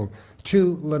housing,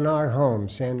 2 Lennar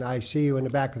homes, and I see you in the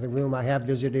back of the room. I have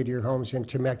visited your homes in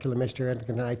Temecula, Mr.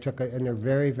 Edgerton, and I took it, and they're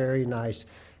very, very nice.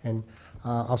 And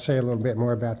I'll say a little bit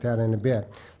more about that in a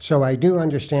bit. So I do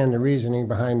understand the reasoning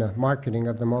behind the marketing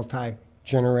of the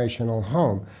multi-generational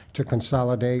home, to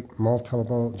consolidate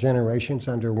multiple generations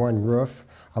under one roof,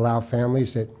 allow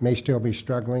families that may still be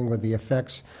struggling with the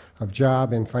effects of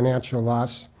job and financial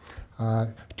loss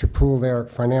to pool their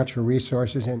financial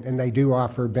resources, and they do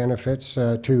offer benefits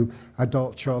to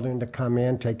adult children to come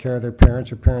in, take care of their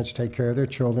parents, or parents take care of their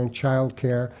children, child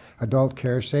care, adult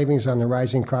care, savings on the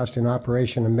rising cost in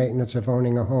operation and maintenance of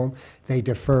owning a home. They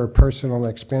defer personal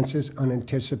expenses,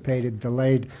 unanticipated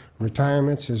delayed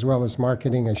retirements, as well as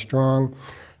marketing a strong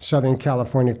Southern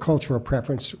California cultural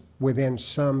preference within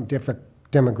some different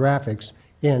demographics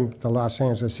in the Los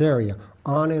Angeles area.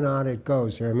 On and on it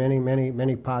goes. There are many, many,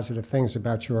 many positive things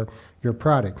about your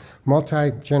product.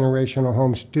 Multi-generational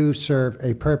homes do serve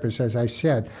a purpose, as I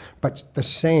said, but the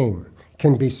same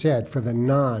can be said for the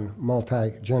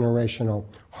non-multi-generational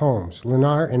homes.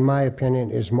 Lennar, in my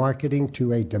opinion, is marketing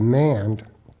to a demand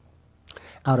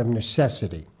out of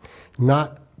necessity,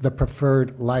 not the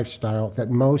preferred lifestyle that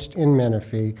most in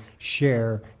Menifee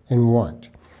share and want.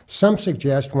 Some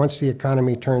suggest once the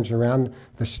economy turns around,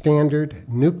 the standard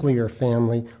nuclear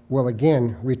family will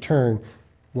again return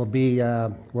as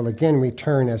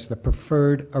the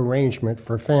preferred arrangement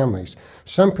for families.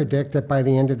 Some predict that by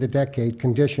the end of the decade,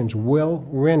 conditions will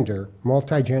render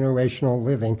multi-generational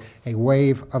living a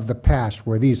wave of the past,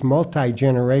 where these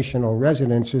multi-generational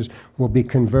residences will be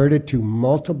converted to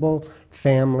multiple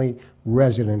family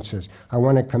residences. I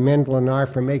want to commend Lennar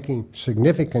for making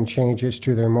significant changes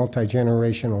to their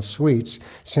multi-generational suites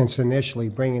since initially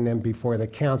bringing them before the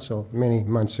council many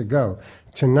months ago.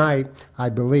 Tonight, I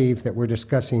believe that we're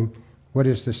discussing what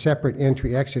is the separate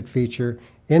entry-exit feature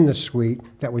in the suite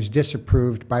that was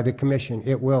disapproved by the commission.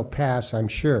 It will pass, I'm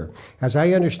sure. As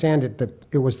I understand it,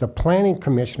 it was the planning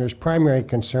commissioner's primary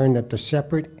concern that the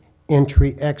separate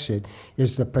entry-exit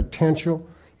is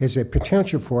is a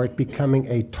potential for it becoming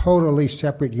a totally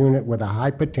separate unit with a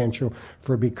high potential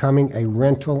for becoming a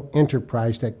rental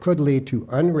enterprise that could lead to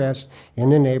unrest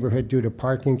in the neighborhood due to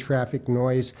parking, traffic,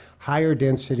 noise, higher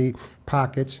density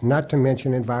pockets, not to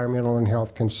mention environmental and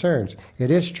health concerns. It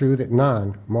is true that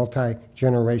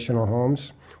multi-generational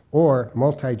homes or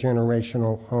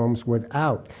multi-generational homes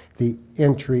without the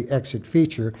entry-exit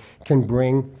feature can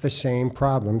bring the same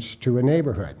problems to a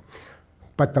neighborhood.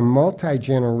 But the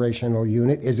multi-generational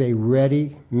unit is a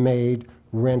ready-made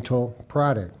rental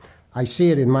product. I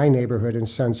see it in my neighborhood in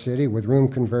Sun City with room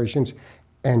conversions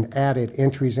and added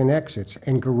entries and exits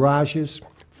and garages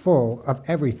full of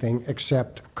everything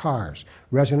except cars.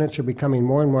 Residents are becoming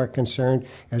more and more concerned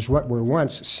as what were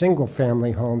once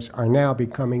single-family homes are now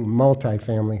becoming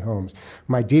multi-family homes.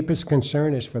 My deepest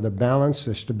concern is for the balance,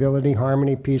 the stability,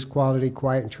 harmony, peace, quality,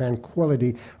 quiet, and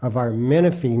tranquility of our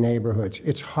Menifee neighborhoods.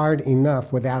 It's hard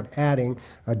enough without adding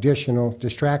additional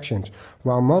distractions.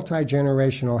 While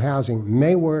multi-generational housing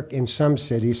may work in some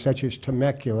cities, such as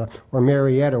Temecula or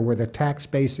Marietta, where the tax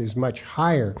base is much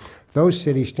higher, those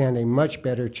cities stand a much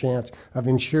better chance of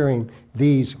ensuring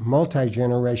these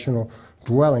multi-generational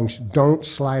dwellings don't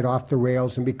slide off the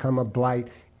rails and become a blight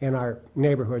in our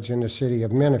neighborhoods in the city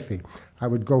of Menifee. I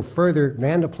would go further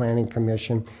than the Planning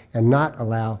Commission and not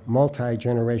allow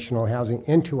multi-generational housing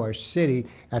into our city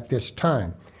at this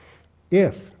time.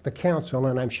 If the council,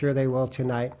 and I'm sure they will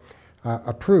tonight,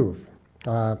 approve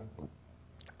the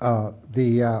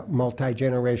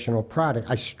multi-generational product,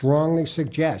 I strongly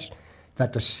suggest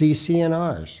that the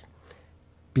CC&Rs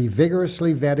be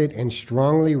vigorously vetted and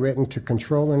strongly written to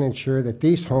control and ensure that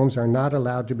these homes are not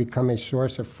allowed to become a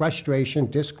source of frustration,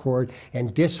 discord,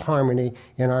 and disharmony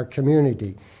in our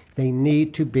community. They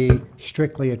need to be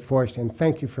strictly enforced, and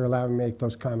thank you for allowing me to make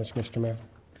those comments, Mr. Mayor.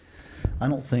 I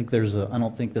don't think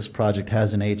this project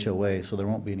has an HOA, so there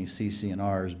won't be any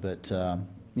CC&Rs, but,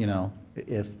 you know,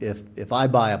 if I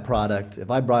buy a product, if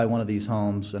I buy one of these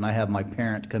homes and I have my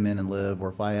parent come in and live, or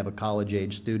if I have a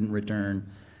college-age student return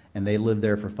and they live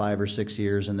there for 5 or 6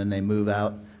 years and then they move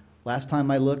out, last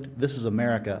time I looked, this is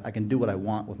America. I can do what I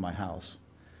want with my house.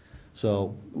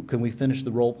 So can we finish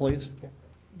the roll, please?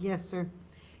 Yes, sir.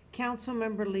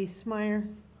 Councilmember Leesmeyer.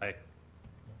 Aye.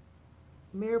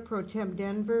 Mayor Pro Tem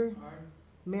Denver. Aye.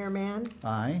 Mayor Mann.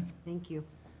 Aye. Thank you.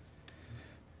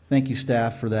 Thank you,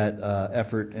 staff, for that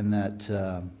effort and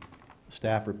that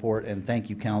staff report, and thank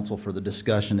you, council, for the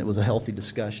discussion. It was a healthy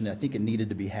discussion. I think it needed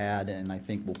to be had, and I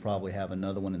think we'll probably have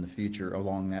another one in the future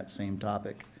along that same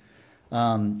topic.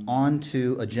 On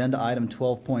to agenda item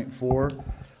 12.4.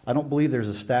 I don't believe there's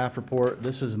a staff report.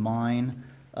 This is mine.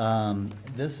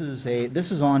 This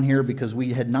is on here because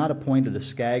we had not appointed a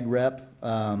SCAG rep,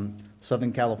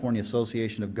 Southern California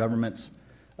Association of Governments,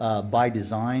 by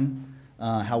design.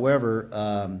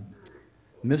 However,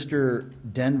 Mr.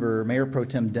 Denver, Mayor Pro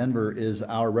Tem Denver, is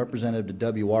our representative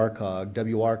to WRCOG.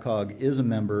 WRCOG is a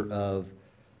member of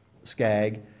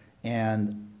SCAG,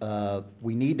 and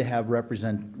we need to have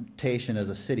representation as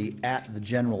a city at the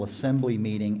General Assembly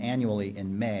meeting annually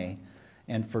in May.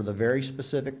 And for the very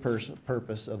specific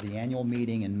purpose of the annual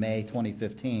meeting in May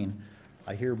 2015,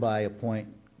 I hereby appoint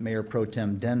Mayor Pro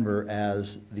Tem Denver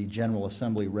as the General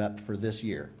Assembly rep for this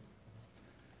year.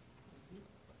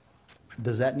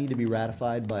 Does that need to be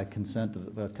ratified by consensus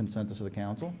of the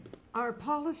council? Our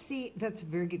policy, that's a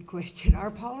very good question. Our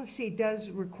policy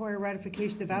does require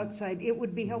ratification of outside. It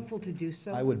would be helpful to do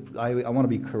so. I want to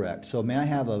be correct. So may I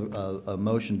have a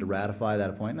motion to ratify that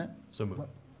appointment? So moved.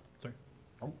 Sorry.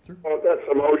 Oh, sure. Well, that's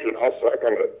the motion. I'll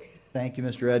second it. Thank you,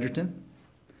 Mr. Edgerton.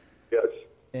 Yes.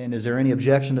 And is there any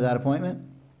objection to that appointment?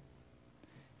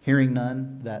 Hearing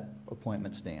none, that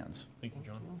appointment stands. Thank you,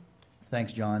 John.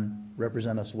 Thanks, John.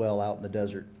 Represent us well out in the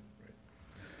desert.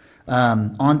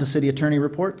 On to city attorney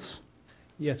reports.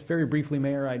 Yes, very briefly,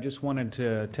 Mayor, I just wanted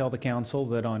to tell the council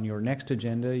that on your next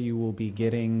agenda, you will be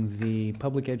getting the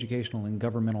Public Educational and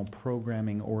Governmental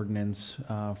Programming Ordinance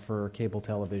for cable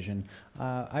television.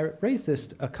 I raised this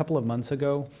a couple of months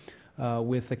ago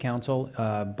with the council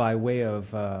by way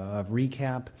of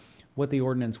recap. What the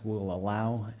ordinance will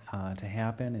allow to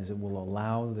happen is it will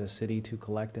allow the city to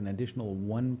collect an additional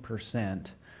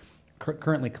 1%,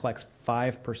 currently collects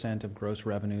 5% of gross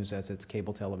revenues as its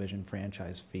cable television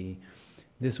franchise fee.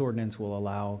 This ordinance will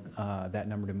allow that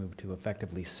number to move to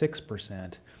effectively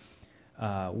 6%,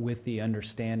 with the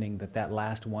understanding that that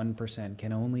last 1%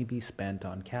 can only be spent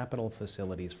on capital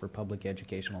facilities for public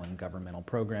educational and governmental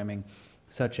programming,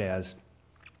 such as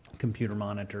computer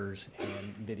monitors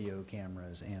and video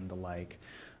cameras and the like.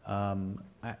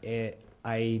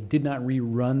 I did not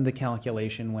rerun the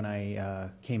calculation when I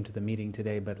came to the meeting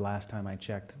today, but last time I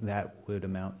checked, that would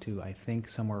amount to, I think,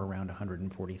 somewhere around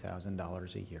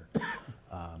 $140,000 a year.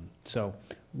 So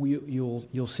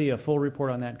you'll see a full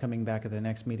report on that coming back at the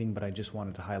next meeting, but I just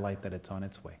wanted to highlight that it's on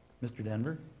its way. Mr.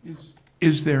 Denver?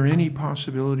 Is there any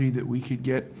possibility that we could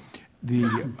get the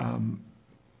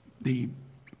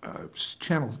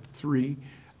Channel 3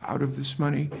 out of this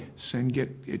money and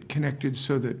get it connected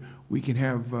so that we can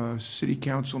have city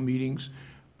council meetings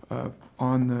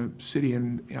on the city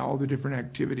and all the different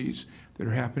activities that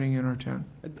are happening in our town?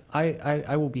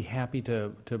 I will be happy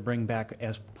to bring back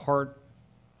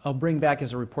I'll bring back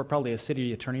as a report, probably a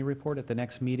city attorney report at the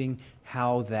next meeting,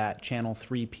 how that Channel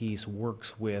 3 piece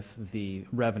works with the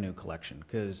revenue collection,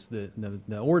 because the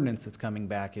ordinance that's coming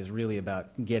back is really about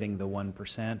getting the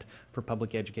 1% for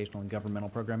public educational and governmental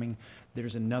programming.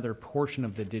 There's another portion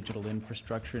of the Digital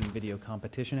Infrastructure and Video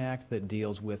Competition Act that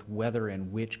deals with whether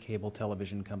and which cable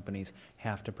television companies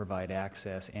have to provide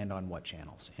access and on what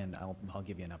channels, and I'll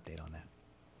give you an update on that.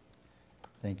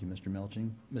 Thank you, Mr. Melching.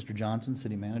 Mr. Johnson,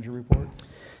 City Manager reports.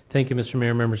 Thank you, Mr.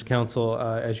 Mayor, members of council.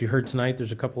 As you heard tonight,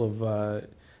 there's a couple of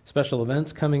special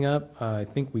events coming up. I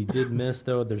think we did miss,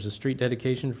 though, there's a street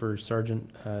dedication for Sergeant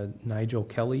Nigel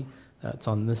Kelly. It's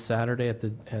on this Saturday at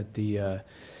the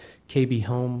KB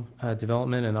Home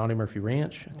Development and Audie Murphy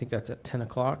Ranch. I think that's at 10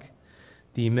 o'clock.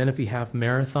 The Menifee Half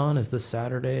Marathon is this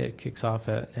Saturday. It kicks off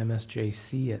at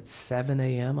MSJC at 7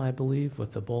 a.m., I believe,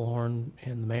 with the bullhorn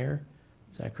and the mayor.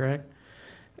 Is that correct?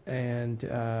 And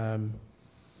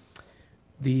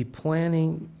the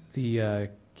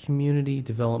Community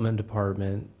Development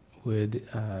Department would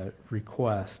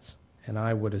request, and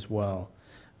I would as well,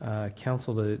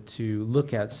 council to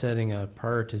look at setting a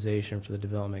prioritization for the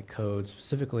development code,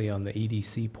 specifically on the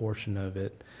EDC portion of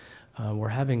it. We're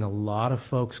having a lot of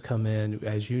folks come in,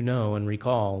 as you know and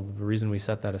recall, the reason we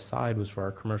set that aside was for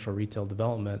our commercial retail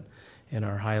development in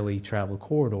our highly traveled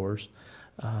corridors.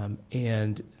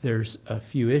 And there's a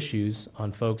few issues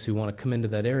on folks who want to come into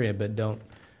that area, but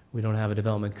we don't have a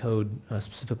development code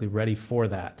specifically ready for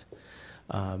that.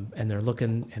 And they're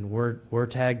looking, and we're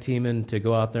tag teaming to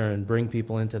go out there and bring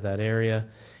people into that area.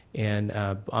 And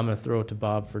I'm going to throw it to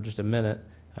Bob for just a minute.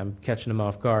 I'm catching him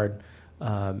off guard.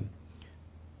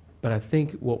 But I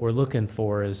think what we're looking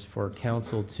for is for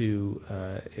council to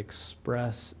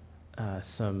express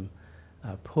some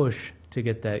push to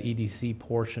get that EDC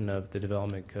portion of the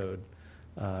development code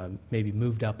maybe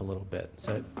moved up a little bit.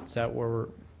 Is that where we're?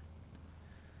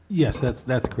 Yes,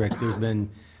 that's correct. There's been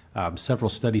several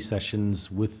study sessions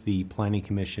with the Planning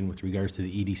Commission with regards to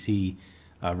the EDC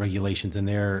regulations, and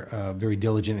they're very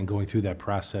diligent in going through that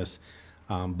process.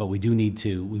 But we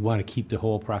want to keep the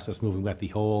whole process moving, but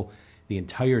the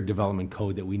entire development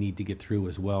code that we need to get through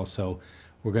as well. So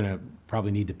we're going to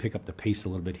probably need to pick up the pace a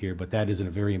little bit here, but that is a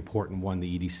very important one,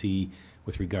 the EDC,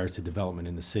 with regards to development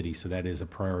in the city. So that is a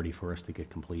priority for us to get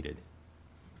completed.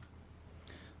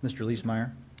 Mr.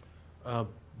 Leesmeyer?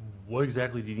 What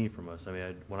exactly do you need from us? I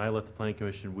mean, when I left the Planning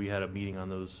Commission, we had a meeting on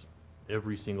those.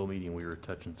 Every single meeting, we were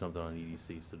touching something on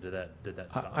EDC. So did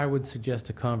that stop? I would suggest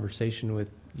a conversation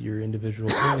with your individual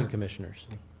planning commissioners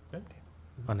Okay.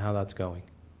 on how that's going.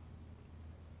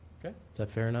 Okay. Is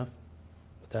that fair enough?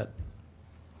 With that.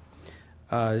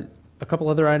 A couple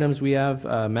other items we have.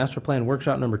 Master Plan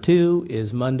Workshop number 2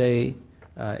 is Monday,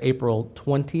 April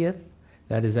 20th.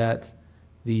 That is at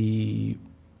the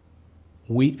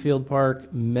Wheatfield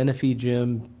Park, Menifee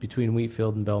Gym between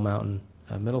Wheatfield and Bell Mountain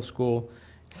Middle School,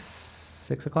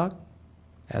 6 o'clock,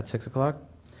 at 6 o'clock.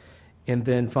 And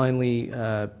then finally,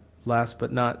 last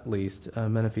but not least,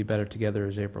 Menifee Better Together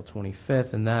is April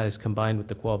 25th, and that is combined with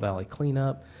the Quail Valley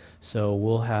Cleanup. So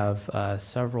we'll have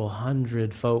several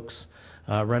hundred folks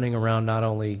running around not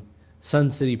only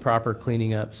Sun City proper,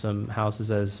 cleaning up some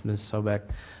houses, as Ms. Sobeck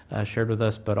shared with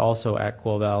us, but also at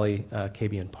Quail Valley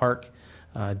Cabian Park,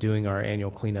 doing our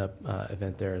annual cleanup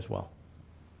event there as well.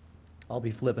 I'll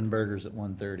be flipping burgers at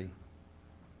 1:30,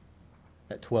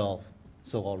 at 12,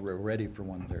 so we're ready for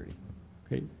 1:30.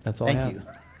 Great, that's all I have. Thank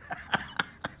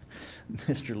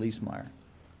you. Mr. Leesmeyer.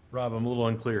 Rob, I'm a little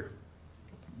unclear.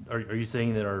 Are you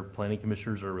saying that our planning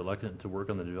commissioners are reluctant to work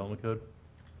on the development code?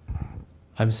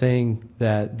 I'm saying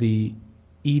that the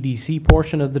EDC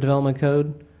portion of the development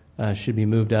code should be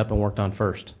moved up and worked on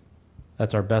first.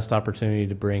 That's our best opportunity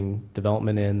to bring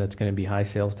development in that's going to be high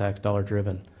sales tax dollar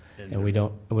driven, and we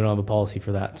don't have a policy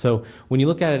for that. So when you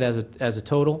look at it as a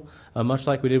total, much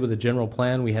like we did with the general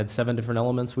plan, we had 7 different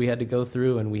elements we had to go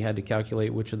through, and we had to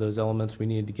calculate which of those elements we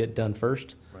needed to get done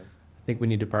first. Right. I think we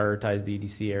need to prioritize the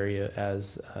EDC area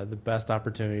as the best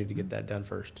opportunity to get that done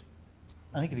first.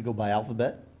 I think if you go by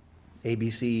alphabet, A, B,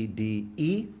 C, D,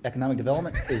 E, economic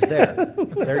development is there.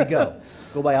 There you go.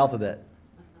 Go by alphabet.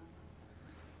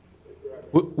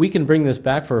 We can bring this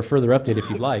back for a further update if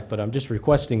you'd like, but I'm just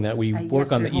requesting that we work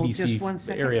yes, on the sir. Hold just one EDC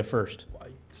second. area first.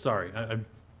 Sorry,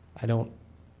 I don't,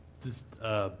 just,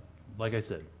 like I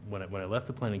said, when I left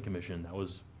the planning commission, that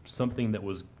was something that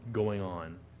was going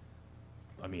on,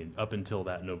 I mean, up until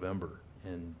that November,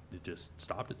 and it just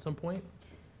stopped at some point?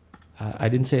 I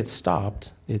didn't say it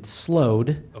stopped, it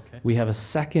slowed. Okay. We have a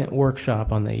second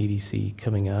workshop on the EDC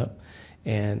coming up,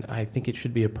 and I think it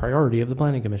should be a priority of the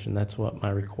planning commission. That's what my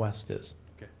request is.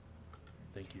 Okay,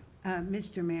 thank you.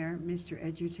 Mr. Mayor, Mr.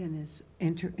 Edgerton is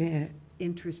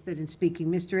interested in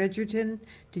speaking. Mr. Edgerton,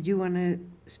 did you want to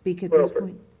speak at this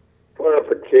point?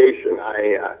 Clarification,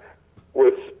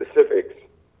 with specifics,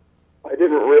 I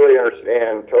didn't really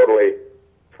understand totally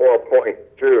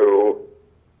 4.2.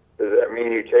 Does that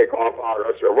mean you take off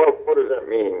August, or what does that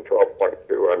mean,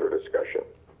 12.2 under discussion?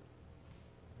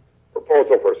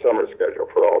 Proposal for summer schedule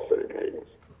for all city meetings.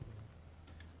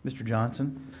 Mr.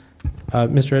 Johnson?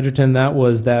 Mr. Edgerton, that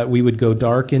was that we would go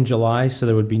dark in July, so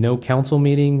there would be no council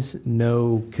meetings,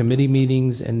 no committee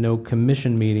meetings, and no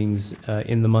commission meetings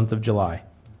in the month of July.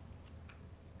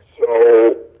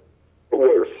 So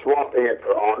we're swapping it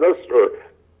for August, or,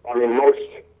 I mean,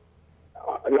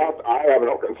 I have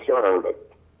no concern, but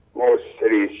most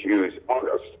cities use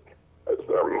August as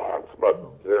their month, but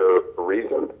is there a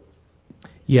reason?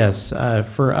 Yes,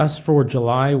 for us for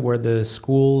July, where the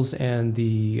schools and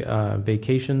the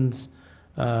vacations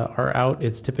are out,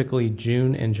 it's typically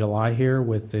June and July here,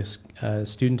 with the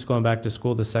students going back to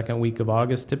school the second week of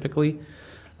August typically.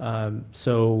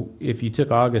 So if you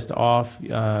took August off,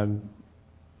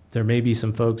 there may be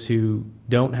some folks who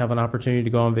don't have an opportunity to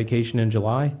go on vacation in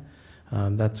July.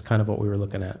 That's kind of what we were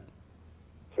looking at.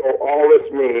 So all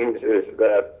this means is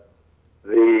that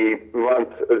the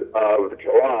month of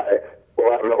July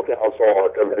will have no council or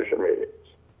commission meetings.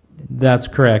 That's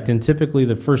correct. And typically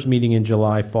the first meeting in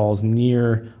July falls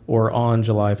near or on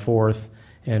July 4th,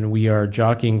 and we are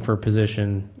jockeying for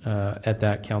position at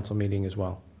that council meeting as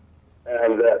well.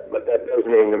 But that does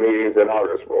mean the meetings in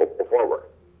August will go forward.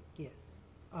 Yes,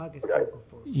 August Okay. will go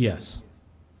forward. Yes.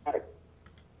 Okay,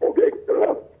 good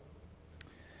enough.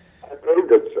 I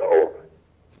proved it, so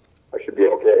I should be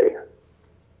okay.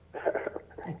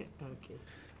 Okay.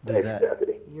 Does Thanks, that,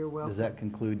 Deputy. You're welcome. does that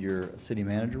conclude your city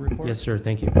manager report? Yes, sir.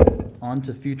 Thank you. On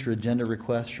to future agenda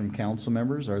requests from council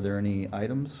members. Are there any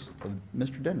items of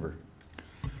Mr. Denver?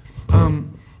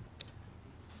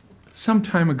 Some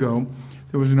time ago,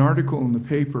 there was an article in the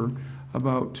paper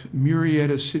about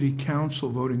Murrieta City Council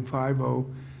voting 5-0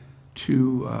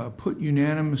 to put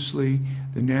unanimously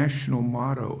the national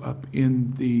motto up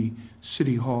in the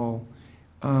City Hall.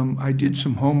 I did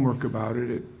some homework about it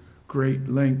at great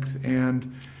length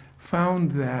and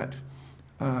found that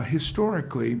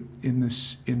historically in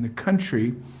the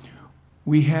country,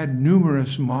 we had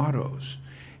numerous mottos.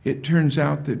 It turns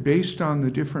out that based on the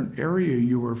different area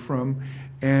you were from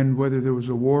and whether there was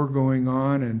a war going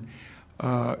on and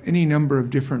any number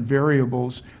of different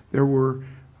variables, there were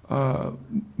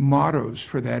mottos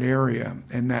for that area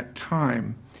and that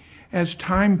time. As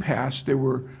time passed, there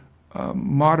were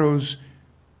mottos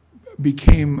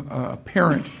became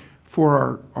apparent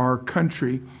for our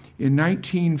country. In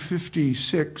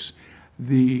 1956,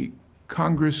 the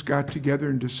Congress got together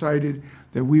and decided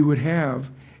that we would have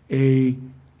a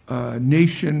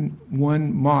nation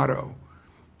one motto,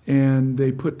 and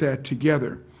they put that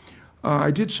together.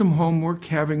 I did some homework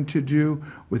having to do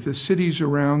with the cities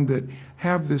around that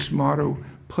have this motto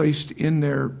placed in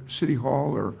their city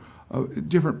hall or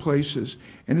different places,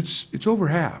 and it's over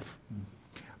half.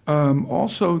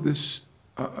 Also,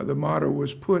 the motto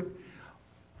was put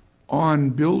on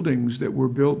buildings that were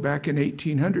built back in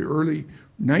 1800, early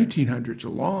 1900s, a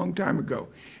long time ago,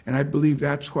 and I believe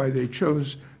that's why they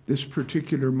chose this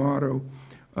particular motto.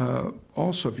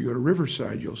 Also, if you go to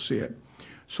Riverside, you'll see it.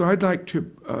 So I'd like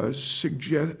to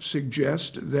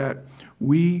suggest that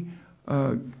we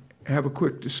have a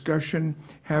quick discussion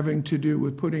having to do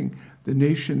with putting the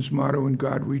nation's motto, "In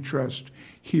God We Trust,"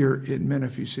 here in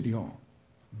Menifee City Hall.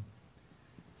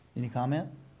 Any comment?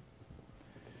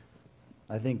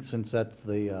 I think since that's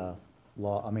the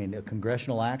law, I mean, a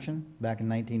congressional action back in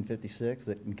 1956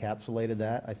 that encapsulated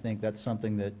that, I think that's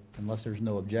something that, unless there's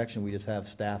no objection, we just have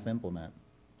staff implement.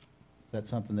 That's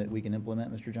something that we can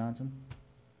implement, Mr. Johnson?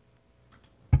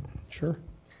 Sure.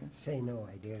 Say no,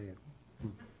 I dare you.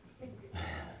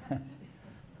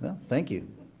 Well, thank you.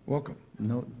 Welcome.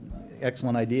 No,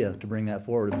 excellent idea to bring that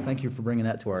forward. Thank you for bringing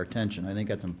that to our attention. I think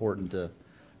that's important to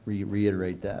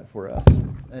reiterate that for us.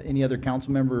 Any other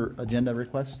council member agenda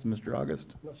requests, Mr.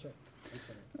 August? No, sir.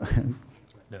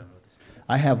 No.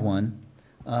 I have one.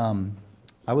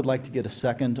 I would like to get a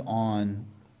second on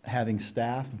having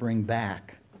staff bring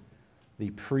back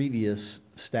the previous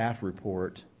staff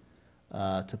report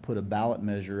to put a ballot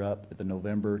measure up at the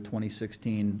November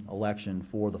 2016 election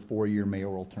for the 4-year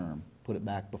mayoral term. Put it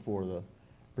back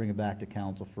bring it back to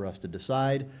council for us to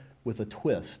decide with a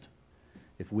twist.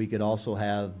 If we could also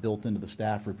have built into the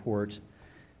staff report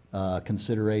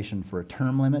consideration for a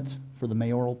term limit for the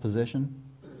mayoral position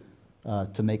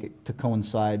to make it to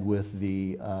coincide with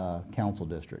the council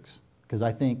districts. Because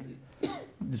I think,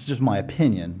 this is just my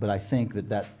opinion, but I think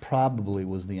that probably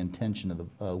was the intention of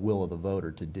the will of the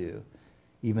voter to do.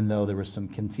 Even though there was some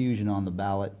confusion on the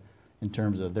ballot in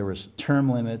terms of there was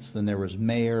term limits, then there was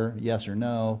mayor, yes or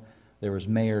no, there was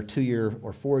mayor 2-year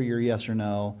or 4-year, yes or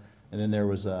no, and then there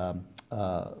was a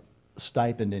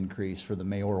stipend increase for the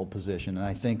mayoral position. And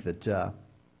I think that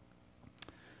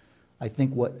I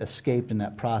think what escaped in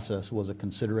that process was a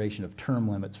consideration of term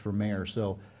limits for mayor.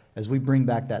 So as we bring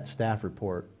back that staff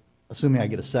report, assuming I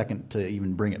get a second to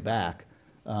even bring it back,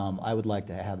 I would like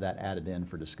to have that added in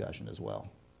for discussion as well.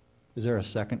 Is there a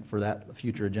second for that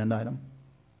future agenda item?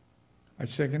 I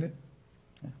second it.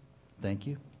 Okay. Thank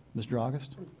you. Mr.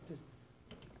 August?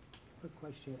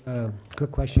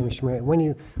 Quick question, Mr. Mayor.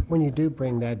 When you do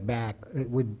bring that back, it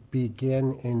would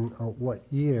begin in what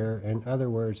year? In other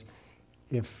words,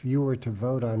 if you were to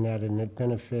vote on that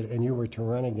and you were to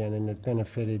run again and it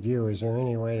benefited you, is there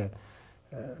any way to,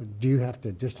 do you have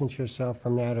to distance yourself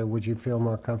from that, or would you feel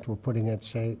more comfortable putting it,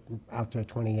 say, out to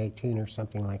 2018 or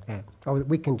something like that? Oh,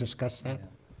 we can discuss that.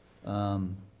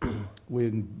 We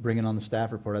can bring it on the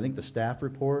staff report. I think the staff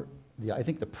report, I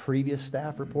think the previous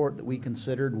staff report that we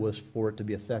considered was for it to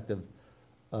be effective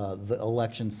the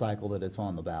election cycle that it's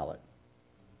on the ballot.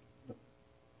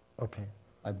 Okay.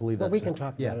 I believe Well, that's. we can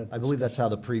talk about it. I believe that's how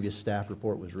the previous staff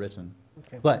report was written.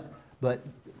 Okay. But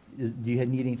do you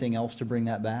need anything else to bring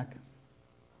that back?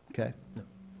 Okay.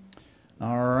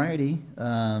 All righty.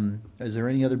 Is there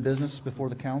any other business before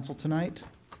the council tonight?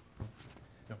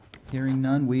 No. Hearing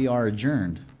none, we are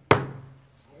adjourned.